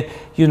that they,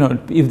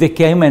 if they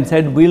came and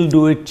said, we'll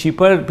do it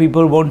cheaper,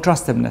 people won't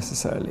trust them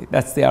necessarily.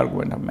 That's the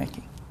argument I'm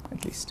making,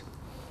 at least.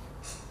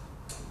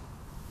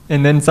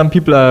 And then some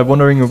people are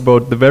wondering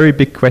about the very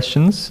big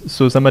questions.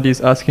 So somebody is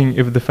asking,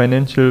 if the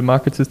financial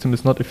market system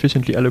is not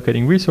efficiently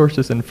allocating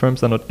resources and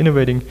firms are not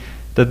innovating,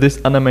 does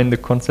this undermine the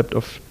concept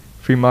of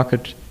free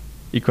market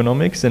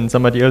economics? And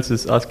somebody else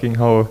is asking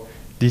how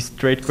these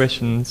trade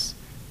questions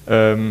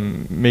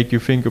make you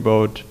think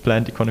about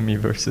planned economy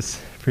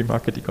versus free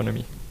market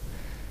economy?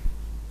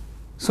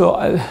 So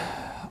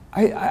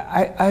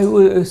I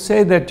would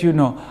say that,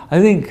 I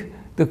think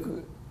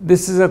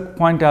this is a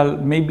point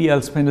maybe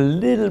I'll spend a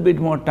little bit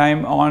more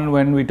time on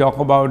when we talk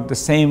about the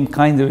same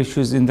kinds of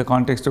issues in the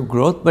context of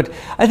growth. But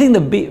I think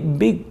the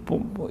big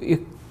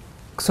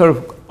sort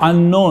of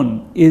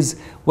unknown is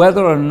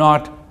whether or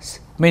not,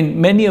 I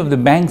mean, many of the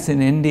banks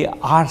in India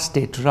are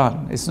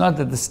state-run. It's not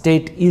that the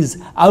state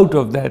is out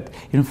of that.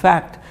 In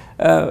fact,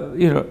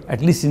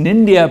 at least in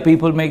India,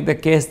 people make the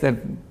case that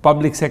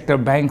public sector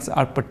banks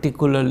are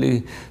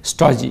particularly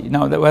stodgy.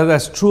 Now, whether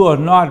that's true or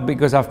not,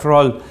 because after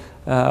all,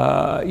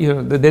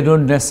 they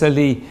don't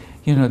necessarily,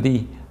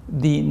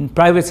 the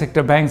private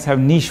sector banks have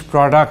niche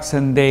products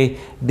and they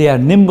are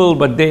nimble,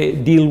 but they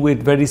deal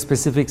with very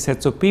specific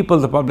sets of people.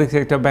 The public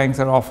sector banks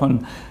are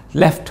often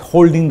left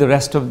holding the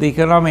rest of the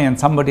economy, and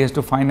somebody has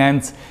to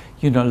finance,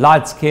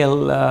 large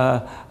scale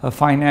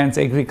finance,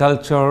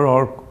 agriculture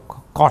or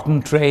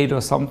cotton trade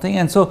or something.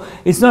 And so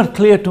it's not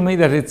clear to me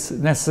that it's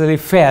necessarily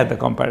fair, the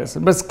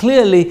comparison. But it's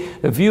clearly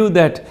the view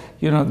that,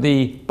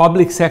 the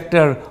public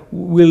sector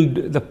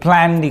the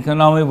planned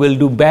economy will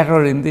do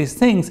better in these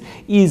things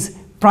is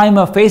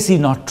prima facie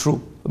not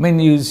true. I mean,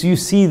 you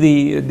see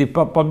the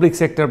public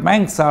sector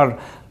banks are,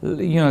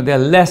 they're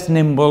less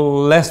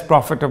nimble, less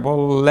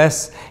profitable,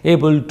 less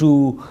able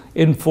to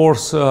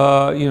enforce,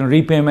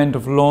 repayment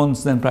of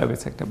loans than private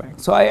sector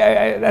banks. So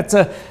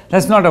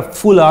that's not a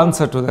full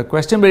answer to that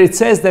question, but it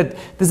says that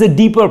there's a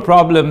deeper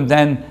problem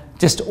than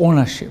just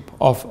ownership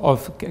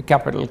of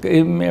capital.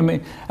 I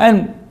mean,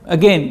 and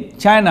again,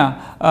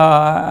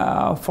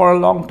 China, for a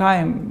long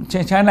time,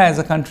 China is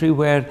a country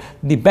where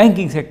the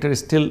banking sector is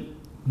still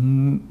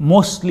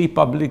mostly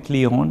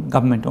publicly owned,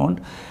 government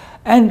owned.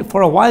 And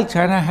for a while,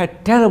 China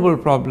had terrible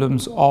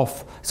problems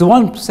so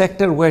one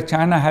sector where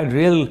China had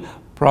real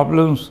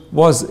problems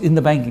was in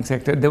the banking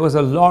sector. There was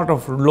a lot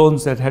of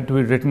loans that had to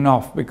be written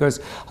off because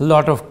a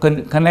lot of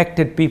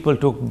connected people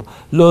took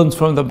loans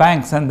from the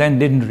banks and then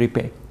didn't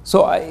repay.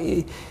 So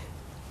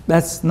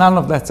none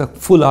of that's a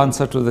full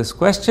answer to this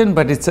question,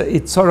 but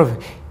it sort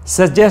of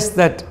suggests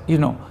that,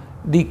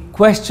 the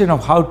question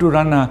of how to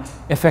run an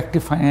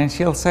effective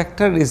financial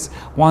sector is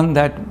one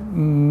that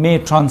may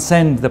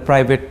transcend the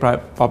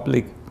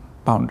private-public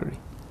boundary.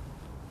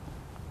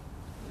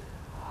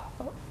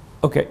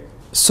 Okay,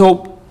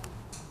 so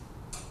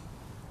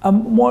I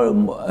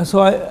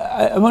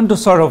want to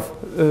sort of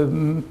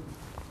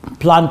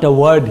plant a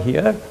word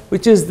here,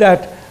 which is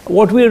that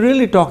what we're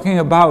really talking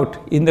about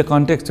in the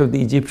context of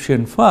the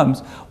Egyptian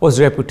firms was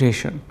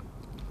reputation.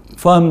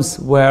 Firms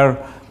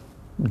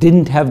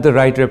didn't have the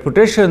right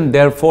reputation,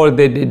 therefore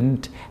they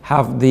didn't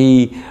have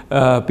the,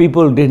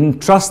 people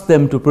didn't trust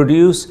them to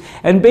produce,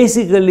 and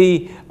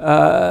basically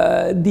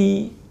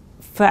the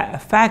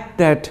fact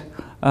that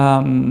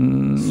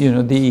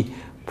the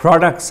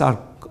products are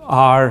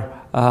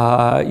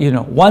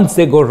once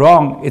they go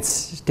wrong,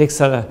 it takes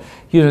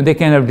they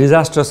can have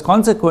disastrous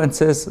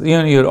consequences.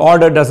 Your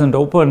order doesn't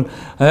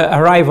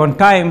arrive on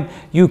time,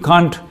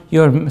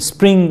 your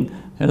spring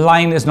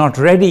line is not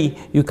ready,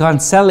 you can't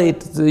sell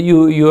it,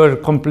 you're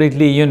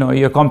completely,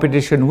 your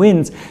competition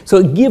wins.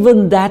 So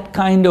given that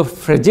kind of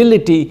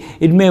fragility,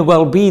 it may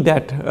well be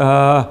that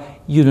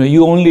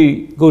you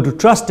only go to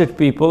trusted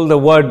people. The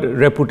word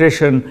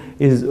reputation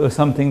is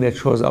something that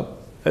shows up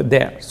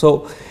there.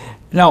 So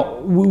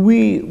now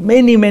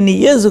many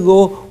years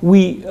ago,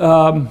 we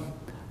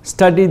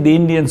studied the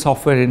Indian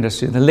software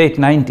industry in the late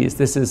 90s.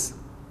 This is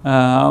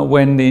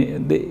when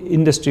the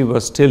industry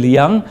was still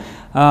young,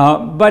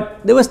 but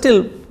there were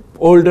still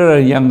older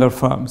and younger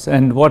firms.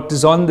 And what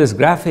is on this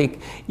graphic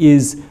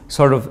is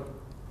sort of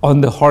on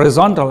the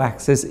horizontal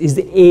axis is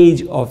the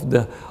age of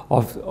the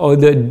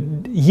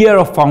year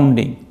of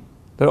founding.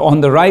 On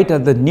the right are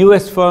the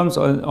newest firms,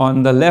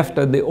 on the left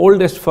are the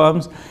oldest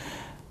firms.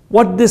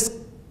 What this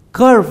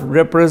curve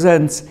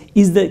represents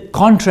is the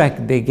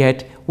contract they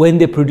get when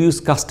they produce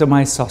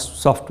customized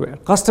software.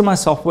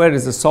 Customized software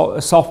is a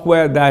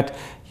software that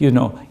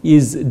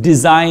is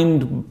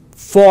designed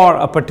for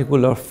a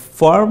particular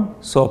firm.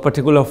 So a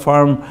particular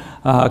firm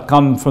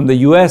come from the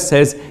US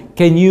says,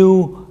 can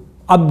you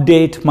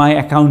update my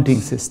accounting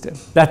system?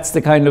 That's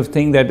the kind of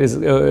thing that is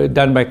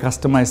done by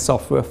customized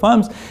software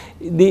firms.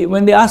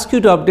 When they ask you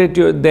to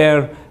update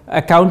their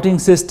accounting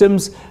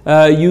systems,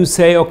 you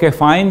say, okay,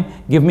 fine,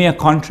 give me a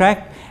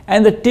contract.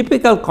 And the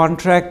typical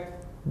contract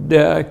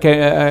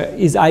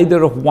is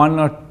either of one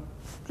or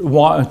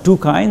two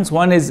kinds.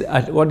 One is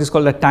what is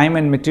called a time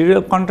and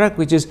material contract,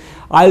 which is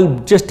I'll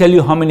just tell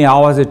you how many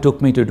hours it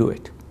took me to do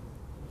it.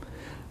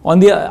 On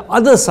the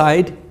other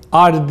side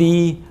are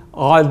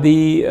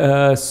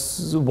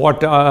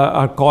what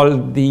are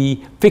called the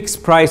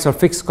fixed price or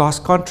fixed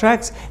cost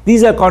contracts.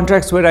 These are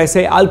contracts where I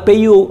say I'll pay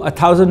you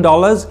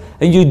 $1,000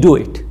 and you do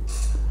it.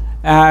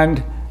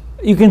 And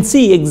you can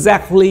see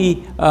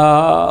exactly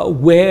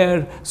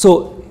where.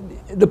 So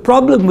the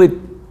problem with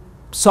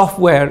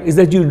software is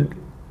that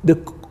the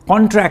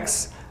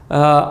contracts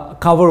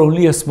cover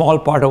only a small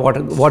part of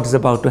what is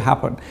about to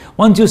happen.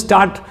 Once you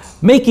start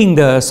making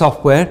the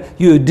software,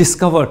 you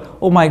discover,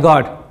 oh my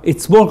God,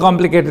 it's more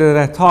complicated than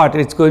I thought.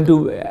 It's going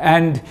to,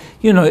 and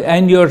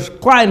your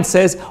client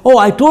says, oh,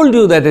 I told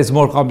you that it's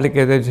more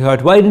complicated than you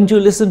thought. Why didn't you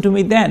listen to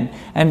me then?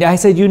 And I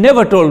said, you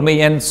never told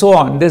me, and so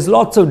on. There's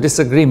lots of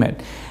disagreement.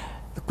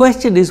 The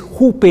question is,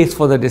 who pays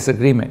for the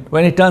disagreement?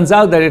 When it turns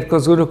out that it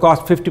was going to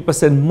cost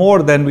 50%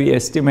 more than we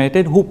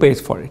estimated, who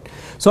pays for it?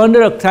 So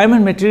under a time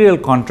and material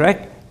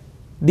contract,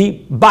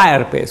 the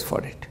buyer pays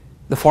for it.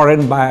 The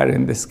foreign buyer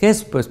in this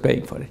case was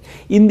paying for it.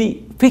 In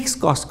the fixed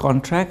cost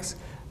contracts,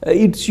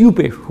 it's you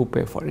who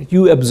pay for it.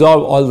 You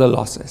absorb all the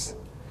losses.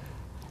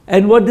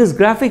 And what this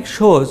graphic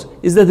shows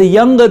is that the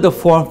younger the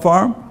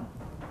firm,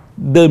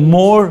 the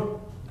more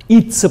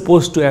it's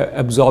supposed to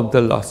absorb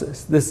the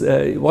losses. This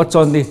what's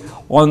on the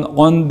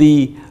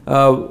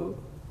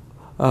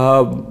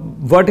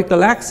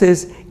vertical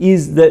axis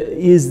is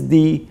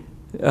the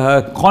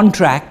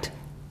contract,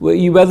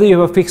 whether you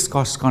have a fixed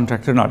cost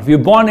contract or not. If you're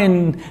born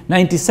in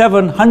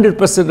 97,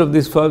 100% of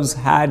these firms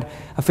had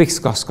a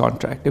fixed cost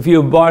contract. If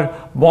you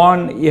were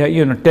born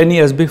 10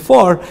 years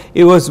before,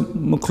 it was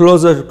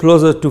closer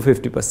to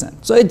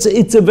 50%. So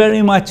it's a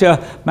very much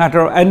a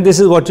matter of, and this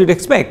is what you'd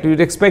expect. You'd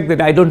expect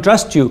that I don't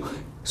trust you.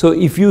 So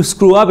if you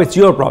screw up, it's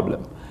your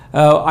problem.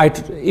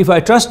 If I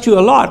trust you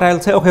a lot,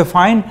 I'll say, okay,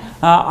 fine,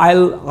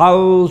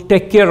 I'll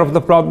take care of the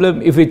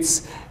problem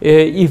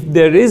if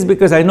there is,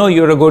 because I know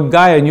you're a good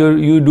guy and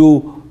you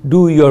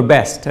do your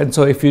best. And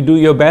so if you do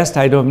your best,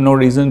 I don't have no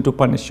reason to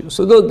punish you.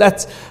 So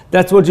that's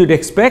what you'd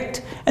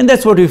expect, and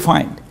that's what we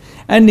find.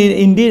 And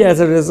indeed,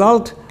 as a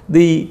result,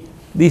 the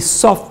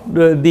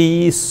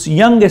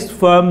youngest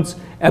firms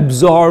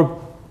absorb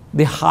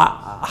the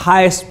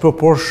highest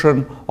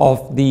proportion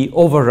of the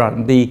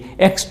overrun, the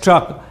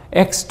extra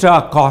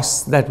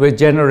costs that were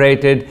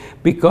generated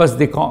because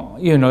the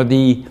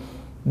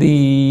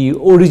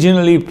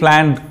originally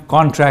planned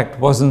contract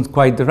wasn't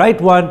quite the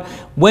right one.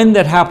 When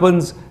that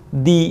happens,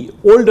 the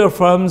older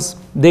firms,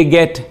 they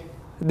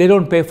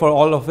don't pay for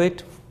all of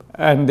it,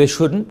 and they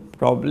shouldn't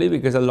probably,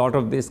 because a lot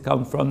of this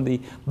comes from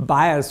the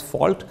buyer's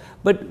fault.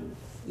 But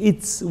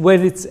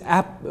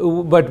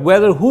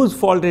whether whose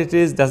fault it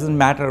is doesn't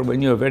matter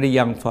when you're a very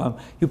young firm.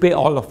 You pay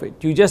all of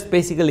it. You just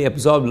basically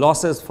absorb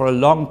losses for a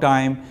long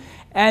time,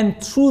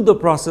 and through the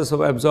process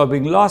of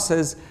absorbing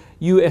losses,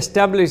 you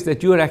establish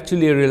that you are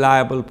actually a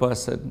reliable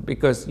person,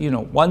 because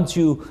once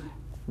you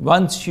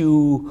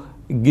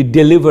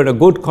delivered a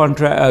good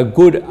contract, a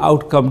good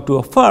outcome to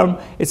a firm,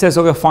 it says,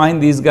 okay, fine,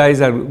 these guys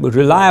are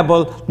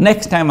reliable.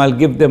 Next time I'll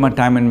give them a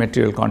time and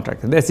material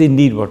contract. And that's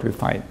indeed what we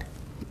find.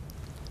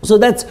 So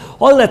that's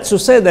all. That's to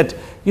say that,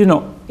 you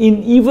know,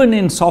 even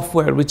in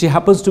software, which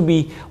happens to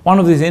be one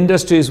of these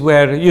industries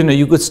where, you know,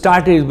 you could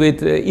start it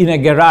with in a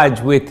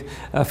garage with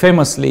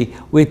famously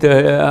with 2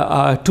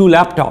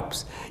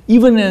 laptops.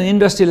 Even in an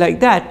industry like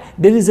that,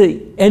 there is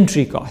an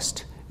entry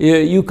cost.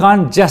 You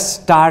can't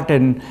just start,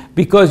 and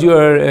because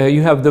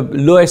you have the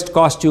lowest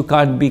cost, you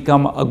can't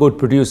become a good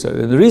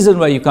producer. The reason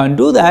why you can't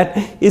do that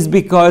is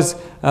because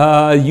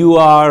you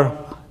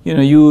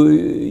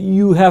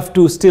have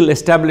to still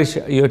establish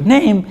your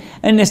name,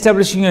 and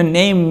establishing your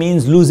name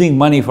means losing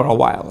money for a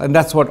while, and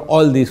that's what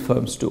all these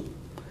firms do.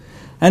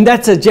 And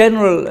that's a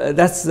general,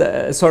 that's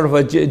sort of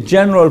a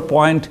general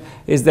point,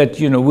 is that,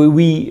 you know,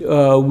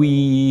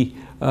 we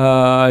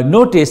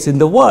notice in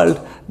the world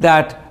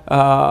that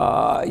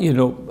you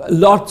know,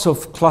 lots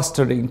of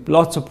clustering,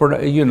 lots of,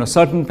 you know,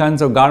 certain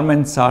kinds of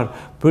garments are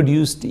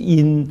produced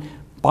in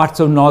parts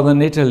of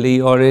northern Italy,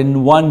 or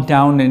in one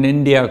town in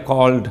India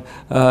called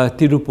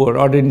Tirupur,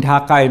 or in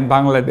Dhaka in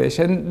Bangladesh,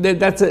 and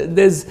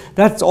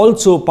that's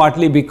also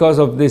partly because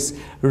of this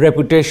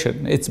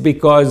reputation. It's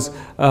because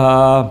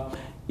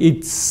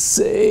it's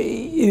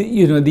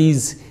you know,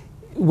 these,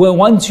 well,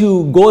 once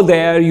you go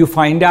there, you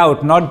find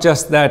out not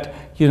just that,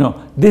 you know,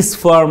 this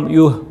firm,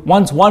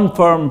 once one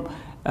firm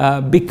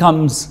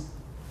becomes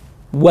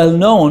well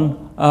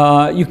known,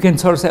 you can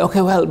sort of say,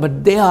 okay, well,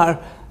 but they are,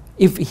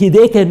 if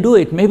they can do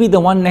it, maybe the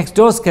one next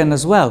door can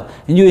as well,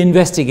 and you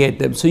investigate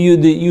them. So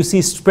you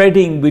see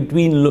spreading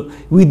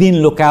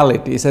within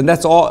localities, and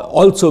that's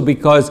also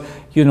because,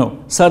 you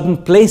know, certain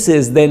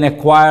places then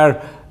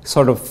acquire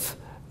sort of,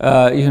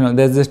 you know,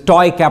 there's the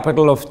toy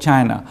capital of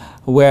China,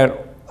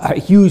 where a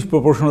huge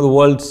proportion of the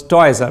world's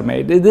toys are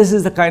made. This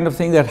is the kind of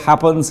thing that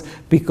happens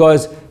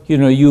because, you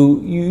know,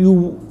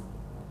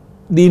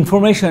 the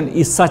information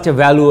is such a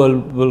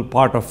valuable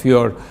part of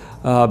your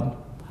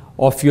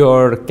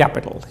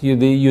capital.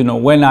 You know,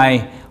 when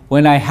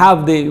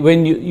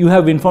you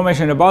have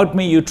information about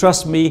me, you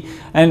trust me,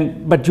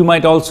 but you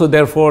might also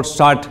therefore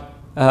start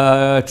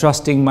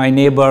trusting my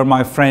neighbor,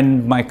 my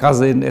friend, my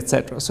cousin,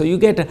 etc. So you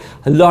get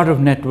a lot of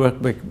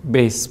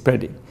network-based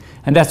spreading,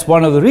 and that's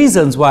one of the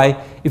reasons why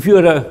if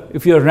you're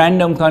a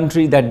random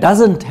country that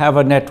doesn't have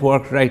a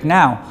network right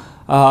now,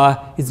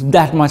 it's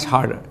that much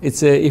harder.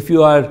 If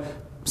you are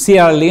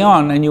Sierra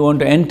Leone and you want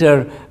to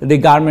enter the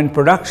garment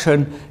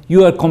production,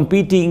 you are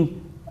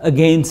competing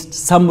against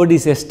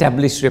somebody's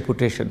established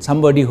reputation,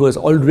 somebody who has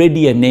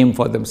already a name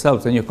for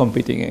themselves, and you're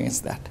competing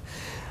against that.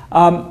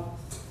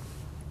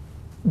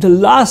 The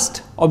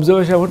last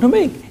observation I want to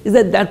make is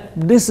that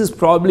this is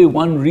probably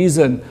one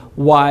reason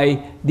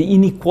why the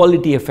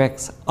inequality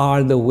effects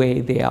are the way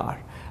they are.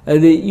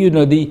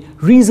 The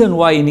reason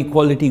why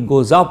inequality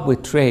goes up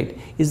with trade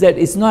is that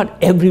it's not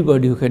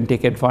everybody who can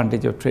take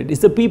advantage of trade.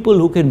 It's the people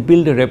who can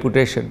build a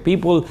reputation.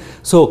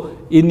 So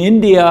in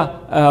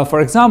India,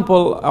 for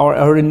example,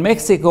 or in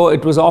Mexico,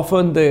 it was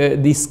often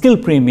the skill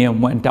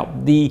premium went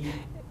up. The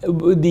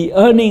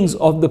earnings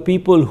of the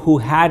people who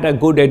had a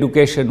good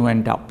education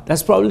went up.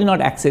 That's probably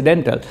not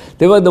accidental.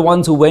 They were the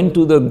ones who went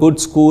to the good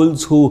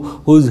schools,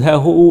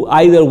 who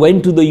either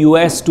went to the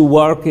US to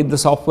work in the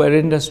software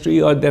industry,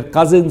 or their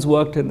cousins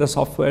worked in the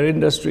software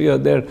industry, or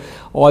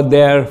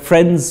their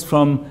friends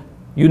from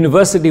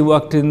university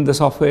worked in the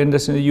software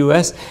industry in the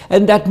US.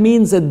 And that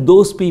means that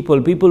those people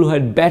who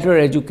had better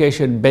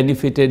education,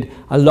 benefited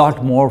a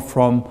lot more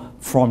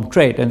from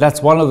trade. And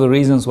that's one of the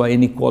reasons why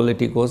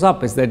inequality goes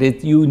up, is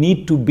that you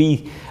need to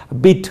be a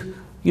bit,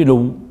 you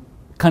know,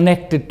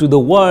 connected to the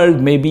world.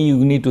 Maybe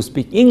you need to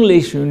speak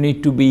English, you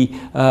need to be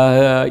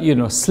you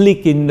know,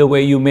 slick in the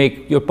way you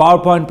make your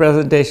PowerPoint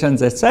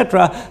presentations,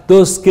 etc.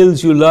 Those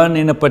skills you learn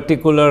in a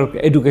particular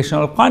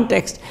educational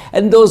context,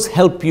 and those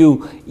help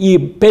you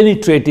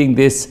penetrating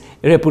this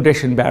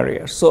reputation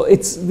barrier. So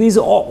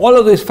all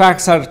of these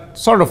facts are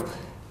sort of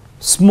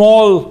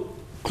small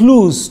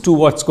clues to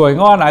what's going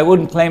on. I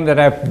wouldn't claim that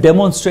I've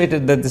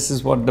demonstrated that this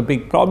is what the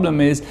big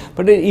problem is,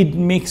 but it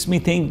makes me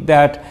think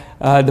that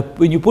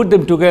when you put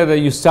them together,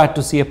 you start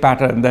to see a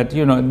pattern that,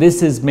 you know,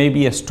 this is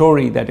maybe a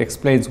story that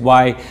explains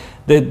why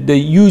the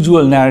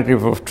usual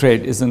narrative of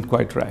trade isn't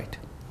quite right.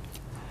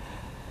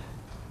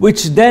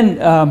 Which then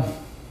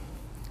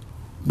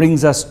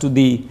brings us to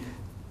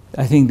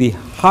I think the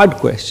hard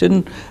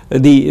question,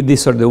 the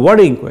sort of the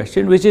worrying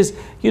question, which is,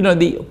 you know,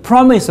 the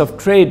promise of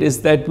trade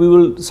is that we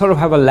will sort of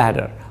have a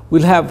ladder.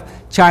 We'll have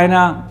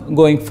China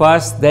going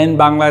first, then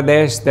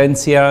Bangladesh, then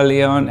Sierra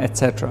Leone,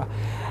 etc.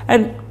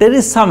 And there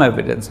is some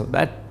evidence of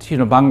that. You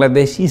know,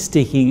 Bangladesh is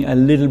taking a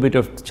little bit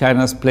of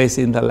China's place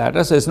in the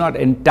ladder, so it's not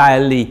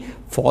entirely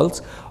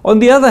false. On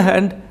the other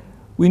hand,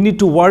 we need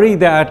to worry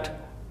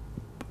that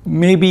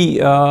maybe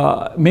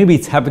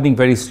it's happening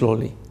very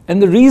slowly.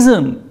 And the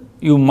reason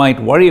you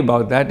might worry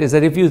about that is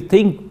that if you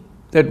think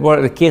that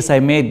the case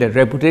I made, that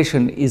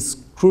reputation is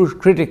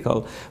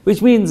critical,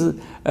 which means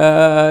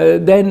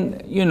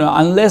then, you know,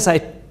 unless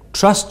I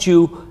trust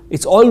you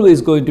it's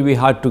always going to be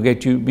hard to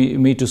get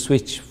me to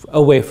switch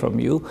away from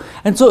you.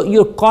 And so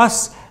your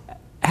costs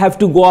have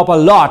to go up a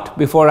lot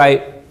before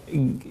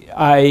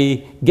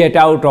I get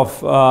out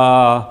of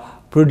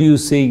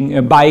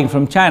buying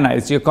from China.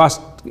 It's your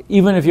cost,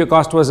 even if your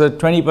cost was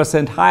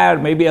 20% higher,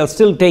 maybe I'll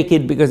still take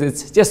it because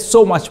it's just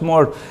so much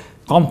more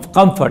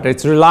comfort.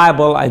 It's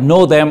reliable. I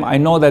know them. I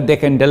know that they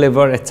can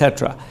deliver,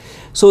 etc.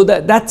 So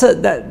that's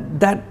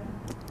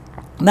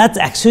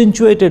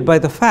accentuated by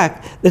the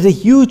fact that a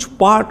huge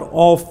part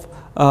of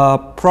the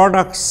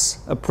price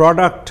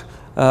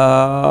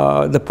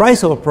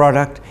of a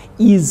product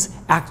is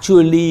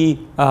actually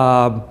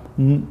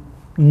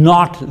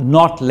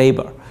not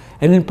labor.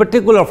 And in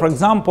particular, for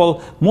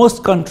example,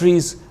 most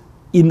countries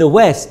in the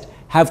West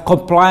have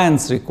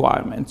compliance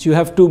requirements. You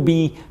have to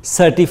be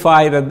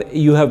certified that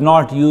you have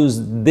not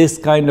used this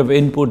kind of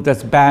input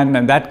that's banned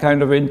and that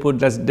kind of input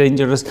that's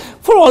dangerous,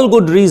 for all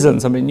good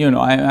reasons. I mean, you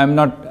know, I'm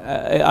not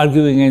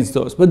arguing against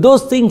those. But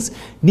those things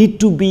need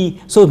to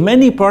be, so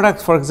many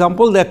products, for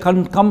example, there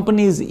are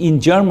companies in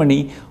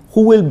Germany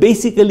who will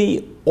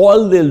basically,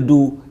 all they'll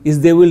do is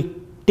they will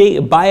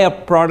buy a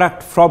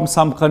product from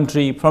some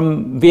country,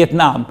 from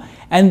Vietnam,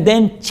 and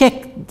then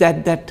check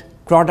that that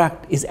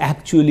product is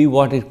actually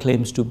what it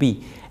claims to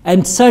be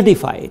and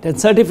certify it. And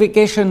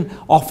certification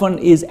often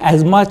is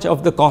as much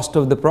of the cost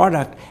of the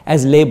product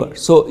as labor.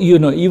 So, you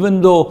know,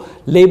 even though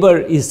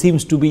labor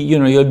seems to be, you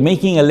know, you're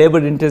making a labor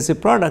intensive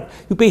product,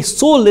 you pay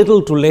so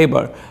little to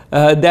labor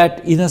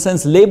that in a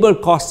sense labor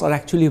costs are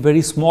actually a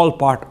very small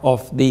part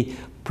of the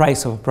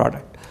price of a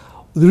product.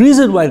 The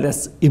reason why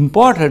that's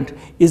important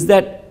is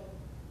that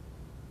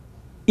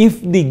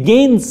if the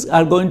gains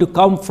are going to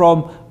come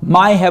from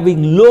my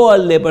having lower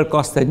labor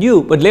costs than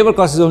you, but labor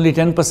cost is only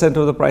 10%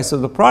 of the price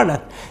of the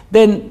product,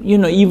 then, you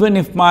know, even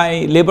if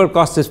my labor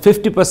cost is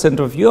 50%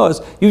 of yours,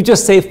 you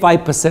just save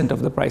 5%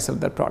 of the price of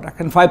that product,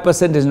 and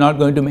 5% is not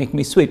going to make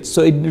me switch.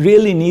 So it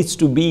really needs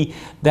to be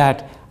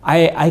that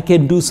I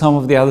can do some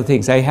of the other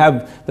things. I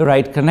have the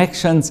right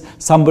connections,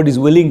 somebody's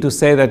willing to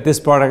say that this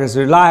product is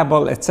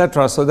reliable,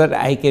 etc., so that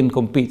I can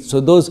compete.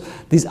 So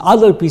these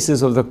other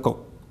pieces of the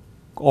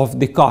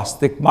cost,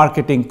 the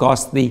marketing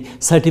cost, the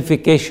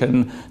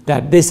certification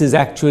that this is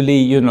actually,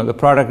 you know, the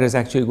product is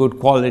actually good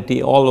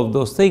quality, all of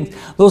those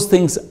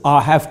things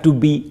have to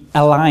be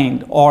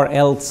aligned, or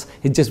else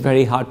it's just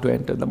very hard to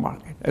enter the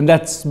market. And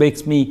that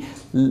makes me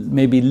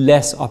maybe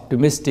less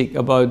optimistic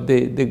about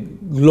the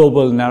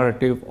global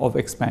narrative of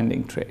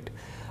expanding trade.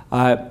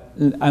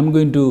 I'm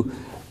going to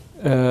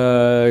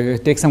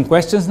take some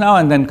questions now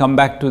and then come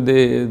back to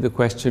the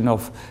question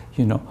of,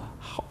 you know,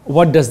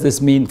 what does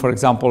this mean, for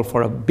example,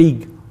 for a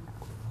big,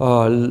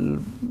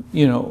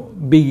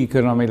 big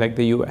economy like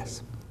the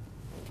US?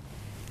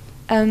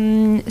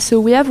 So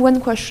we have one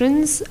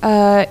question.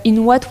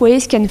 In what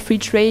ways can free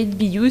trade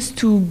be used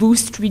to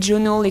boost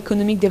regional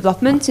economic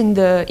development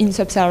in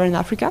sub-Saharan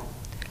Africa?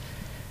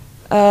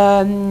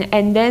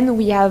 And then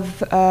we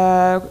have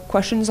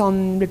questions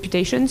on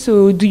reputation.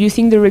 So do you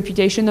think the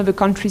reputation of a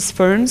country's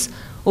firms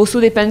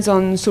also depends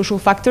on social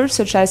factors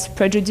such as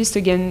prejudice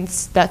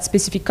against that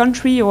specific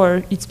country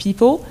or its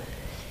people?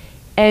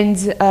 And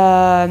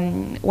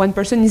one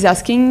person is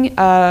asking,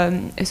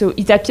 so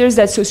it appears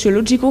that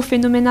sociological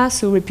phenomena,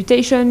 so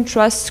reputation,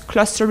 trust,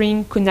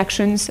 clustering,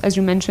 connections, as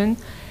you mentioned,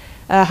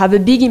 have a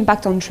big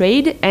impact on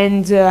trade,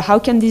 and how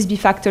can this be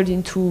factored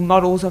into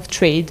models of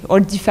trade or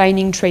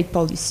defining trade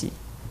policy?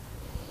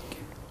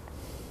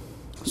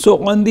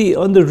 So on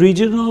the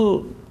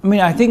regional, I mean,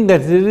 I think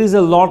that there is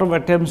a lot of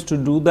attempts to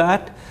do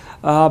that,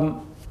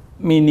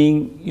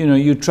 meaning, you know,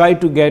 you try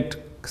to get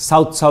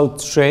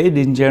South-South trade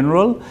in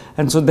general,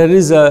 and so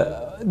this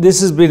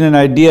has been an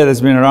idea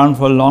that's been around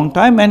for a long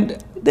time,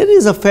 and there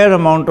is a fair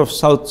amount of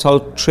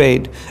South-South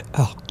trade,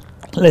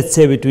 let's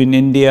say between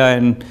India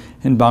and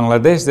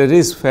Bangladesh, there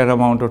is a fair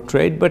amount of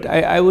trade, but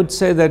I would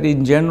say that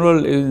in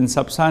general in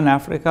sub-Saharan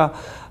Africa,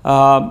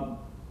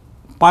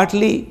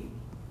 partly,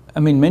 I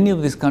mean, many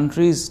of these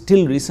countries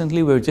till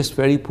recently were just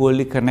very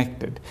poorly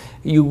connected.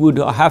 You would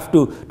have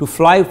to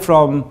fly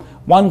from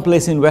one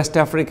place in West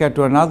Africa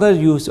to another.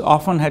 You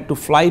often had to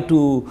fly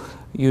to,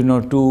 you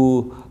know,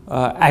 to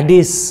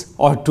Addis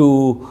or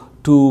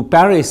to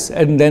Paris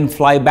and then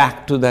fly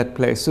back to that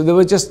place. So there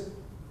were just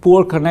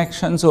poor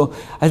connections. So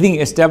I think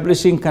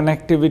establishing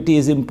connectivity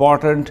is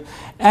important,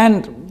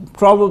 and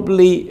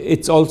probably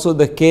it's also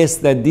the case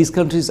that these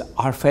countries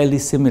are fairly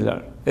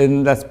similar.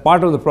 And that's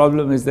part of the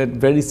problem, is that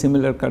very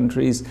similar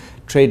countries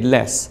trade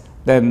less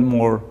than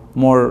more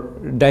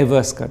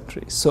diverse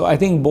countries. So I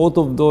think both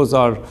of those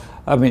are,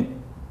 I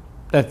mean,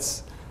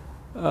 that's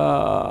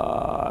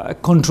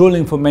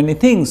controlling for many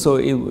things. So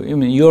I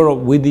mean, Europe,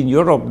 within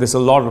Europe, there's a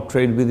lot of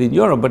trade within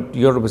Europe, but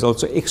Europe is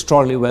also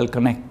extraordinarily well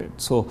connected.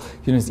 So,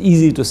 you know, it's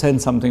easy to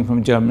send something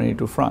from Germany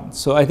to France.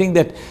 So I think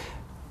that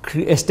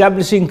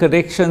establishing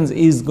connections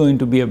is going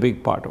to be a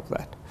big part of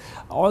that.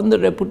 On the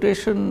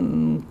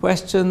reputation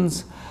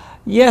questions,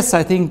 yes,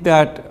 I think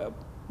that,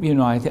 you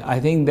know, I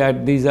think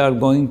that these are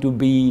going to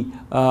be,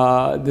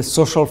 the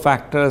social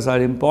factors are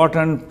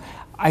important.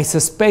 I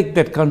suspect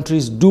that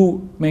countries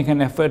do make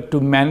an effort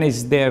to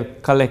manage their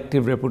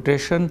collective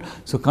reputation.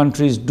 So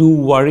countries do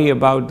worry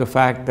about the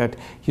fact that,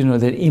 you know,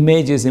 their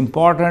image is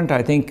important.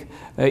 I think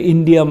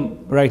India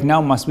right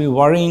now must be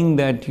worrying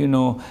that, you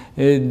know,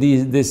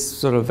 this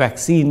sort of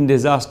vaccine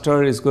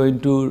disaster is going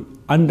to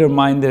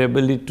undermine their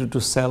ability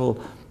to sell,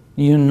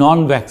 you know,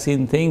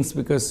 non-vaccine things,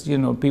 because, you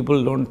know,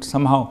 people don't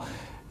somehow,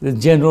 the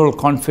general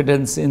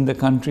confidence in the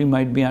country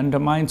might be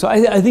undermined. So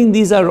I think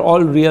these are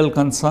all real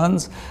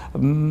concerns.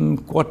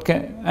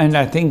 And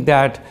I think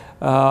that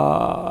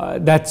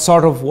that's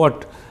sort of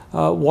what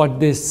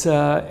this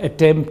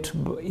attempt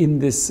in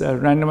this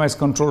randomized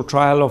control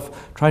trial of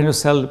trying to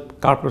sell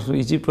carpets to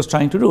Egypt was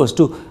trying to do, was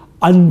to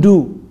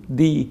undo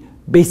the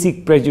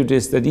basic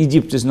prejudice that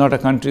Egypt is not a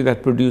country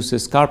that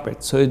produces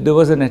carpets. So there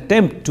was an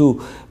attempt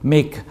to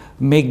make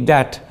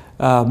that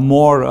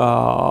more,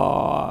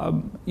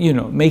 you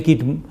know, make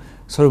it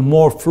sort of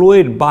more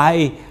fluid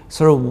by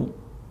sort of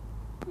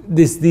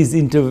these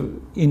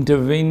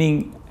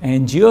intervening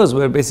NGOs,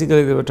 where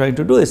basically they were trying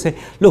to do is say,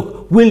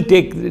 look, we'll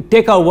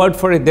take our word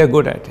for it, they're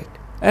good at it.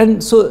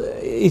 And so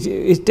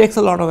it takes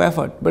a lot of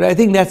effort, but I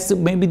think that's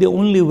maybe the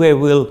only way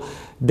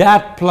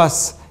that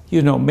plus,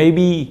 you know,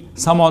 maybe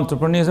some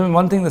entrepreneurs. I mean,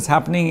 one thing that's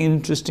happening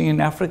interesting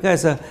in Africa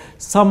is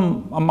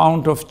some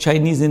amount of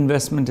Chinese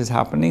investment is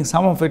happening.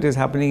 Some of it is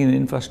happening in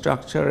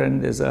infrastructure,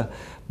 and there's a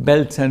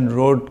Belt and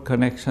Road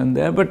connection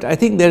there. But I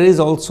think there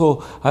is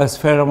also a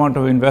fair amount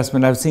of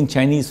investment. I've seen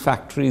Chinese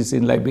factories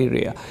in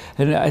Liberia,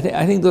 and I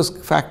think those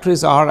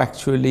factories are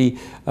actually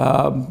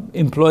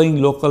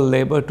employing local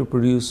labor to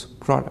produce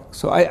products.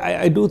 So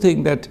I do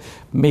think that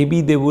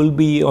maybe there will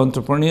be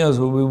entrepreneurs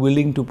who will be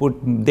willing to put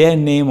their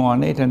name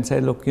on it and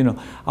say, look, you know,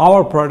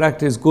 our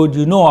product is good,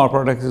 you know, our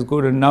product is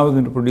good, and now we're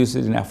going to produce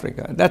it in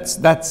Africa.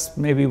 That's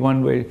maybe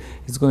one way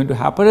it's going to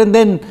happen. And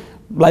then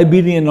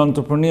Liberian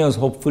entrepreneurs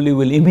hopefully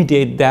will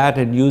imitate that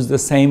and use the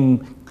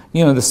same,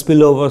 you know, the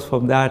spillovers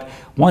from that.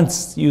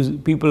 Once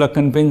people are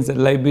convinced that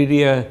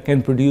Liberia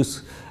can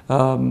produce, I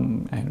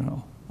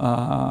don't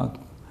know,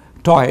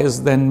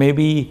 toys, then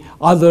maybe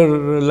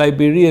other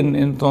Liberian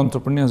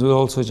entrepreneurs will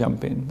also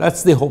jump in.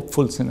 That's the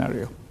hopeful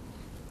scenario.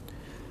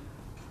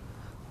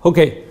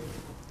 Okay,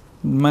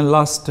 my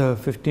last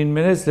 15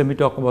 minutes, let me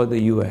talk about the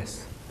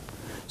US.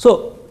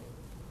 So,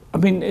 I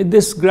mean,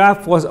 this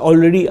graph was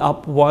already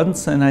up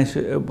once, and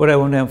but I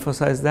want to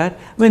emphasize that.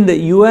 I mean, the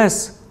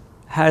US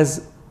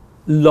has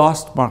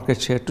lost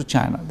market share to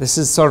China. This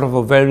is sort of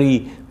a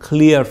very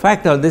clear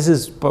fact. Now, this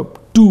is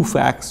two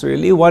facts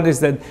really. One is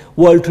that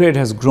world trade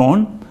has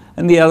grown,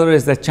 and the other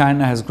is that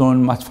China has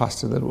grown much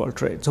faster than world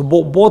trade. So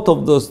both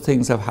of those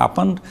things have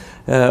happened.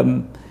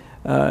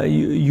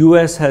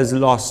 US has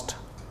lost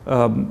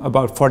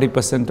about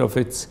 40% of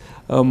its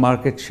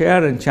market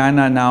share, and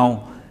China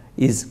now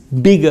is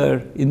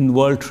bigger in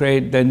world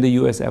trade than the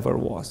US ever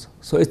was.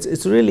 So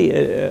it's really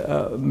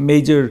a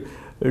major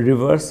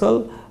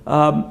reversal.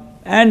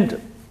 And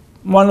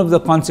one of the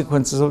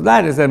consequences of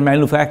that is that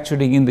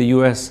manufacturing in the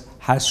US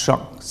has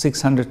shrunk.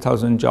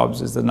 600,000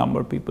 jobs is the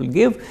number people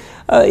give.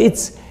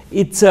 It's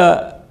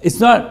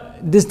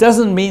not, this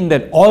doesn't mean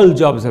that all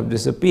jobs have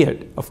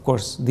disappeared. Of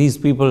course, these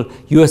people,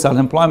 US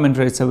unemployment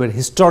rates are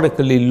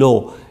historically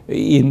low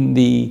in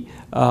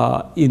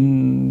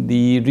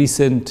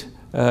recent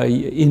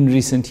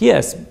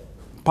years,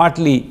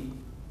 partly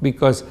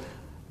because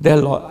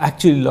there are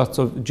actually lots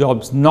of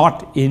jobs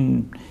not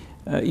in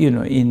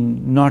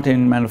not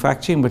in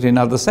manufacturing but in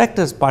other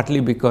sectors, partly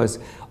because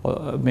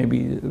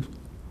maybe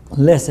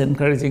less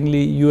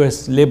encouragingly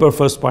US labor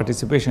force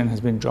participation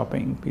has been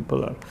dropping.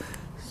 People are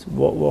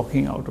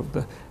walking out of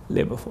the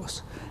labor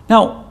force.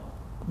 Now,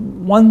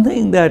 one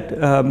thing that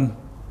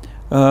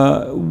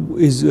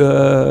is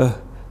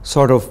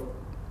sort of,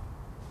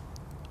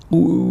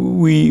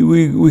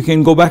 we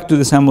can go back to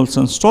the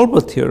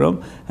Samuelson-Stolper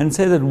theorem and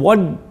say that what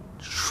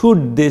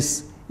should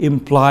this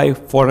imply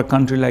for a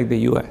country like the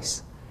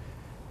US?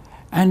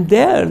 And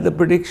there the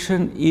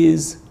prediction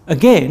is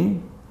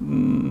again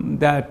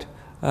that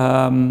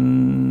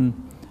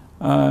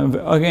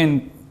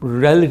again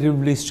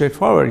relatively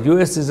straightforward.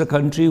 US is a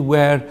country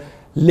where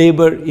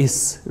labor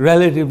is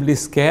relatively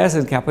scarce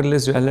and capital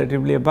is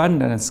relatively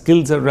abundant and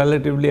skills are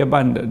relatively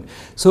abundant.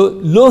 So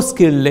low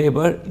skilled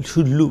labor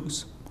should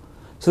lose.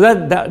 So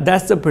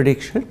that's the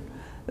prediction,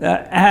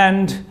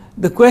 and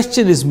the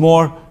question is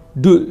more,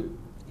 to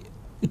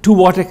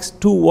what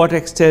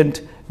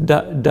extent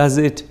does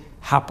it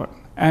happen?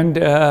 And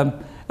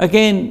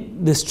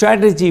again, the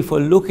strategy for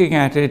looking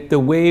at it, the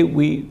way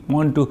we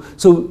want to,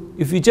 so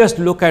if you just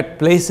look at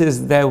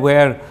places there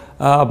where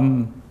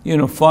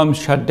firms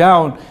shut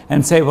down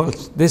and say, well,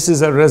 this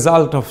is a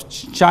result of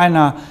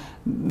China,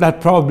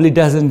 that probably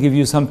doesn't give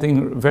you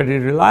something very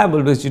reliable,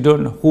 because you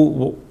don't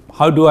know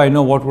how do I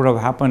know what would have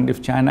happened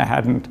if China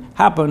hadn't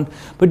happened?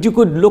 But you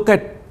could look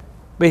at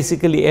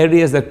basically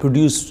areas that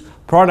produce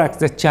products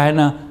that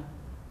China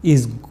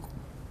is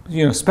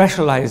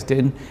specialized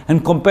in,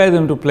 and compare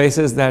them to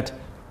places that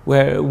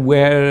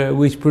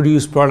which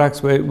produce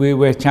products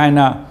where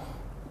China,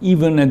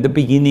 even at the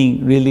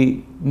beginning,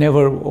 really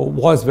never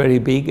was very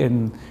big,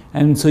 and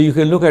so you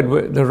can look at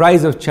the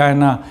rise of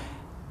China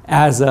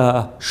as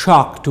a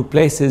shock to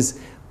places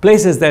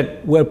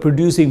that were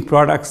producing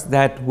products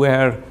that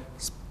were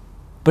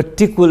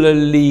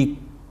particularly,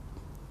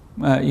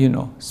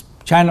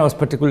 China was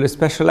particularly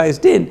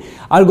specialized in,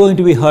 are going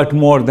to be hurt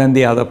more than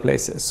the other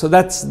places. So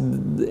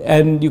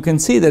and you can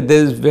see that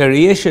there's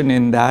variation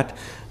in that.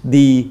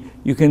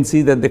 You can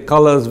see that the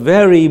colors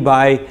vary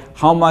by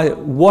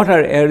what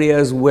are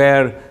areas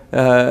where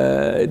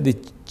the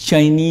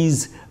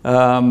Chinese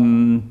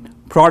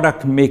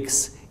product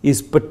mix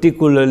is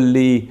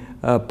particularly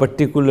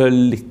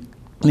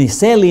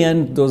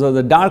salient. Those are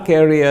the dark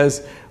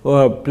areas,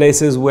 or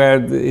places where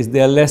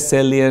they are less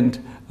salient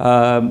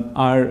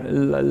are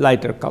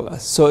lighter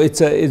colors. So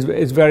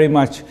it's very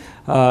much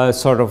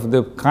sort of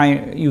the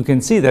kind. You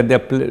can see that there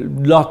are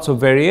lots of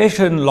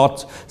variation.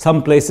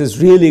 Some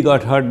places really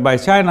got hurt by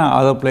China.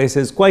 Other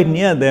places quite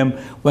near them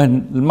were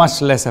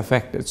much less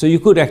affected. So you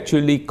could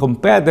actually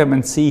compare them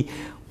and see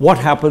what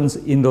happens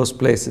in those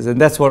places, and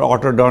that's what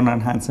Otto, Dorn,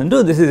 and Hansen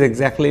do. This is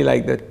exactly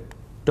like the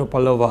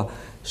Topalova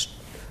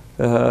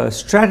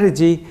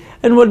strategy,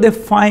 and what they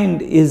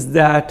find is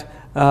that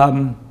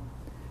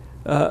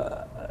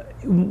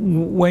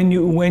when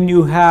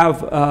you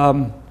have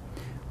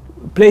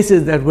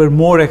places that were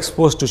more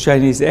exposed to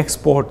Chinese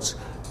exports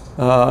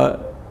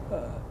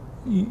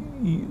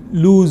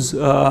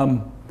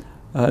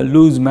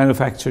lose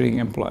manufacturing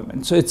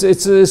employment. So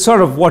it's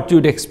sort of what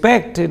you'd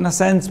expect in a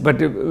sense, but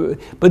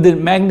the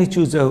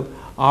magnitudes are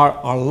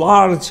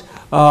large.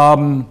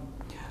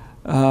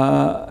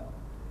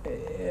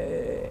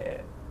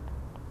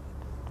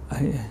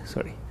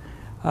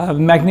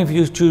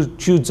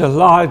 Magnitudes are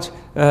large.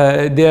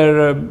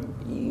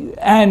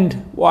 And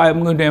why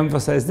I'm going to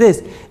emphasize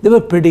this, they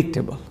were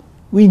predictable.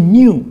 We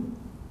knew.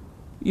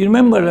 You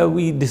remember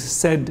we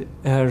said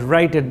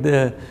right at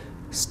the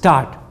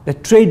start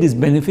that trade is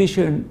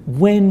beneficial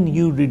when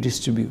you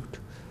redistribute.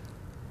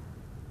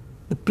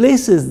 The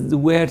places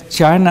where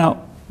China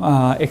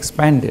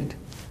expanded,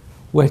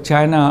 were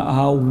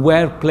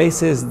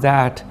places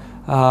that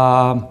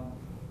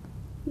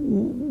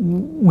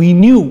we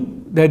knew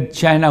that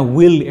China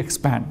will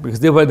expand, because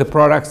they were the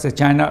products that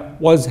China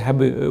was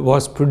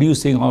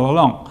producing all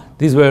along.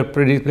 These were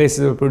places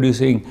that were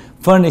producing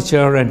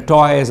furniture and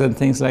toys and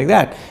things like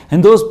that.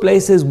 And those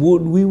places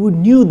we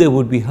knew they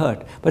would be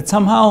hurt, but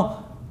somehow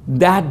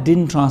that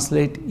didn't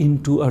translate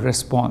into a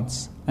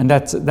response. And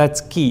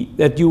that's key,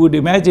 that you would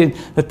imagine.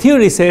 The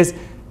theory says,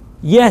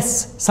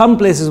 yes, some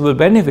places will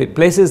benefit.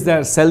 Places that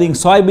are selling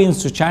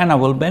soybeans to China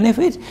will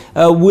benefit.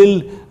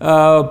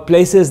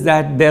 Places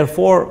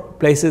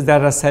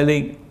that are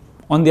selling,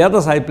 on the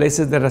other side,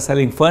 places that are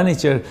selling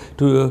furniture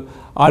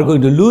are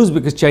going to lose,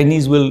 because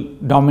Chinese will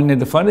dominate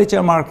the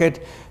furniture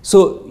market.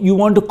 So you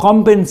want to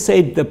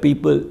compensate the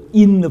people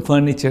in the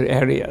furniture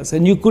areas.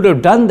 And you could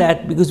have done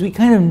that because we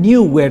kind of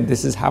knew where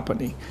this is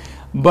happening.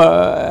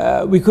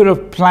 But we could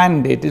have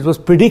planned it. It was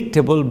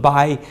predictable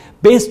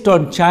based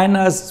on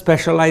China's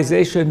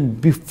specialization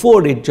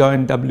before it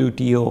joined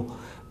WTO,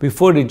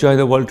 before it joined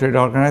the World Trade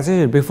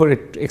Organization, before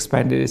it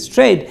expanded its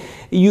trade.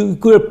 You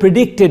could have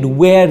predicted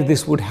where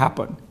this would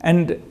happen.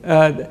 And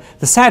the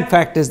sad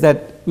fact is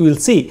that we will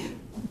see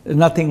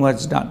nothing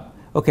was done.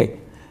 Okay,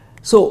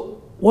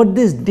 so what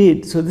this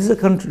did, so this is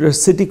a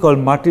city called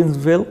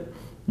Martinsville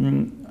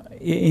I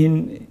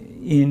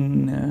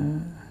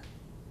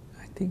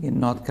think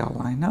in North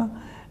Carolina,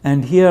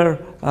 and here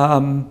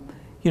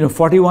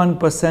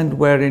 41%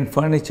 were in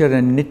furniture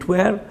and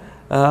knitwear.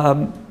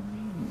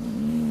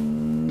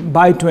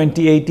 By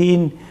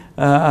 2018,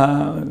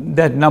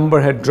 that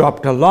number had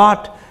dropped a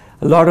lot.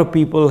 A lot of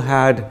people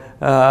had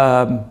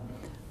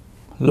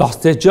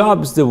lost their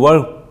jobs.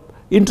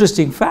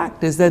 Interesting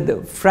fact is that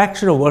the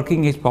fraction of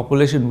working age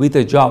population with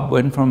a job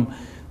went from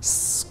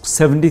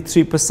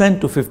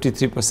 73% to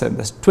 53%.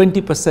 That's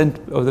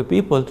 20% of the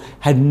people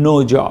had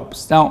no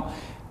jobs. Now,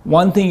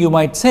 one thing you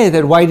might say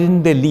that why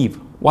didn't they leave?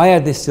 Why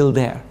are they still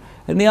there?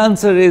 And the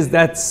answer is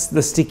that's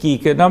the sticky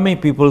economy.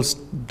 People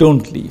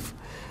don't leave.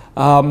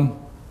 The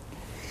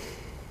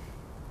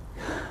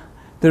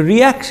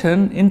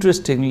reaction,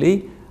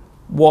 interestingly,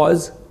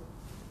 was,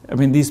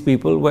 these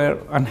people were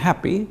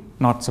unhappy,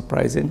 not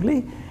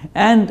surprisingly,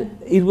 and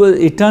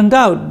it turned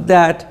out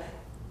that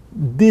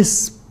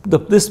this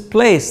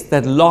place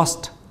that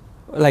lost,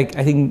 I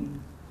think,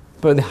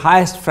 the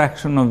highest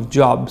fraction of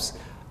jobs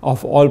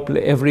of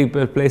every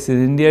place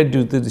in India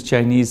due to the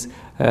Chinese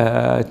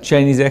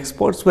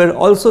exports, were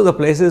also the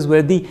places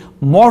where the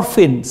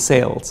morphine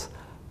sales,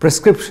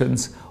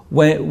 prescriptions,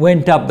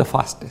 went up the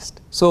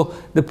fastest. So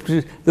the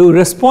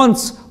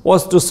response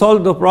was to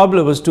solve the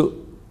problem was to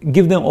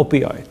give them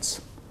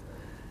opioids.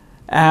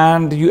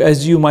 And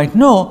as you might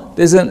know,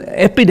 there's an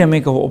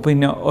epidemic of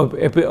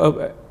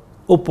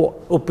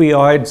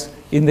opioids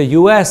in the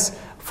US,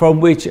 from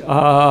which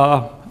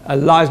a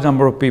large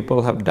number of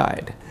people have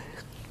died.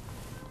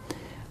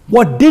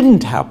 What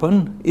didn't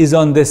happen is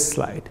on this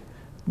slide.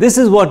 this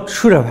is what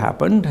should have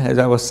happened. As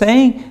I was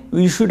saying,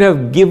 we should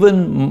have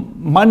given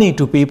money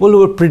to people who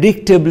were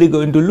predictably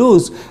going to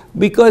lose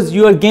because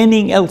you are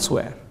gaining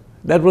elsewhere.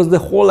 That was the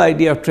whole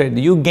idea of trade.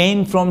 You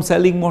gain from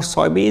selling more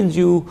soybeans,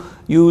 you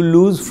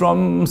lose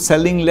from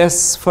selling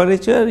less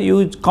furniture,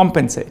 you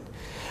compensate.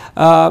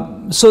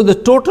 So the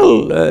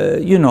total,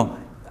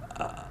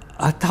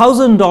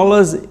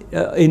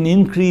 $1,000 in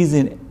increase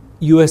in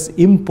US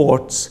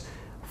imports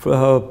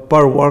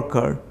per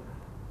worker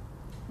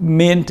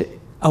meant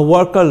a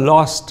worker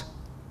lost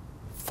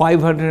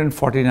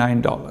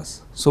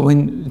 $549. So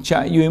when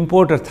you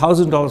import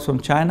 $1,000 from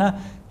China,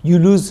 you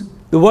lose,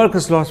 the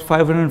workers lost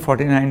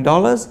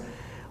 $549.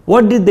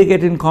 What did they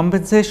get in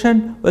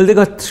compensation? Well, they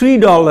got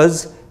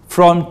 $3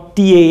 from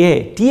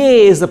TAA.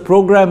 TAA is a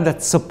program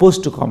that's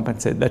supposed to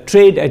compensate, the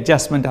Trade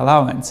Adjustment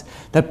Allowance.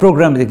 That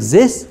program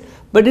exists,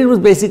 but it was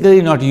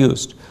basically not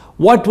used.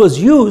 What was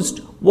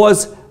used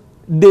was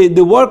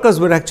the workers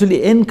were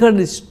actually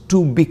encouraged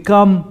to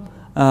become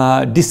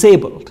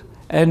disabled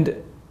and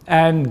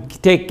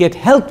get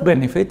health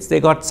benefits. They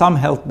got some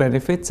health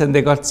benefits and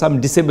they got some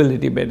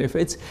disability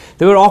benefits.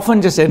 They were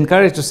often just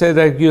encouraged to say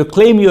that you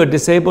claim you are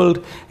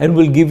disabled and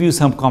we'll give you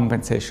some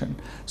compensation.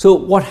 So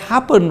what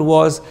happened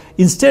was,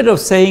 instead of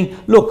saying,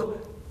 look,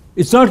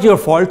 it's not your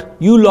fault,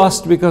 you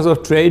lost because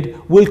of trade,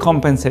 we'll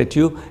compensate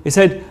you, it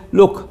said,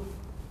 look,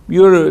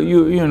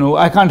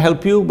 I can't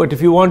help you, but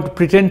if you want to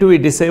pretend to be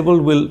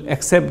disabled, we'll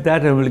accept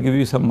that and we'll give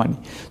you some money.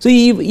 So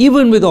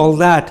even with all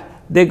that,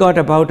 they got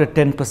about a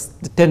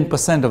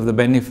 10% of the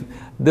benefit.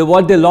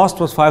 What they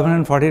lost was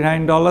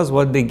 $549,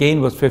 what they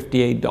gained was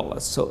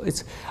 $58. So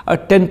it's a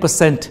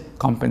 10%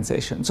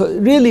 compensation. So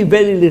really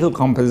very little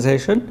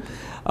compensation.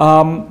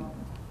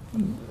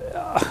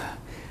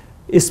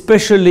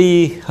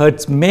 Especially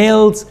hurts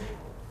males.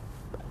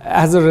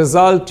 As a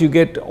result, you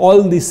get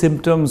all the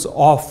symptoms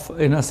of,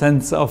 in a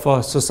sense, of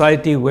a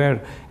society where,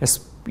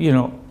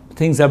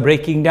 things are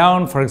breaking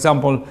down. For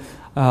example,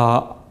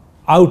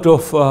 out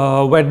of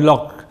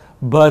wedlock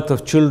birth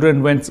of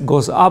children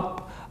goes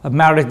up,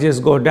 marriages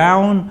go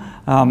down,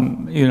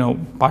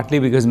 partly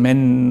because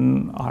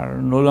men are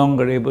no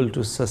longer able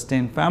to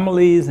sustain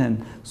families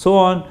and so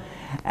on.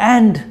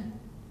 And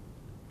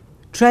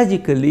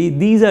tragically,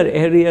 these are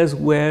areas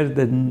where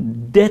the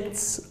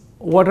deaths,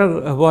 what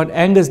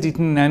Angus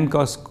Deaton and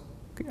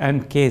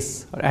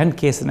Case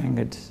and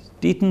Angus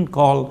Deaton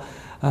call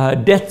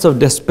deaths of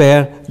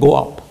despair, go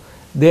up.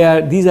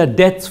 These are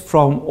deaths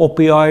from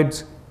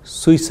opioids,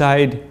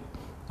 suicide,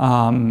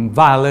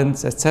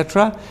 violence,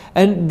 etc.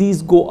 And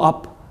these go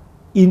up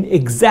in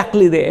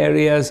exactly the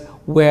areas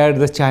where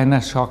the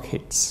China shock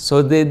hits.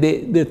 So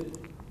the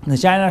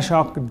China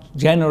shock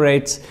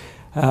generates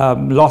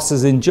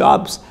losses in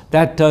jobs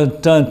that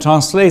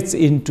translates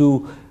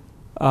into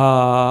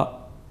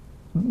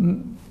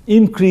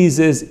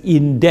increases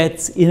in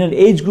deaths in an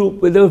age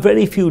group where there were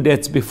very few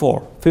deaths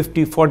before,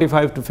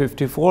 45 to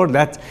 54.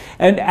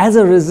 And as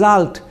a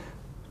result,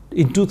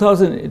 in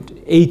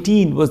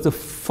 2018 was the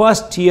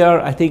first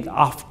year, I think,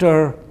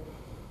 after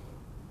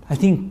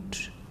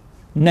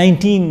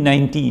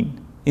 1919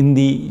 in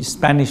the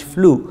Spanish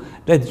flu,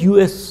 that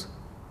US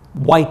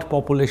white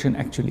population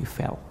actually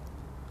fell.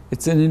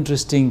 It's an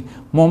interesting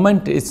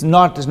moment. It's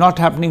not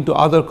happening to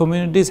other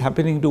communities,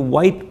 happening to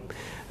white,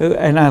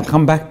 and I'll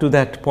come back to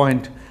that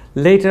point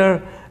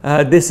later.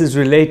 This is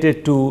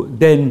related to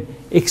then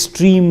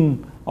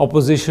extreme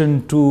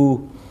opposition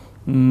to,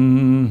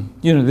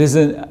 there's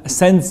a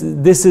sense,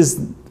 this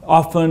is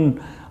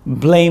often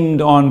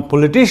blamed on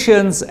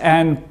politicians,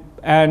 and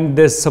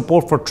the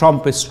support for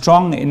Trump is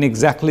strong in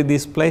exactly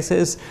these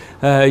places.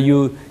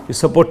 You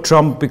support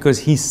Trump because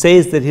he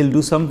says that he'll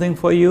do something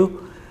for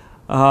you.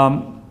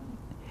 I'm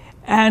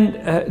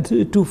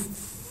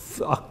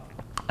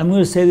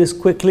going to say this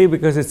quickly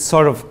because it's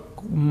sort of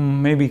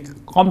maybe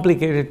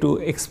complicated to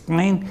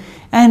explain,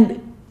 and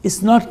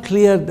it's not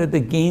clear that the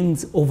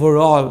gains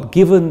overall,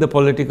 given the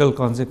political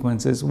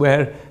consequences,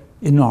 were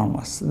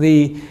enormous.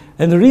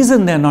 And the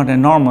reason they're not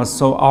enormous,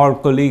 so our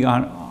colleague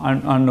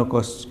Arno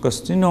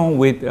Costino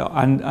with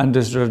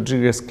Anders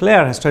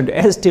Rodriguez-Clare has tried to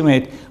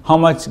estimate how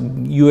much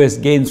US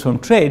gains from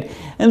trade,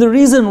 and the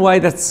reason why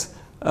that's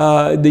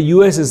the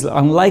US is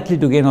unlikely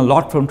to gain a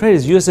lot from trade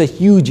is US is a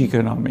huge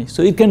economy,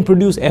 so it can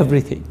produce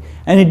everything,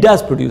 and it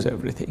does produce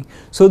everything.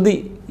 So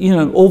the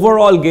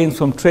overall gains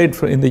from trade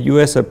in the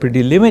US are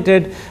pretty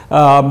limited,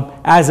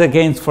 as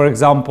against, for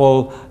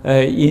example,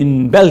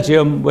 in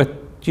Belgium, where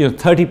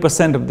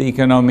 30% of the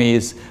economy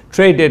is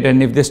traded,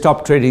 and if they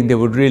stop trading, they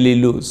would really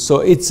lose.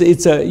 So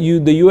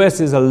the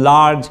US is a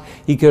large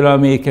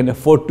economy, it can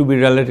afford to be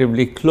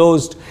relatively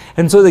closed,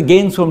 and so the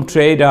gains from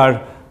trade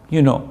are,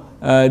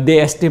 they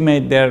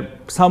estimate they're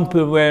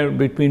somewhere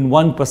between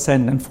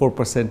 1% and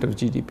 4% of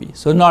GDP.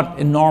 So not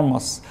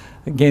enormous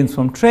gains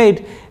from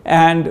trade,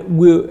 and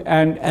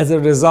as a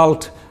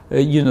result,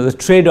 the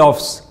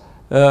trade-offs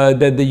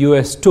that the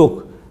US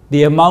took,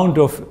 the amount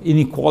of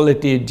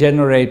inequality it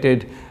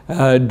generated,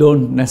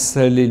 don't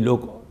necessarily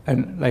look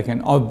like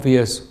an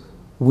obvious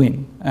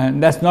win.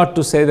 And that's not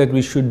to say that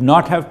we should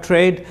not have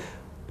trade.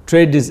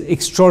 trade is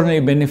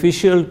extraordinarily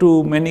beneficial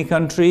to many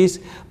countries,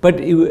 but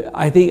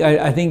I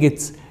think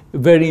it's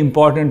very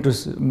important to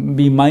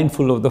be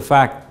mindful of the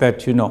fact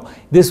that, you know,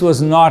 this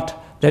was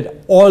not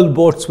that all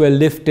boats were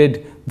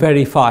lifted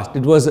very fast.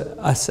 It was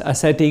a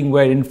setting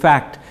where, in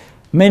fact,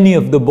 many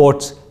of the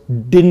boats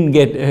didn't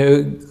get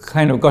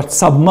kind of got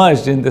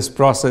submerged in this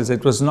process.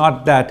 It was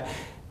not that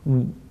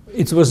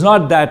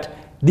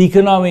the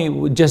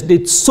economy just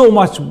did so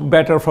much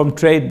better from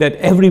trade that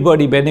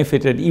everybody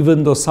benefited,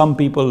 even though some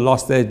people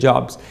lost their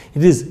jobs.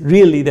 It is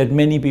really that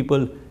many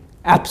people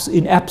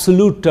in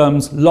absolute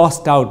terms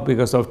lost out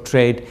because of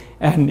trade,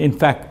 and in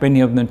fact many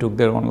of them took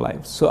their own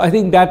lives. So I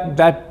think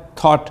that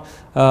thought,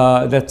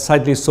 with that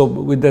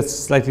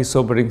slightly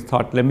sobering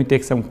thought, let me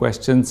take some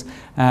questions,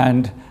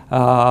 and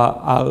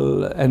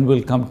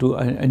we'll come to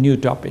a new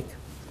topic.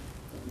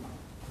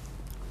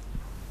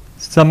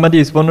 Somebody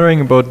is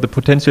wondering about the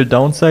potential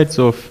downsides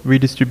of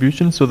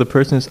redistribution. So the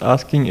person is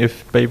asking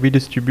if by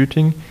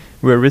redistributing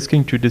we are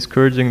risking to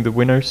discouraging the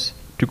winners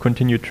to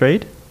continue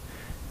trade.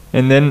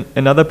 And then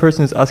another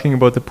person is asking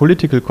about the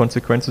political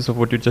consequences of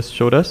what you just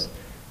showed us.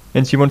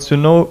 And she wants to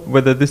know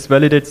whether this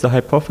validates the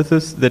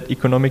hypothesis that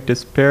economic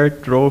despair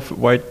drove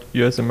white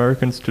US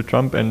Americans to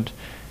Trump and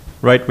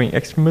right-wing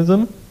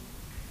extremism.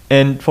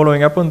 And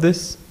following up on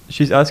this,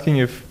 she's asking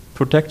if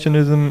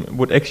protectionism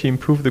would actually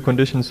improve the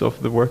conditions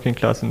of the working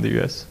class in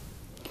the US.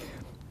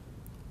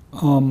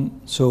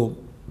 So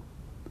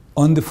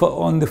on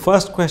the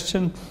first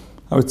question,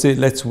 I would say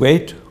let's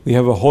wait. We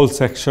have a whole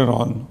section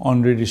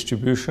on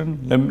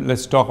redistribution.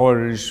 Let's talk about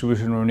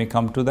redistribution when we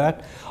come to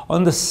that.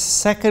 On the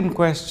second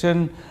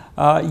question,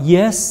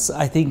 yes,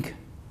 I think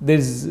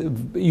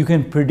you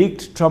can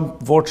predict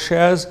Trump vote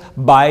shares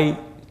by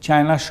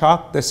China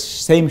shock, the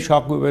same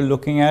shock we were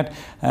looking at,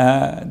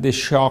 the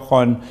shock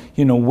on,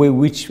 you know,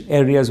 which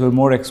areas were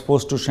more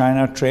exposed to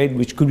China trade,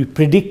 which could be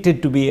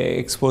predicted to be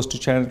exposed to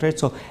China trade.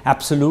 So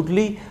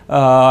absolutely,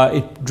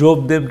 it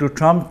drove them to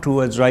Trump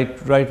towards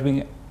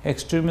right-wing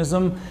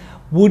extremism.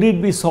 Would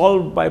it be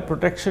solved by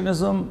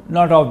protectionism?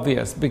 Not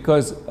obvious,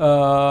 because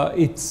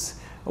it's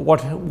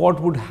what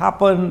would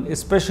happen,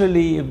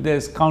 especially if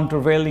there's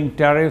countervailing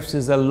tariffs,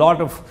 is a lot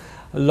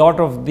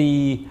of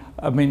the,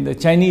 I mean, the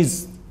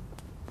Chinese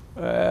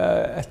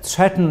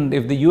threatened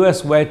if the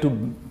US were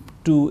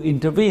to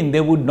intervene,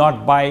 they would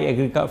not buy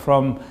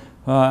agricultural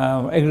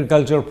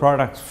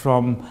products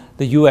from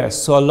the US.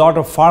 So a lot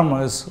of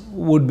farmers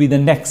would be the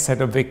next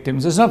set of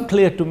victims. It's not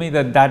clear to me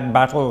that that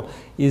battle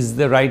is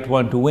the right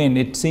one to win.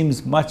 It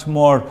seems much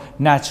more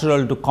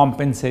natural to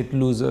compensate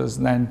losers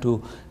than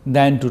to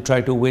try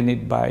to win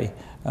it by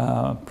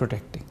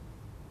protecting.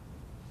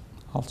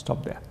 I'll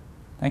stop there.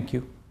 Thank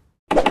you.